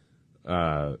how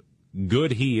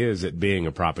good he is at being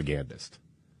a propagandist.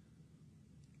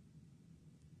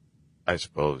 I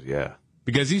suppose, yeah.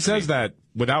 Because he says that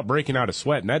without breaking out a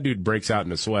sweat, and that dude breaks out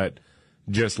in a sweat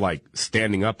just like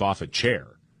standing up off a chair.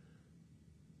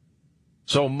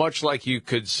 So much like you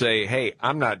could say, hey,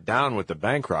 I'm not down with the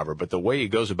bank robber, but the way he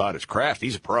goes about his craft,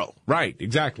 he's a pro. Right,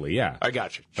 exactly, yeah. I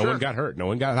got you. No one got hurt. No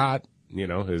one got hot.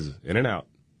 Is in and out.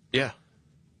 Yeah.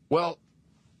 Well,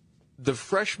 the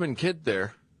freshman kid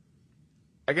there,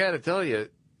 I got to tell you,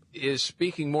 is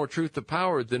speaking more truth to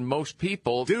power than most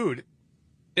people. Dude.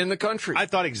 In the country. I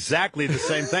thought exactly the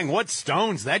same thing. What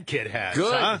stones that kid has.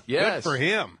 Good. Huh? Yes. Good for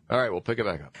him. All right, we'll pick it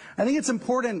back up. I think it's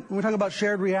important when we talk about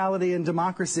shared reality and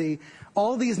democracy,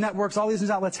 all these networks, all these news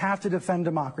outlets have to defend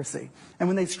democracy. And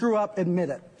when they screw up, admit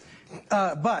it.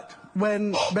 But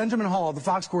when Benjamin Hall, the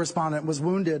Fox correspondent, was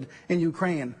wounded in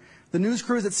Ukraine, the news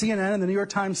crews at CNN and the New York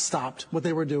Times stopped what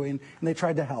they were doing, and they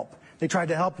tried to help. They tried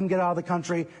to help him get out of the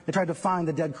country. They tried to find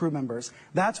the dead crew members.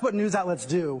 That's what news outlets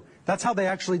do. That's how they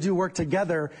actually do work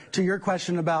together, to your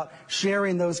question about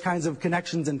sharing those kinds of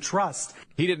connections and trust.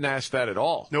 He didn't ask that at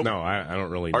all. Nope. No, I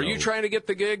don't really know. Are you trying to get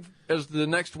the gig as the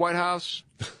next White House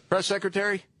press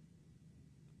secretary?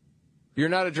 You're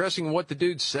not addressing what the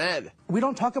dude said. We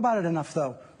don't talk about it enough,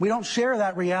 though. We don't share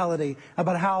that reality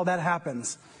about how that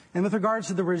happens. And with regards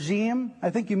to the regime,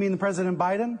 I think you mean President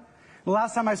Biden. The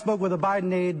last time I spoke with a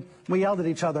Biden aide, we yelled at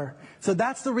each other. So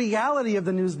that's the reality of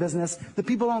the news business that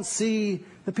people don't see,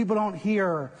 that people don't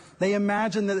hear. They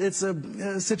imagine that it's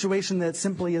a situation that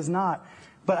simply is not.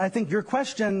 But I think your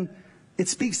question, it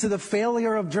speaks to the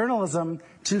failure of journalism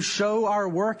to show our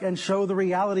work and show the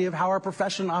reality of how our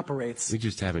profession operates. We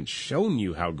just haven't shown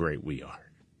you how great we are.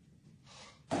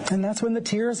 And that's when the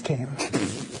tears came.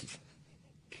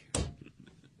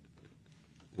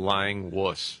 Lying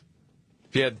wuss.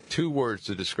 If you had 2 words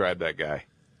to describe that guy, I'm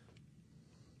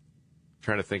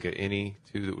trying to think of any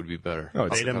 2 that would be better. Oh,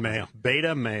 it's beta male.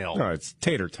 Beta male. No, it's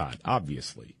tater tot,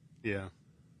 obviously. Yeah.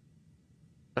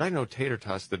 But I know tater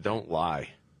tots that don't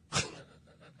lie.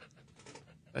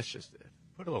 That's just it.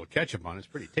 Put a little ketchup on it. It's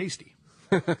pretty tasty.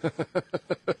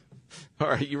 All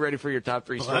right, you ready for your top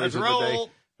 3 stories of the day?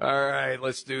 All right,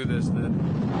 let's do this then.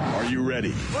 Are you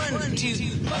ready? 1,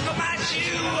 2, buckle my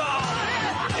shoe on.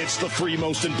 It's the 3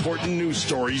 most important news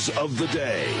stories of the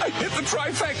day. I hit the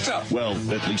trifecta. Well,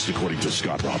 at least according to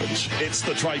Scott Robbins. It's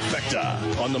the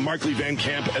trifecta on the Markley, Van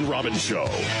Camp, and Robbins Show.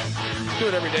 Do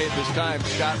it every day at this time.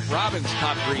 Scott Robbins'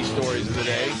 top 3 stories of the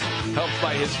day, helped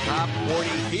by his top 40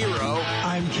 hero.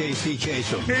 I'm Casey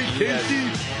Kasem. Hey,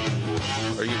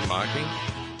 Casey. Are you mocking?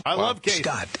 I love Casey.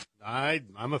 Scott.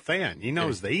 I'm a fan. He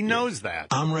knows that. He knows that.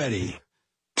 I'm ready.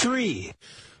 3.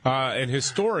 An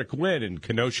historic win in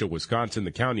Kenosha, Wisconsin.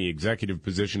 The county executive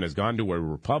position has gone to a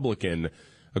Republican,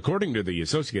 according to the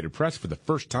Associated Press, for the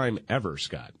first time ever,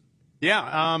 Scott.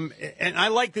 Yeah, and I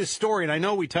like this story, and I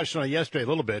know we touched on it yesterday a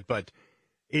little bit, but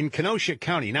in Kenosha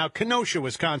County. Now, Kenosha,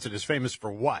 Wisconsin is famous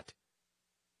for what?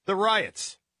 The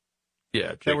riots.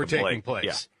 Yeah, that were taking place.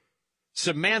 Yeah.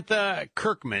 Samantha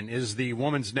Kirkman is the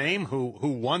woman's name who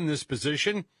won this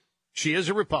position. She is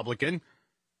a Republican.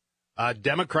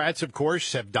 Democrats, of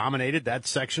course, have dominated that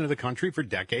section of the country for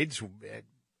decades.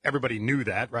 Everybody knew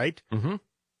that, right? Mm-hmm.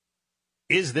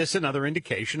 Is this another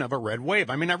indication of a red wave?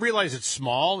 I mean, I realize it's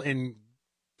small in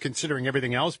considering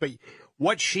everything else, but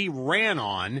what she ran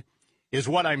on is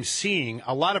what I'm seeing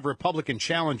a lot of Republican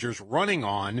challengers running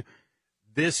on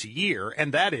this year,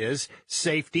 and that is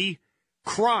safety,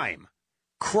 crime.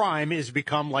 Crime has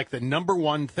become like the number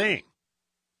one thing.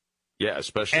 Yeah,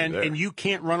 especially there. And you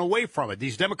can't run away from it.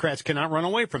 These Democrats cannot run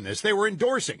away from this. They were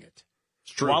endorsing it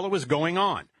while it was going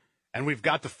on. And we've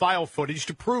got the file footage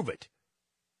to prove it.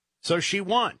 So she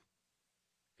won.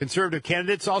 Conservative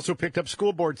candidates also picked up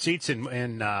school board seats in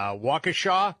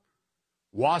Waukesha,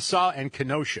 Wausau, and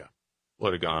Kenosha.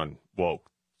 Would have gone woke,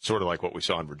 sort of like what we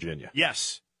saw in Virginia.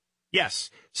 Yes.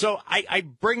 Yes. So I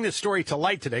bring this story to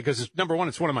light today because, number one,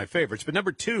 it's one of my favorites. But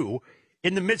number two,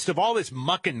 in the midst of all this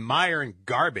muck and mire and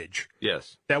garbage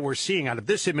that we're seeing out of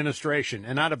this administration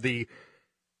and out of the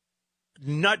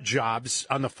nut jobs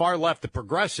on the far left, the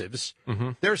progressives,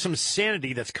 there's some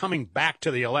sanity that's coming back to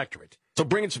the electorate. So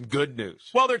bringing some good news.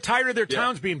 Well, they're tired of their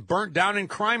towns being burnt down and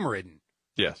crime-ridden.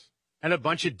 Yes. And a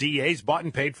bunch of DAs bought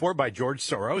and paid for by George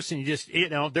Soros,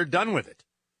 and they're done with it.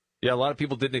 Yeah, a lot of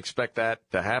people didn't expect that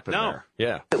to happen there.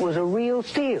 Yeah. It was a real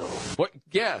steal. What?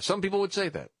 Yeah, some people would say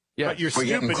that. Yeah. But you're We're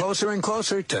stupid. getting closer and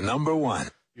closer to number one.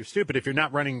 You're stupid if you're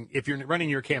not running. If you're running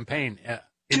your campaign, and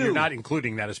you're not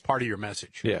including that as part of your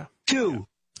message. Yeah. 2.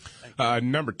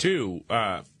 Number 2,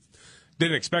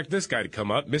 didn't expect this guy to come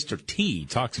up. Mr. T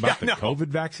talks about the COVID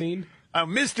vaccine.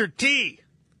 Mr. T.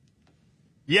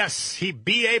 Yes, he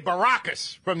B.A.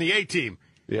 Baracus from the A-Team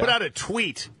put out a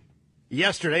tweet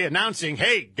yesterday announcing,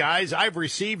 hey, guys, I've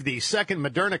received the second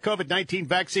Moderna COVID-19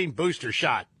 vaccine booster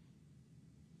shot.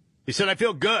 He said, I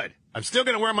feel good. I'm still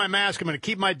going to wear my mask. I'm going to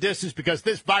keep my distance because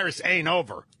this virus ain't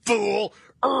over. Fool.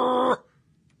 That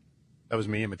was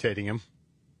me imitating him.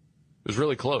 It was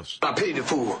really close. I paid the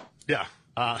fool. Yeah.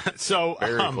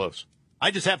 Very close.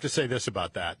 I just have to say this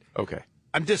about that. Okay.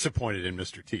 I'm disappointed in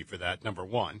Mr. T for that, number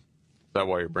one. Is that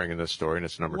why you're bringing this story and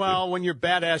it's number 2? Well, when your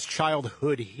badass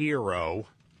childhood hero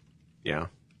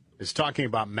is talking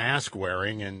about mask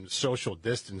wearing and social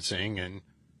distancing and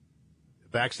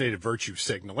vaccinated virtue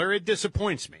signaler, it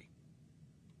disappoints me.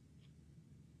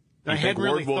 I think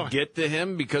word will get to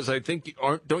him because I think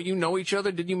don't you know each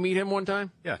other? Did you meet him one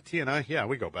time? Yeah, T and I. Yeah,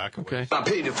 we go back. Okay. I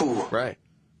paid the fool. Right.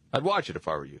 I'd watch it if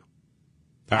I were you.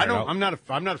 I'm not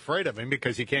afraid of him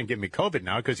because he can't give me COVID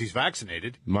now because he's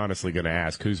vaccinated. I'm honestly going to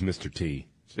ask, who's Mr. T?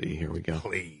 See, here we go.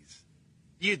 Please.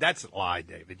 That's a lie,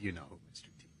 David. You know who Mr.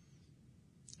 T.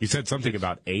 You said something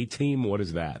about A-Team. What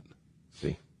is that?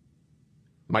 See.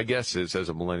 My guess is, as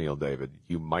a millennial, David,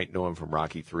 you might know him from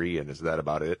Rocky III, and is that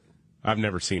about it? I've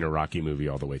never seen a Rocky movie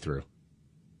all the way through.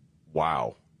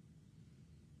 Wow.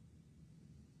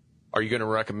 Are you going to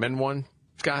recommend one,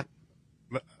 Scott?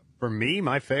 For me,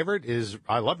 my favorite is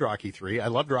I loved Rocky III. I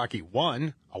loved Rocky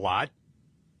I a lot.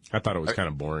 I thought it was kind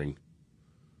of boring.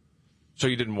 So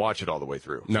you didn't watch it all the way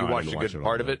through? No, you I watched didn't a watch good it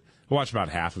part of it? I watched about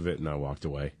half of it, and I walked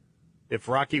away. If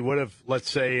Rocky would have,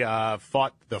 let's say,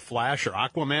 fought the Flash or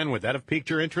Aquaman, would that have piqued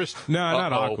your interest? No,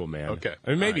 not Aquaman. Okay.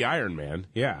 I mean, maybe Iron Man.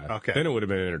 Yeah. Okay. Then it would have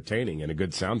been entertaining and a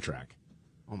good soundtrack.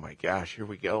 Oh, my gosh. Here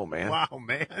we go, man. Wow,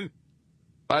 man.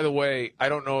 By the way, I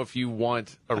don't know if you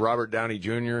want a Robert Downey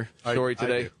Jr. story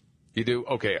today. I do. You do?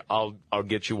 Okay. I'll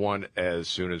get you one as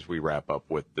soon as we wrap up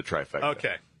with the trifecta.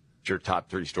 Okay. It's your top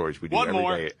 3 stories we do One every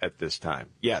more. day at this time.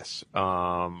 Yes.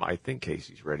 I think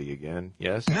Casey's ready again.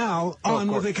 Yes? Now, on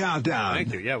with the countdown.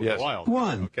 Thank you. Yeah, it was wild.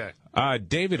 1. Okay.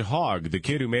 David Hogg, the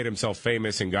kid who made himself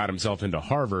famous and got himself into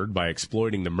Harvard by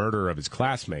exploiting the murder of his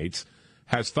classmates,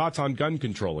 has thoughts on gun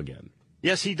control again.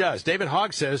 Yes, he does. David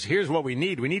Hogg says, here's what we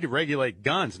need. We need to regulate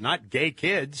guns, not gay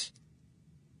kids.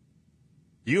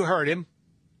 You heard him.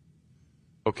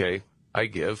 Okay. I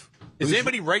give. Is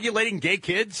anybody regulating gay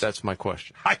kids? That's my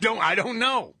question. I don't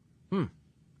know.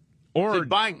 Or See,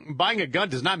 buying a gun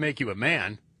does not make you a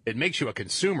man. It makes you a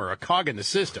consumer, a cog in the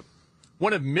system.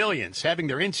 One of millions having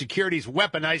their insecurities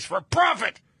weaponized for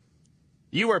profit.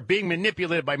 You are being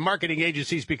manipulated by marketing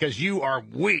agencies because you are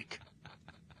weak.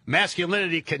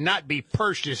 Masculinity cannot be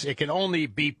purchased. It can only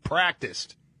be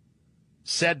practiced,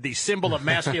 said the symbol of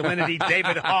masculinity,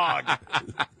 David Hogg.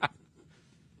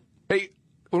 Hey,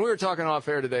 when we were talking off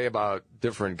air today about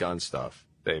different gun stuff,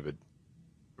 David,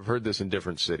 I've heard this in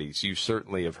different cities. You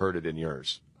certainly have heard it in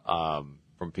yours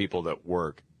from people that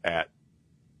work at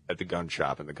the gun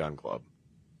shop and the gun club.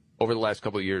 Over the last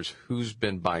couple of years, who's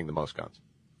been buying the most guns?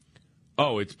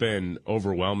 Oh, it's been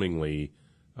overwhelmingly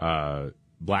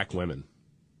black women.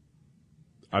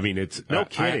 I mean, it's no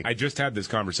kidding. I just had this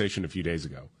conversation a few days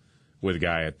ago with a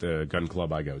guy at the gun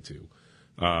club I go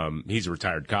to. He's a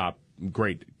retired cop,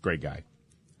 great guy,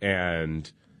 and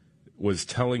was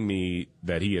telling me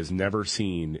that he has never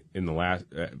seen in the last,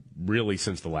 really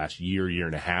since the last year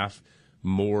and a half,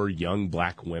 more young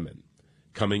black women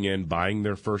coming in, buying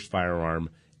their first firearm,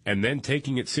 and then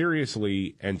taking it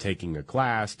seriously and taking a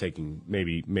class, taking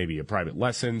maybe a private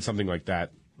lesson, something like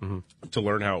that, to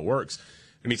learn how it works.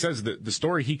 And he says that the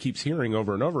story he keeps hearing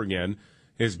over and over again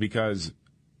is because,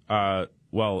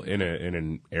 in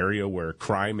an area where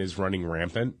crime is running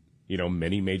rampant,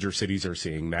 many major cities are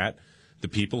seeing that, the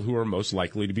people who are most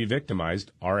likely to be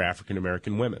victimized are African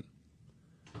American women.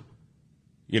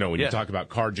 When you talk about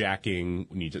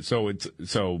carjacking, he's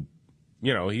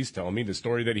telling me the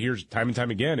story that he hears time and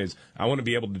time again is, I want to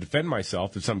be able to defend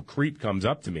myself if some creep comes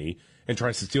up to me and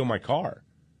tries to steal my car.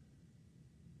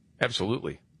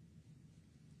 Absolutely.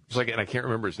 It's like, and I can't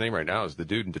remember his name right now, is the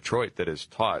dude in Detroit that has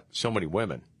taught so many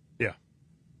women, how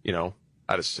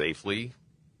to safely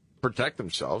protect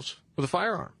themselves with a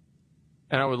firearm.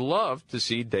 And I would love to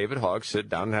see David Hogg sit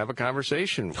down and have a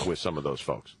conversation with some of those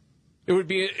folks. It would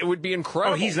be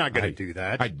incredible. Oh, he's not going to do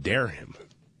that. I dare him.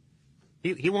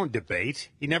 He won't debate.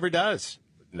 He never does.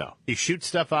 No. He shoots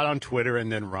stuff out on Twitter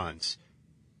and then runs.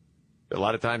 A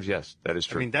lot of times, yes, that is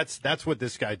true. I mean, that's what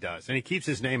this guy does. And he keeps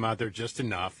his name out there just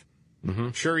enough. Mm-hmm.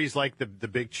 I'm sure he's like the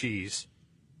big cheese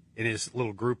in his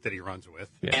little group that he runs with.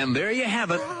 Yeah. And there you have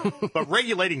it. But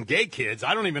regulating gay kids,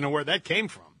 I don't even know where that came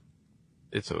from.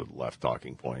 It's a left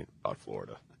talking point about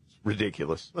Florida. It's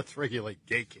ridiculous. Let's regulate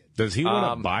gay kids. Does he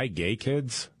want to buy gay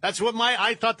kids? That's what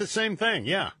I thought the same thing,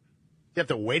 yeah. You have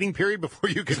the waiting period before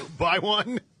you can buy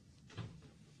one?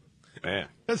 Man.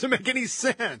 Doesn't make any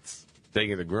sense.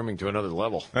 Taking the grooming to another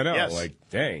level. I know, Yes. like,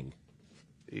 dang.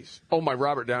 Jeez. Oh, my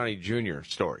Robert Downey Jr.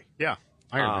 story. Yeah,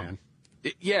 Iron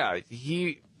Man. Yeah,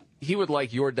 he would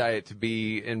like your diet to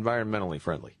be environmentally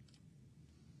friendly.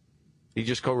 He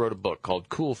just co-wrote a book called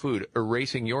Cool Food,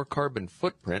 Erasing Your Carbon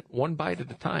Footprint One Bite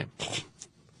at a Time.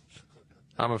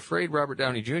 I'm afraid Robert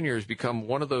Downey Jr. has become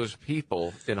one of those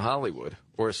people in Hollywood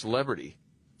or a celebrity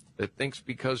that thinks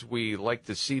because we like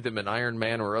to see them in Iron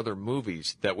Man or other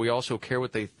movies that we also care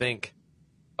what they think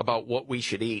about what we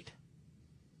should eat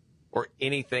or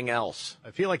anything else.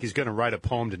 I feel like he's going to write a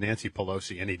poem to Nancy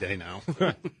Pelosi any day now.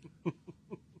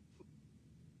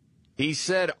 He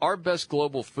said, our best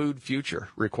global food future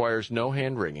requires no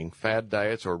hand-wringing, fad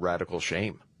diets, or radical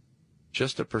shame.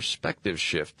 Just a perspective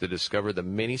shift to discover the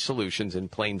many solutions in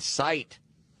plain sight.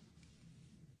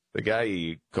 The guy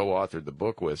he co-authored the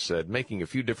book with said, making a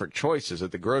few different choices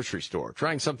at the grocery store,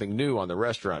 trying something new on the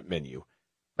restaurant menu,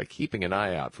 by keeping an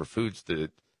eye out for foods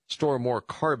that store more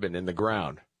carbon in the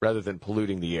ground rather than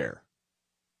polluting the air.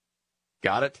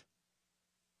 Got it?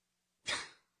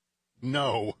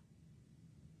 No.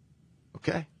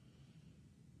 Okay.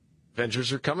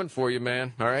 Avengers are coming for you,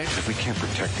 man. All right? If we can't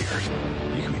protect the Earth,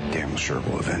 you can be damn sure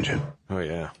we'll avenge it. Oh,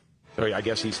 yeah. So I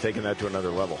guess he's taking that to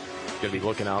another level. Going to be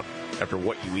looking out after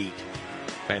what you eat.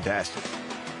 Fantastic.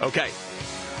 Okay.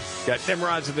 Got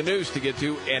Nimrods in the news to get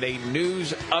to and a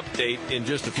news update in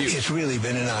just a few. It's really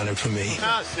been an honor for me.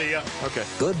 See ya. Okay.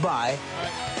 Goodbye.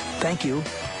 Thank you.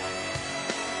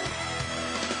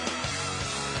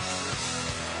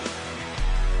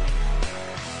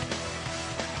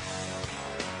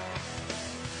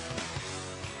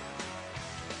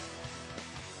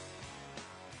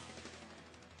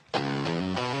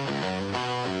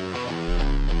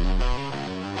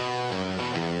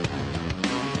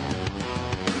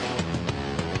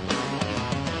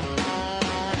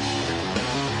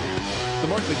 The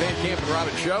Markley, Van Camp, and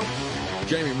Robbins Show.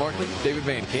 Jamie Markley, David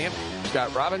Van Camp,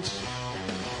 Scott Robbins.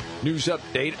 News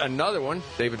update, another one,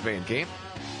 David Van Camp.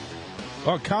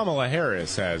 Well, Kamala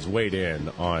Harris has weighed in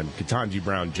on Ketanji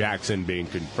Brown Jackson being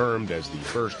confirmed as the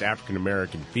first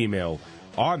African-American female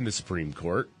on the Supreme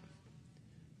Court.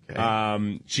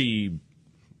 Okay. She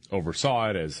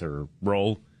oversaw it as her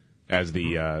role as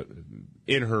the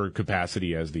in her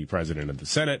capacity as the president of the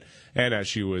Senate, and as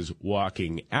she was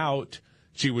walking out,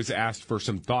 she was asked for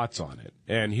some thoughts on it.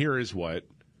 And here is what,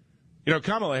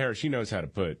 Kamala Harris, she knows how to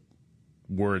put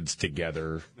words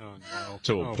together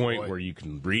to a point where you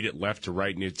can read it left to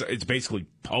right, and it's basically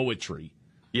poetry.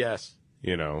 Yes.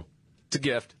 It's a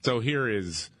gift. So here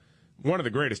is one of the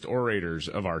greatest orators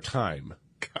of our time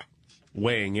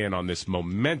weighing in on this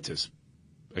momentous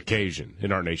occasion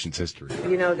in our nation's history.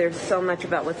 There's so much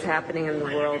about what's happening in the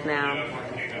world now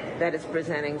that is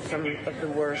presenting some of the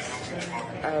worst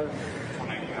of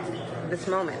this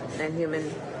moment and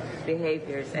human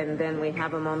behaviors. And then we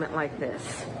have a moment like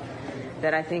this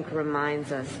that I think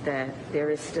reminds us that there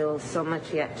is still so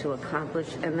much yet to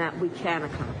accomplish and that we can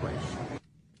accomplish.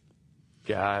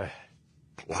 God.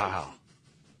 Wow.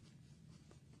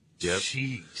 Yep.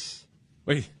 Jeez.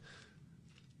 Wait.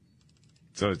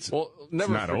 So it's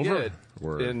never not forget,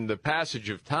 over? In the passage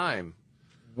of time,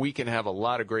 we can have a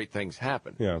lot of great things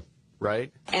happen. Yeah.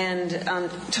 Right? And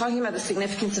talking about the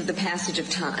significance of the passage of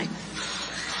time,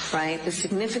 right? The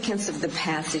significance of the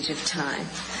passage of time.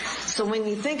 So when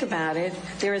you think about it,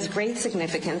 there is great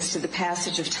significance to the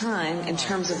passage of time in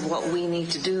terms of what we need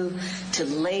to do to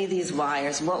lay these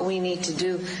wires, what we need to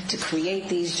do to create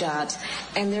these jobs.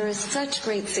 And there is such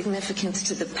great significance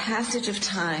to the passage of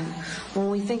time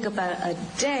when we think about a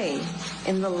day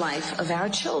in the life of our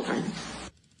children.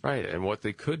 Right, and what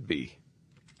they could be.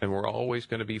 And we're always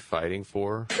going to be fighting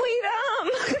for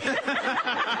freedom.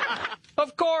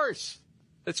 Of course.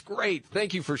 That's great.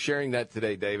 Thank you for sharing that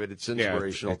today, David. It's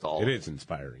inspirational to all. It is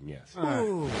inspiring, yes.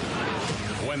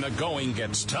 When the going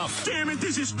gets tough. Damn it,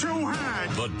 this is too hard.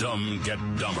 The dumb get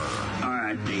dumber. All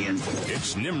right, Ian.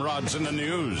 It's Nimrods in the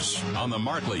News on the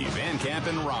Markley, Van Camp,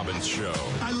 and Robbins Show.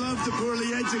 I love the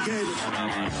poorly educated.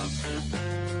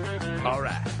 All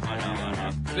right.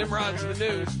 Nimrods in the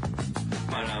News.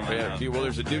 Well,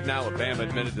 there's a dude in Alabama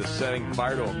admitted to setting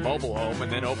fire to a mobile home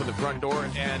and then opened the front door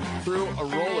and threw a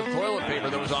roll of toilet paper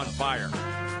that was on fire.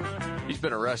 He's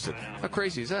been arrested. How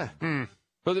crazy is that?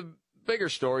 But the bigger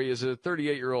story is a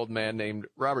 38-year-old man named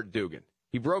Robert Dugan.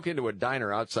 He broke into a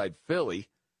diner outside Philly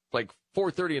like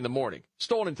 4:30 in the morning,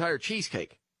 stole an entire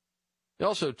cheesecake. He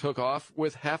also took off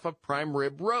with half a prime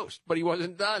rib roast, but he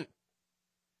wasn't done.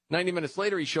 90 minutes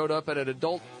later, he showed up at an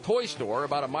adult toy store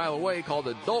about a mile away called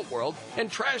Adult World and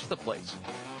trashed the place.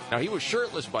 Now, he was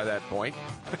shirtless by that point,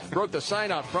 broke the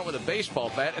sign out front with a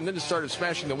baseball bat, and then started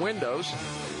smashing the windows.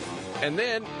 And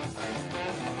then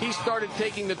he started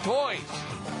taking the toys,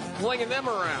 flinging them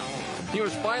around. He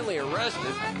was finally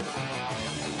arrested.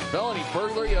 Felony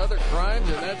burglary, other crimes,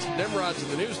 and that's Nimrod's in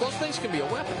the news. Those things can be a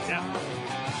weapon. Yeah.